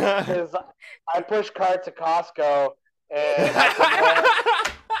because I push carts at Costco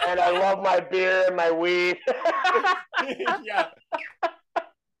and I love my beer and my weed. Yeah.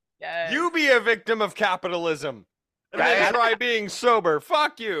 You be a victim of capitalism. And then try being sober.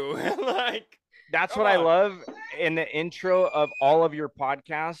 Fuck you. Like, that's what I love in the intro of all of your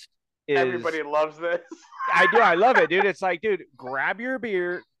podcasts. Is Everybody loves this. I do. I love it, dude. It's like, dude, grab your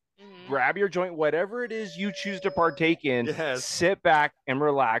beer, grab your joint, whatever it is you choose to partake in, sit back and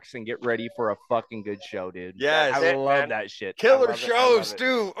relax and get ready for a fucking good show, dude. Yes. I love that shit. Killer shows,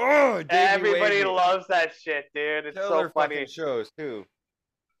 too. Oh, everybody loves that shit, dude. It's Killer so funny. fucking shows, too.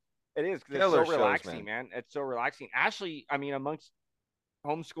 It is, because it's so relaxing, man. It's so relaxing. Ashley, I mean, amongst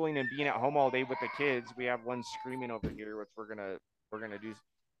homeschooling and being at home all day with the kids, we have one screaming over here, which we're gonna do.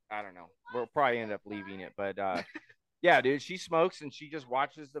 I don't know. We'll probably end up leaving it, but yeah, dude, she smokes and she just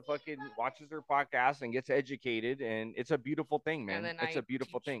watches her podcast and gets educated, and it's a beautiful thing, man. It's a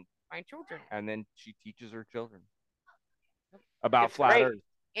beautiful thing. My children. And then she teaches her children about flat Earth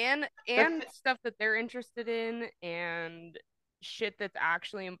and stuff that they're interested in, and shit that's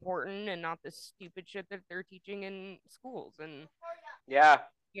actually important, and not the stupid shit that they're teaching in schools. And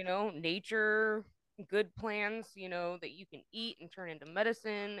you know, nature, good plants, you know, that you can eat and turn into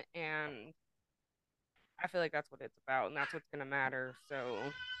medicine. And I feel like that's what it's about, and that's what's gonna matter. So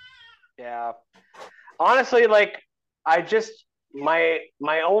yeah, honestly, like, I just my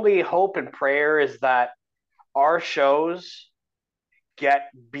only hope and prayer is that our shows get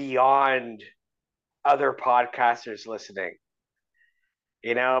beyond other podcasters listening,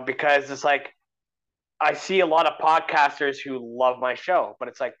 you know, because it's like I see a lot of podcasters who love my show, but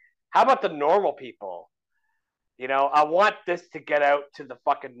it's like, how about the normal people? You know, I want this to get out to the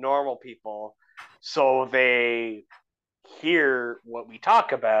fucking normal people so they hear what we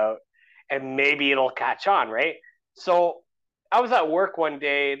talk about, and maybe it'll catch on, right? So I was at work one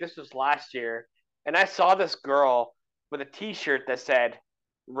day, this was last year, and I saw this girl with a t-shirt that said,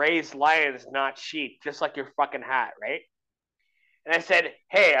 "Raise lions, not sheep," just like your fucking hat, right? And I said,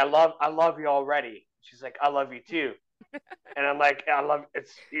 "Hey, I love you already." She's like, "I love you too." And I'm like,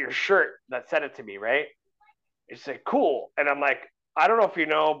 it's your shirt that said it to me, right? It's like, cool. And I'm like, I don't know if you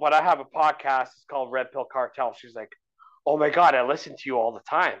know, but I have a podcast. It's called Red Pill Cartel. She's like, oh my God, I listen to you all the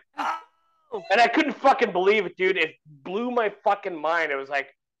time. And I couldn't fucking believe it, dude. It blew my fucking mind. It was like,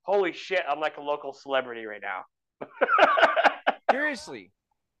 holy shit, I'm like a local celebrity right now. Seriously.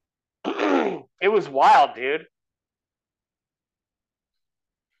 It was wild, dude.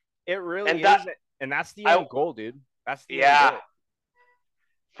 It really is. And that's the end goal, dude. That's the end goal.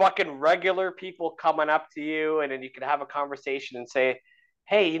 Fucking regular people coming up to you, and then you can have a conversation and say,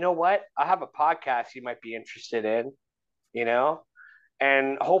 hey, you know what? I have a podcast you might be interested in, you know?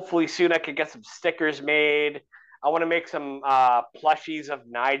 And hopefully soon I could get some stickers made. I want to make some plushies of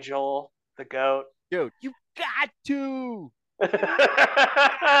Nigel, the goat. Dude, you got to.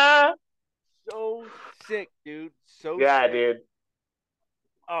 So sick, dude. So yeah, sick. Dude.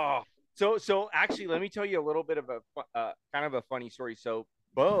 Oh, so actually, let me tell you a little bit of a kind of a funny story. So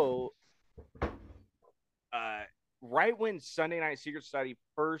Bo, right when Sunday Night Secret Society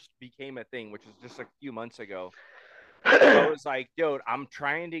first became a thing, which was just a few months ago, I was like, dude, I'm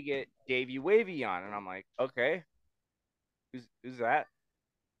trying to get Davey Wavey on. And I'm like, okay, who's that?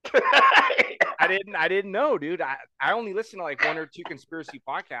 I didn't know, dude. I only listen to like one or two conspiracy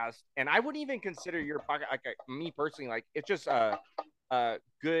podcasts, and I wouldn't even consider your podcast, like me personally, like it's just a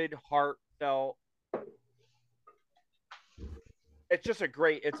good, heartfelt. It's just a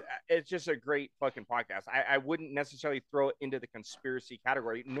great fucking podcast. I wouldn't necessarily throw it into the conspiracy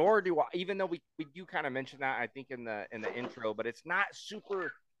category, nor do I, even though we do kind of mention that, I think, in the intro, but it's not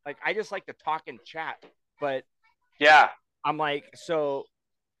super, like, I just like to talk and chat. But yeah, I'm like, so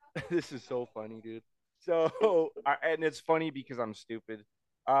this is so funny, dude. So and it's funny because I'm stupid.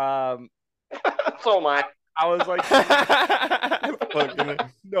 So am I. I was like,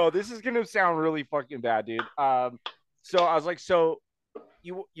 no, this is gonna sound really fucking bad, dude. So I was like, so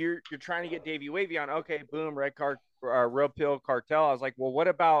you're trying to get Davey Wavey on? Okay, boom, Red Pill Cartel. I was like, well, what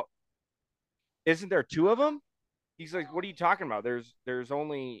about? Isn't there two of them? He's like, what are you talking about? There's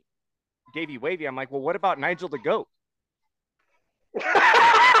only Davey Wavey. I'm like, well, what about Nigel the Goat?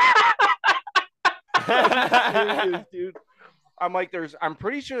 Dude, I'm like, I'm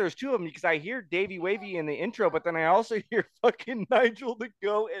pretty sure there's two of them because I hear Davey Wavey in the intro, but then I also hear fucking Nigel the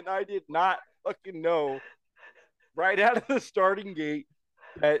Goat, and I did not fucking know right out of the starting gate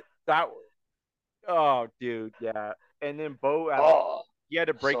that oh, dude, yeah. And then Bo, he had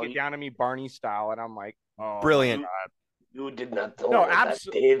to break it down to me Barney style, and I'm like, oh, brilliant. You did not know that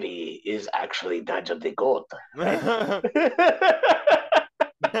Davey is actually Nigel the Goat.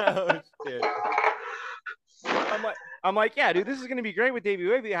 Oh, shit. I'm like, yeah, dude, this is gonna be great with Davey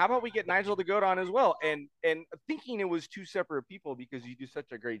Wavey. How about we get Nigel the Goat on as well? And thinking it was two separate people because you do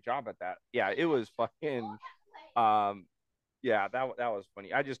such a great job at that. Yeah, it was fucking, yeah, that was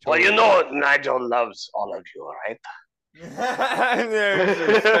funny. I just well, you know, Nigel loves all of you, right? You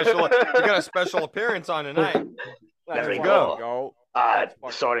got a special appearance on tonight. There we go.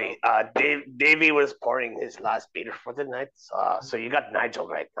 Sorry. Davey was pouring his last beer for the night. So you got Nigel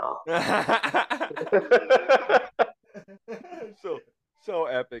right now. So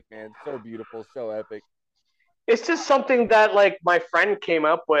epic, man. So beautiful. So epic. It's just something that like my friend came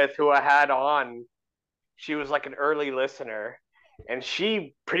up with who I had on. She was like an early listener, and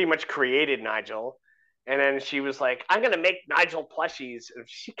she pretty much created Nigel. And then she was like, I'm going to make Nigel plushies.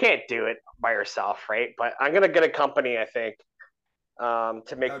 She can't do it by herself, right? But I'm going to get a company, I think,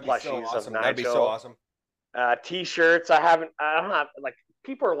 to make plushies of Nigel. That'd be so awesome. T-shirts. I don't have, like,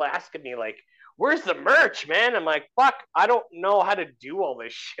 people are asking me, like, where's the merch, man? I'm like, fuck, I don't know how to do all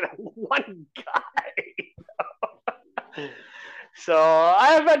this shit. I'm one guy. So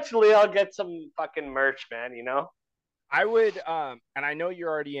I'll get some fucking merch, man, you know? I would, and I know you're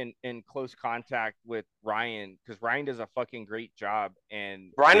already in close contact with Ryan, because Ryan does a fucking great job.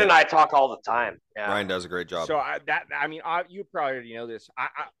 And Ryan and I talk all the time. Yeah. Ryan does a great job. So you probably already know this.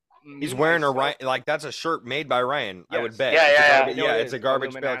 He's wearing a Ryan, like that's a shirt made by Ryan. Yes. I would bet. Yeah, it's a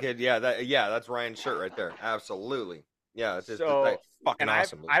garbage pail kid. Yeah, that's Ryan's shirt right there. Absolutely. Yeah, it's fucking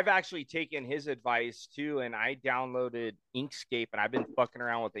awesome. I've actually taken his advice too, and I downloaded Inkscape, and I've been fucking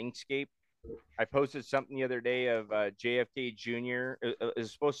around with Inkscape. I posted something the other day of JFK Jr. It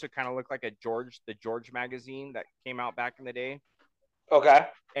was supposed to kind of look like the George magazine that came out back in the day. Okay.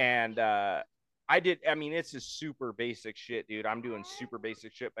 And it's a super basic shit, dude. I'm doing super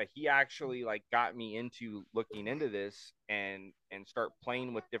basic shit, but he actually like got me into looking into this and start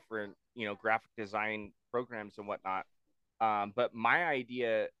playing with different, graphic design programs and whatnot. But my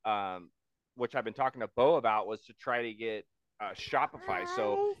idea, which I've been talking to Bo about, was to try to get Shopify.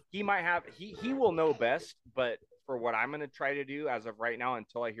 So he might have, he will know best, but for what I'm going to try to do as of right now,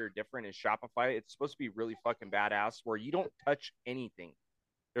 until I hear different, is Shopify. It's supposed to be really fucking badass, where you don't touch anything.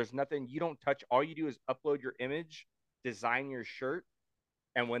 There's nothing you don't touch. All you do is upload your image, design your shirt,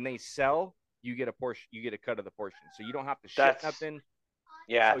 and when they sell, you get a portion. You get a cut of the portion, so you don't have to ship nothing.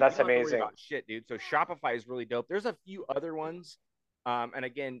 Yeah, so that's you don't have to amazing. worry about shit, dude. So Shopify is really dope. There's a few other ones. And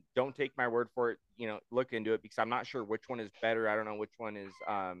again, don't take my word for it. Look into it, because I'm not sure which one is better. I don't know which one is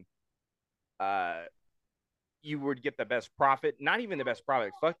you would get the best profit. Not even the best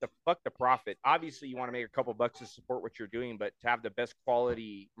profit. Fuck the profit. Obviously, you want to make a couple bucks to support what you're doing, but to have the best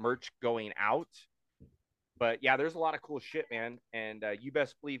quality merch going out. But yeah, there's a lot of cool shit, man. And you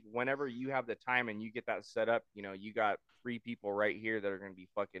best believe whenever you have the time and you get that set up, you got 3 people right here that are going to be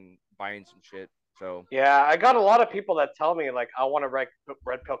fucking buying some shit. So yeah, I got a lot of people that tell me like, I want a Red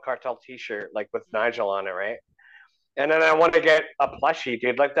Pill Cartel T-shirt like with Nigel on it, right? And then I want to get a plushie,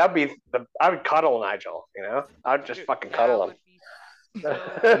 dude. Like I would cuddle Nigel, I'd just fucking cuddle him.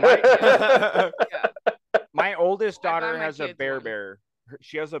 My oldest daughter has a bear.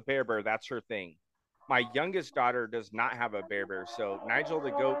 She has a bear. That's her thing. My youngest daughter does not have a bear. So Nigel the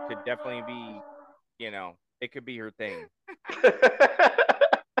goat could definitely be, it could be her thing.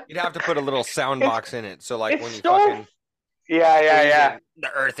 You'd have to put a little sound box in it, so like when you fucking yeah. The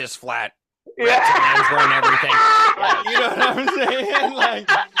Earth is flat. Yeah. Reptilians run everything. Like, you know what I'm saying? Like,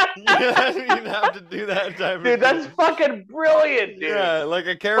 you'd have to do that type of thing. Dude, that's fucking brilliant, dude. Yeah, like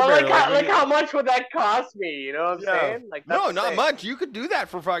a Care Bear. Like how much would that cost me? You know what I'm saying? Like, no, not much. You could do that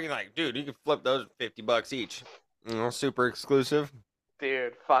for fucking dude. You could flip those $50 each. Super exclusive.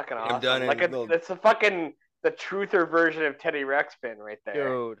 Dude, fucking awesome. I'm done. It's a fucking the truther version of Teddy Ruxpin right there.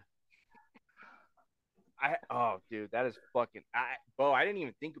 Dude. Dude, that is fucking. Bo, I didn't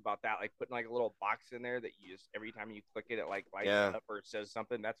even think about that. Like putting like a little box in there that you just every time you click it, it like lights up or says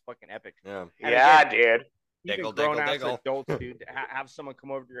something. That's fucking epic. Yeah, yeah, dude. Even grown-ass adults, dude, have someone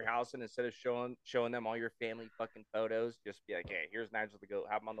come over to your house, and instead of showing them all your family fucking photos, just be like, hey, here's Nigel the goat.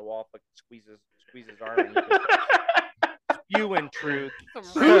 Have him on the wall, fucking squeeze his arm. And spew in truth.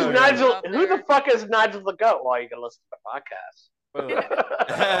 Who's Nigel? Who the fuck is Nigel the goat? Well, you can listen to the podcast.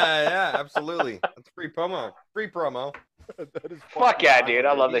 Yeah, absolutely. That's free promo. Fuck yeah, dude.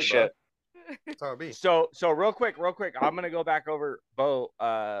 I love this shit. That's how it be. So real quick, I'm gonna go back over Bo,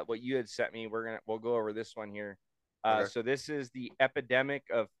 what you had sent me. We'll go over this one here. Okay. So this is the epidemic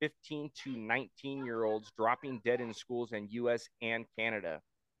of 15 to 19-year-olds dropping dead in schools in U.S. and Canada.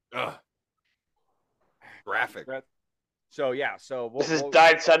 Ugh. Graphic. So yeah, this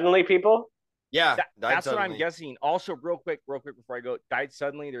died suddenly, people. Yeah, that's suddenly. What I'm guessing. Also, real quick before I go, died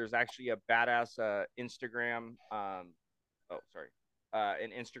suddenly. There's actually a badass Instagram.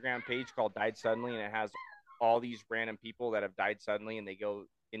 An Instagram page called Died Suddenly, and it has all these random people that have died suddenly, and they go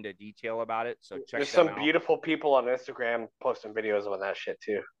into detail about it. So check. There's some beautiful people on Instagram posting videos on that shit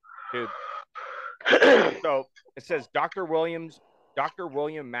too, dude. So it says Dr. Williams Dr.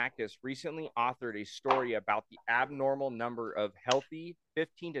 William Mackis recently authored a story about the abnormal number of healthy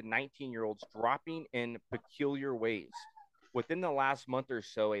 15 to 19-year-olds dropping in peculiar ways. Within the last month or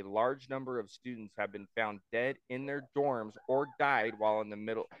so, a large number of students have been found dead in their dorms or died while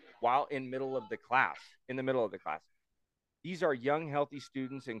in middle of the class. These are young, healthy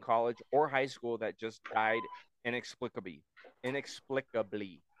students in college or high school that just died inexplicably.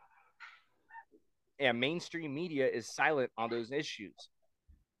 And mainstream media is silent on those issues.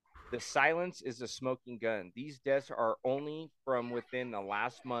 The silence is a smoking gun. These deaths are only from within the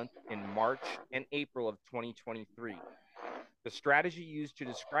last month in March and April of 2023. The strategy used to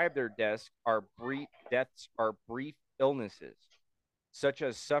describe their deaths are brief illnesses, such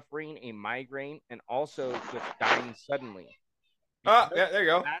as suffering a migraine and also just dying suddenly. Yeah, there you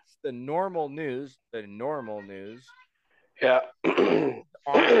go. That's the normal news. Yeah.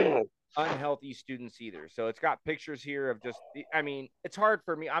 Aren't unhealthy students either. So it's got pictures here of just it's hard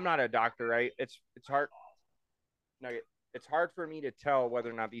for me. I'm not a doctor, right? It's hard. It's hard for me to tell whether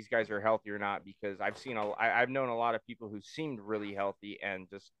or not these guys are healthy or not, because I've known a lot of people who seemed really healthy and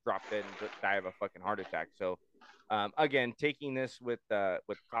just dropped dead and die of a fucking heart attack. So again, taking this with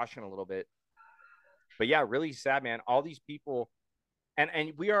caution a little bit. But yeah, really sad, man. All these people, and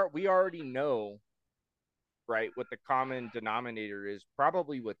we already know, right, what the common denominator is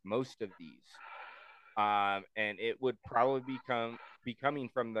probably with most of these, and it would probably be coming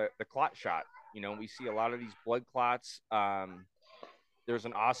from the clot shot. We see a lot of these blood clots. There's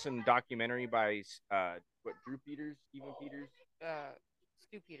an awesome documentary by Stu Peters.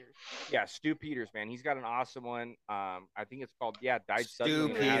 Yeah, Stu Peters, man. He's got an awesome one. I think it's called Died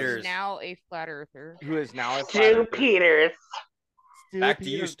Suddenly. Stu Peters. Who is now a flat earther. Stu Peters. Back to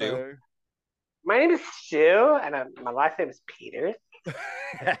you, Stu. My name is Stu, and my last name is Peters. Do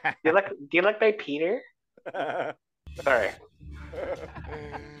you like my Peter? Sorry.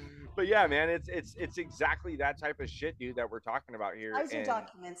 But yeah, man, it's exactly that type of shit, dude, that we're talking about here. Pfizer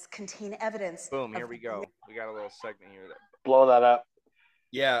documents contain evidence. Boom, here we go. We got a little segment here. Blow that up.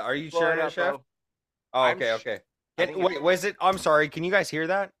 Yeah, are you sharing it, Chef? Oh, okay. Wait, was it? I'm sorry. Can you guys hear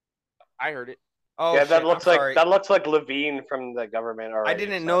that? I heard it. Oh, yeah, shit, that looks like Levine from the government. Already, I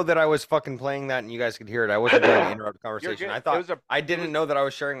didn't know that I was fucking playing that and you guys could hear it. I wasn't trying to interrupt the conversation. I didn't know that I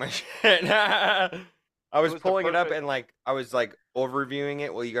was sharing my shit. I was pulling it up and I was overviewing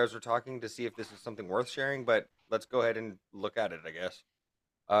it while you guys were talking to see if this is something worth sharing. But let's go ahead and look at it, I guess.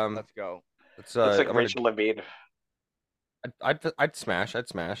 Let's go. It's like Rachel Levine. I'd smash.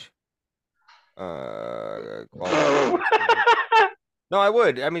 No, I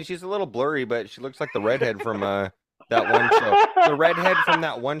would. I mean, she's a little blurry, but she looks like the redhead from that one show. The redhead from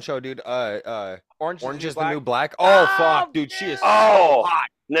that one show, dude. Orange is the New Black. Oh, fuck, dude. She is so hot.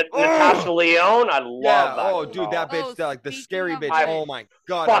 Natasha Lyonne, I love that. Oh, dude, that bitch, like the scary bitch. Oh my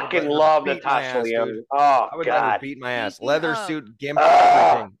god, fucking love Natasha Lyonne. Oh, I would god, let her beat my ass. Leather suit, gimp,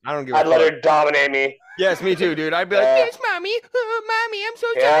 everything. I don't give a fuck. I'd let her dominate me. Yes, me too, dude. I'd be like, yes, mommy, mommy, I'm so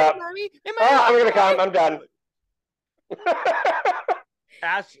sorry, mommy. I'm gonna come. I'm done.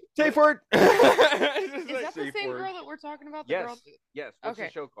 Stay for it. Is that the same girl that we're talking about? Yes. What's the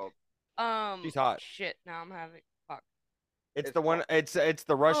show called? She's hot. Shit. Now I'm having fuck. It's the one. It's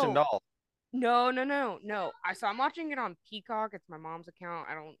the Russian doll. No. I'm watching it on Peacock. It's my mom's account.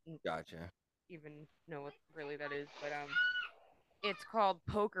 I don't even know what really that is, but it's called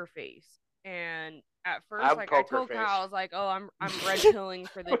Poker Face. And at first, I told Kyle, I was like, "Oh, I'm red pilling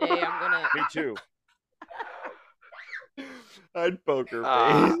for the day. I'm gonna." Me too. I'd poker face.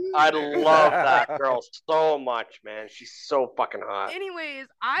 I love that girl so much, man. She's so fucking hot. Anyways,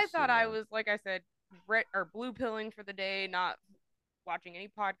 I thought I was, like I said, red or blue pilling for the day, not watching any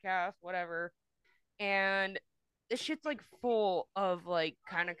podcast, whatever. And this shit's full of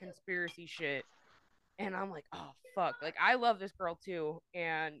kind of conspiracy shit. And I'm like, oh fuck. I love this girl too.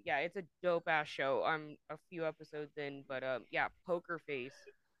 And yeah, it's a dope ass show. I'm a few episodes in, but yeah, Poker Face.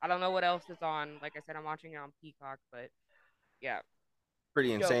 I don't know what else is on. Like I said, I'm watching it on Peacock, but yeah.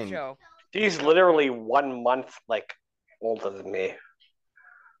 Pretty insane. Show. She's literally 1 month older than me.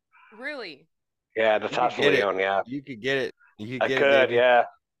 Really? Yeah, Natasha Lyonne, yeah. You could get it. You could I get could, it, baby. yeah.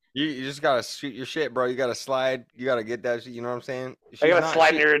 You just gotta shoot your shit, bro. You gotta slide. You gotta get that shit. You know what I'm saying? I gotta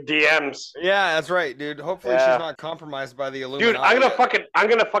slide in your DMs. Yeah, that's right, dude. Hopefully she's not compromised by the Illuminati. Dude, I'm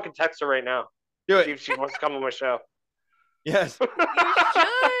gonna fucking text her right now. Do it. See if she wants to come on my show. Yes. You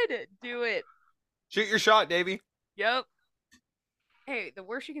should do it. Shoot your shot, Davey. Yep. Hey, the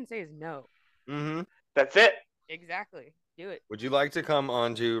worst you can say is no. Mm-hmm. That's it. Exactly. Do it. Would you like to come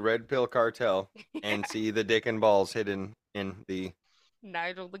onto Red Pill Cartel and see the dick and balls hidden in the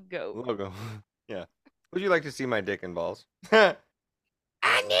Nigel the Goat logo? Yeah. Would you like to see my dick and balls?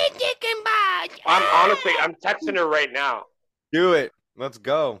 I need chicken balls. I'm texting her right now. Do it. Let's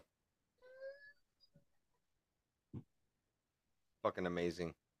go. Fucking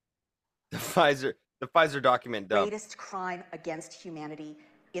amazing. The Pfizer document dump. Greatest crime against humanity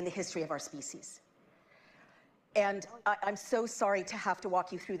in the history of our species. And I'm so sorry to have to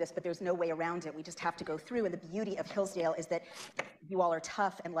walk you through this, but there's no way around it. We just have to go through. And the beauty of Hillsdale is that you all are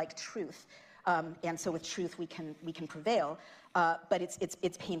tough and like truth. And so with truth, we can prevail. But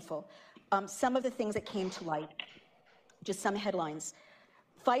it's painful. Some of the things that came to light, just some headlines.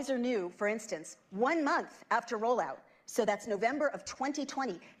 Pfizer knew, for instance, 1 month after rollout, so that's November of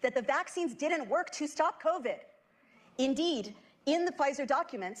 2020, that the vaccines didn't work to stop COVID. Indeed, in the Pfizer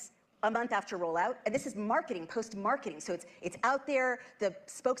documents, a month after rollout, and this is marketing, post-marketing, so it's out there, the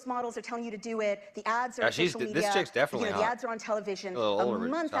spokesmodels are telling you to do it, the ads are on social media. This chick's definitely the ads are on television. A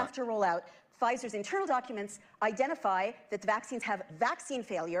month after rollout, Pfizer's internal documents identify that the vaccines have vaccine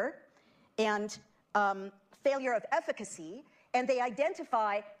failure and failure of efficacy, and they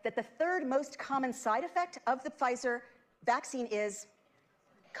identify that the third most common side effect of the Pfizer vaccine is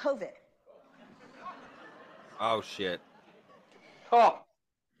COVID. Oh, shit. Oh.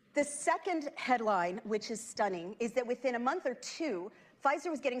 The second headline, which is stunning, is that within a month or two,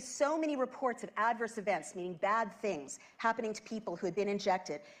 Pfizer was getting so many reports of adverse events, meaning bad things happening to people who had been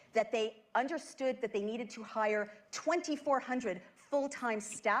injected, that they understood that they needed to hire 2,400 full-time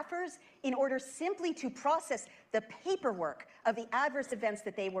staffers in order simply to process the paperwork of the adverse events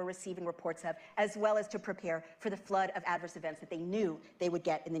that they were receiving reports of, as well as to prepare for the flood of adverse events that they knew they would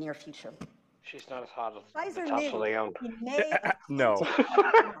get in the near future. She's not as hot as Pfizer Natasha knew Leone. in May of No.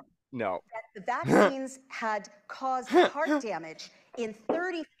 2021 No. that the vaccines had caused heart damage in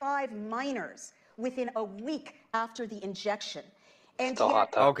 35 minors within a week after the injection. And Still yet,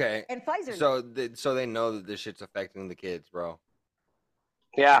 hot though. Okay. And Pfizer. So they know that this shit's affecting the kids, bro.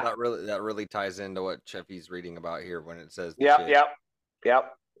 Yeah. That really ties into what Cheffy's reading about here when it says. Yep.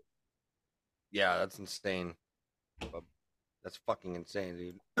 Yeah, that's insane. That's fucking insane,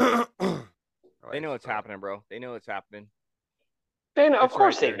 dude. They know what's happening, bro. They know what's happening. They know, of It's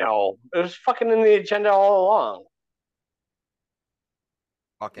course right they there. know. It was fucking in the agenda all along.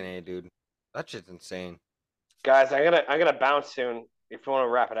 Fucking A, dude. That shit's insane. Guys, I'm gonna bounce soon. If you want to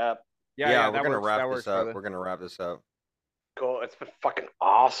wrap it up. Yeah, we're gonna wrap this up. We're gonna wrap this up. Cool. It's been fucking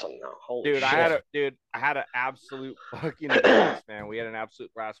awesome though. Holy Dude, shit. I had an absolute fucking blast, man. We had an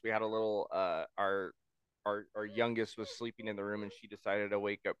absolute blast. We had a little our youngest was sleeping in the room and she decided to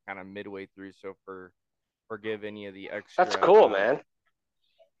wake up kind of midway through, so forgive any of the extra. That's cool, man.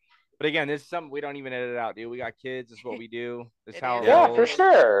 But again, this is something we don't even edit out, dude. We got kids. This is what we do. This is how it Yeah, rolls. for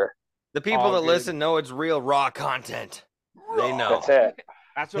sure. The people that listen know it's real raw content. They know. That's it.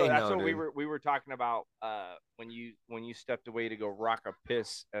 That's what we were talking about when you stepped away to go rock a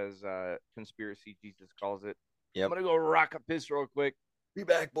piss, as Conspiracy Jesus calls it. Yep. I'm gonna go rock a piss real quick. Be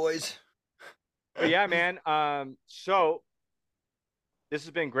back, boys. But yeah, man. So this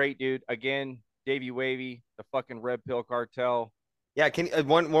has been great, dude. Again, Davey Wavey, the fucking Red Pill Cartel. Yeah, can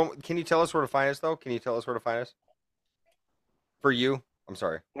you tell us where to find us though? Can you tell us where to find us? For you? I'm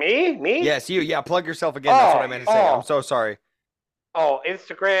sorry. Me? Yes, you. Yeah, plug yourself again. That's what I meant to say. I'm so sorry. Oh,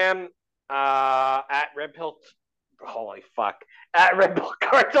 Instagram at Red Pill. Holy fuck! At Red Pill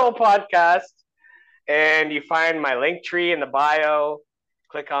Cartel Podcast, and you find my link tree in the bio.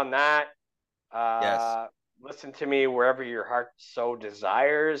 Click on that. Yes. Listen to me wherever your heart so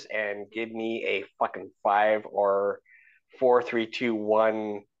desires, and give me a fucking 5 or 4, 3, 2,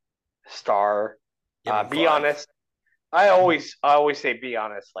 1 star. Be honest. I always say be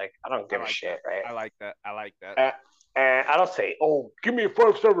honest. Like, I don't give a shit, right? I like that. And I don't say, oh, give me a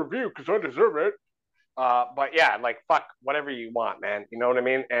 5-star review because I deserve it. But yeah, like, fuck whatever you want, man. You know what I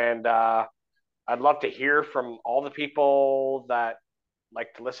mean? And I'd love to hear from all the people that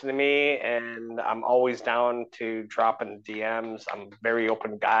like to listen to me, and I'm always down to drop in DMs. I'm a very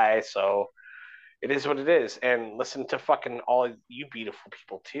open guy, so it is what it is. And listen to fucking all you beautiful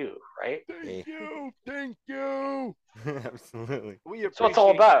people too, right? Thank you. Absolutely. That's what it's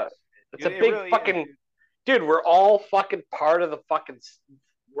all about. It's a big really fucking dude. We're all fucking part of the fucking.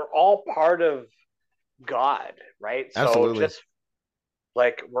 We're all part of God, right? Absolutely. So just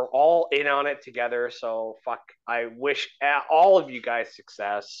like we're all in on it together. So fuck. I wish all of you guys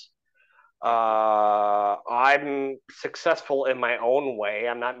success. I'm successful in my own way.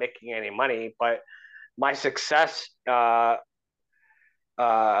 I'm not making any money, but my success, you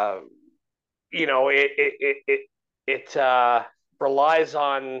know, it relies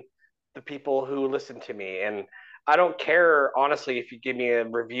on the people who listen to me, and I don't care honestly if you give me a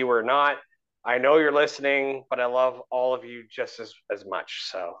review or not. I know you're listening, but I love all of you just as much.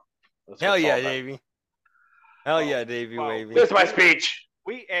 So hell yeah, Davey. Hell yeah, Davey Wavey. Here's my speech.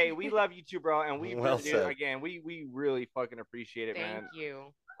 We love you too, bro, and we Well really do. said. Again, we really fucking appreciate it, man. Thank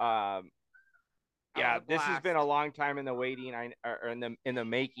you. Yeah, was a this has blast. been a long time in the waiting, or in the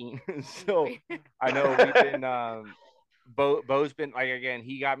making. So I know we've been Bo's been like, again,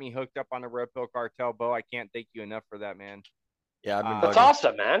 he got me hooked up on the Red Pill Cartel. Bo, I can't thank you enough for that, man. Yeah, I've been bugging. That's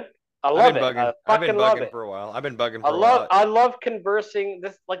awesome, man. I love it. I've been bugging for a while. I've been bugging for a while. I love conversing.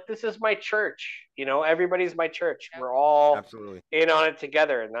 This is my church. You know, everybody's my church. We're all absolutely in on it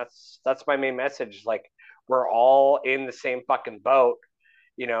together, and that's my main message. Like, we're all in the same fucking boat.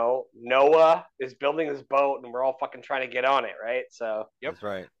 You know, Noah is building his boat, and we're all fucking trying to get on it, right? So yep, that's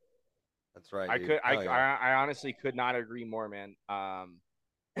right. That's right. Dude. I honestly could not agree more, man.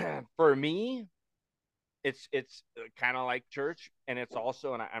 For me, it's kind of like church, and it's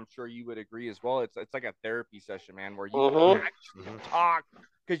also, and I'm sure you would agree as well, it's like a therapy session, man, where you can actually talk,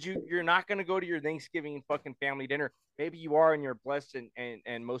 because you're not going to go to your Thanksgiving fucking family dinner. Maybe you are, and you're blessed,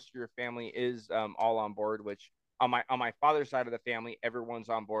 and most of your family is all on board, which on my father's side of the family, everyone's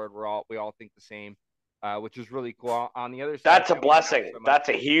on board. We all think the same, which is really cool. On the other side, that's a blessing. That's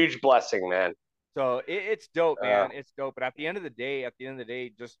a huge blessing, man. So it's dope, man. It's dope. But at the end of the day,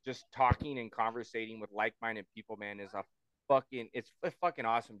 just talking and conversating with like-minded people, man, is it's fucking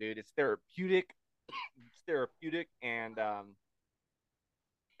awesome, dude. It's therapeutic. It's therapeutic, and I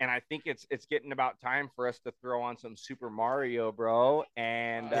think it's getting about time for us to throw on some Super Mario, bro,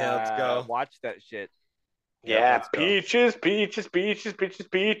 and let's go watch that shit. Yeah, peaches, peaches, peaches, peaches,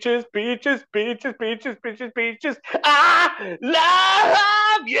 peaches, peaches, peaches, peaches, peaches, peaches. I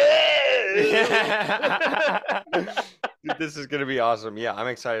love you. Dude, this is gonna be awesome. Yeah, I'm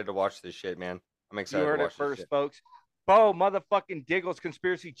excited to watch this shit, man. I'm excited. You heard to watch it first, this shit. folks. Bo, motherfucking Diggles,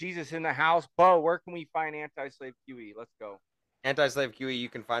 Conspiracy Jesus in the house. Bo, where can we find Anti-Slave QE? Let's go. Anti-Slave QE, you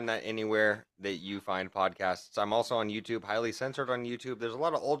can find that anywhere that you find podcasts. I'm also on YouTube, highly censored on YouTube. There's a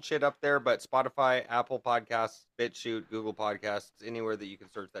lot of old shit up there, but Spotify, Apple Podcasts, BitChute, Google Podcasts, anywhere that you can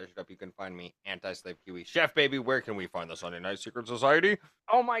search that shit up, you can find me, Anti-Slave QE. Chef Baby, where can we find the Sunday Night Secret Society?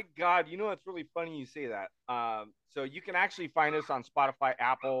 Oh my God, you know it's really funny you say that. So you can actually find us on Spotify,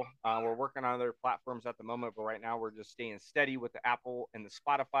 Apple. We're working on other platforms at the moment, but right now we're just staying steady with the Apple and the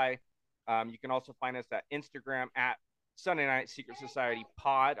Spotify. You can also find us at Instagram at Sunday Night Secret Society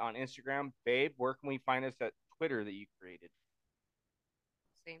Pod on Instagram. Babe, where can we find us at Twitter that you created?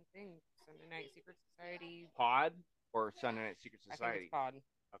 Same thing. Sunday Night Secret Society Pod or Sunday Night Secret Society? I think it's Pod.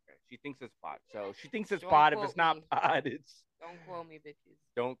 Okay, she thinks it's Pod. So she thinks it's Pod. If it's not Pod, it's... Don't quote me, bitches.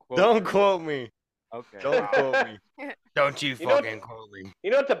 Don't quote me. Okay. Don't quote me. Don't you fucking quote me.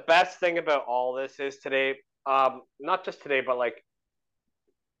 You know what the best thing about all this is today? Not just today, but like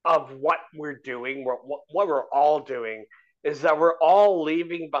of what we're doing, what we're all doing, is that we're all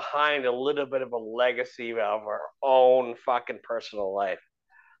leaving behind a little bit of a legacy of our own fucking personal life.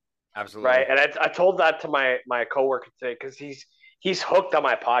 Absolutely. Right. And I told that to my coworker today, because he's hooked on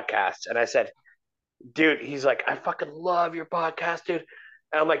my podcast. And I said, dude, he's like, I fucking love your podcast, dude.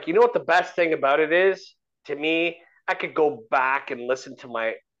 And I'm like, you know what the best thing about it is? To me, I could go back and listen to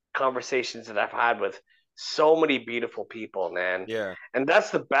my conversations that I've had with so many beautiful people, man. Yeah. And that's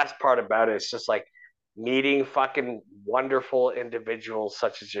the best part about it. It's just like meeting fucking wonderful individuals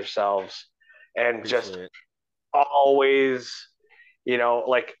such as yourselves, and just always, we don't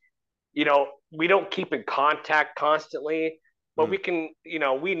keep in contact constantly, but we can,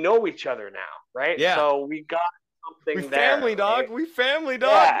 we know each other now, right? Yeah. So we got something there. Family, dog. Right? We family,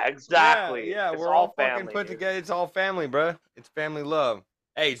 dog. Yeah, exactly. Yeah, it's we're all fucking family, put dude. together. It's all family, bro. It's family love.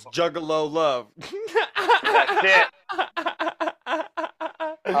 Hey, it's Juggalo love. That's it.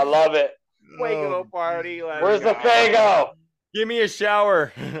 I love it. Fuego party. Where's the Fago? Give me a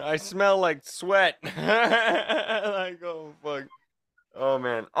shower. I smell like sweat. Like, oh, fuck. Oh,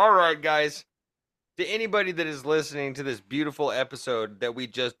 man. All right, guys. To anybody that is listening to this beautiful episode that we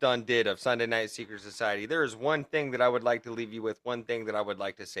just did of Sunday Night Secret Society, there is one thing that I would like to leave you with, one thing that I would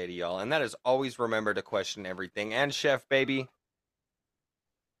like to say to y'all, and that is always remember to question everything. And Chef Baby,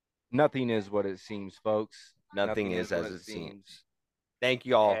 nothing is what it seems, folks. Nothing is as it seems. Thank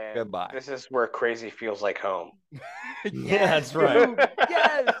you all. And goodbye. This is where crazy feels like home. Yeah, that's right. Dude,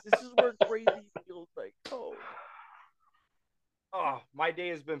 yes, this is where crazy feels like home. Oh, my day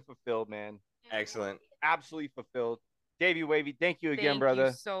has been fulfilled, man. Excellent. Absolutely fulfilled. Davey Wavey, thank you again, Thank brother.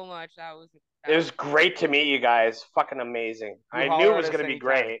 you so much. It was great to meet you guys. Fucking amazing. I knew it was going to be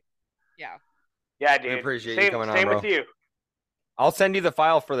great. Yeah. Yeah, dude. We appreciate you coming on, bro. Same with you. I'll send you the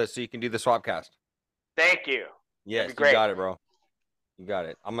file for this so you can do the swapcast. Thank you. Yes, you got it, bro. You got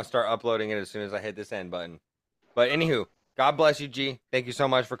it. I'm gonna start uploading it as soon as I hit this end button. But anywho, God bless you, G. Thank you so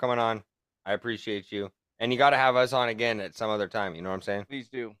much for coming on. I appreciate you. And you got to have us on again at some other time. You know what I'm saying? Please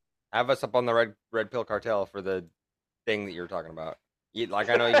do. Have us up on the Red Pill Cartel for the thing that you're talking about. Like,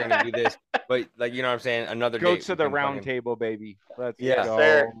 I know you're gonna do this, but like, you know what I'm saying? Another Go date, to the round table, baby. Let's go.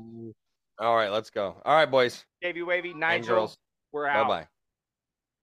 Sir. All right, let's go. All right, boys. Davey, Wavey, And Nigel. girls. We're out. Bye-bye.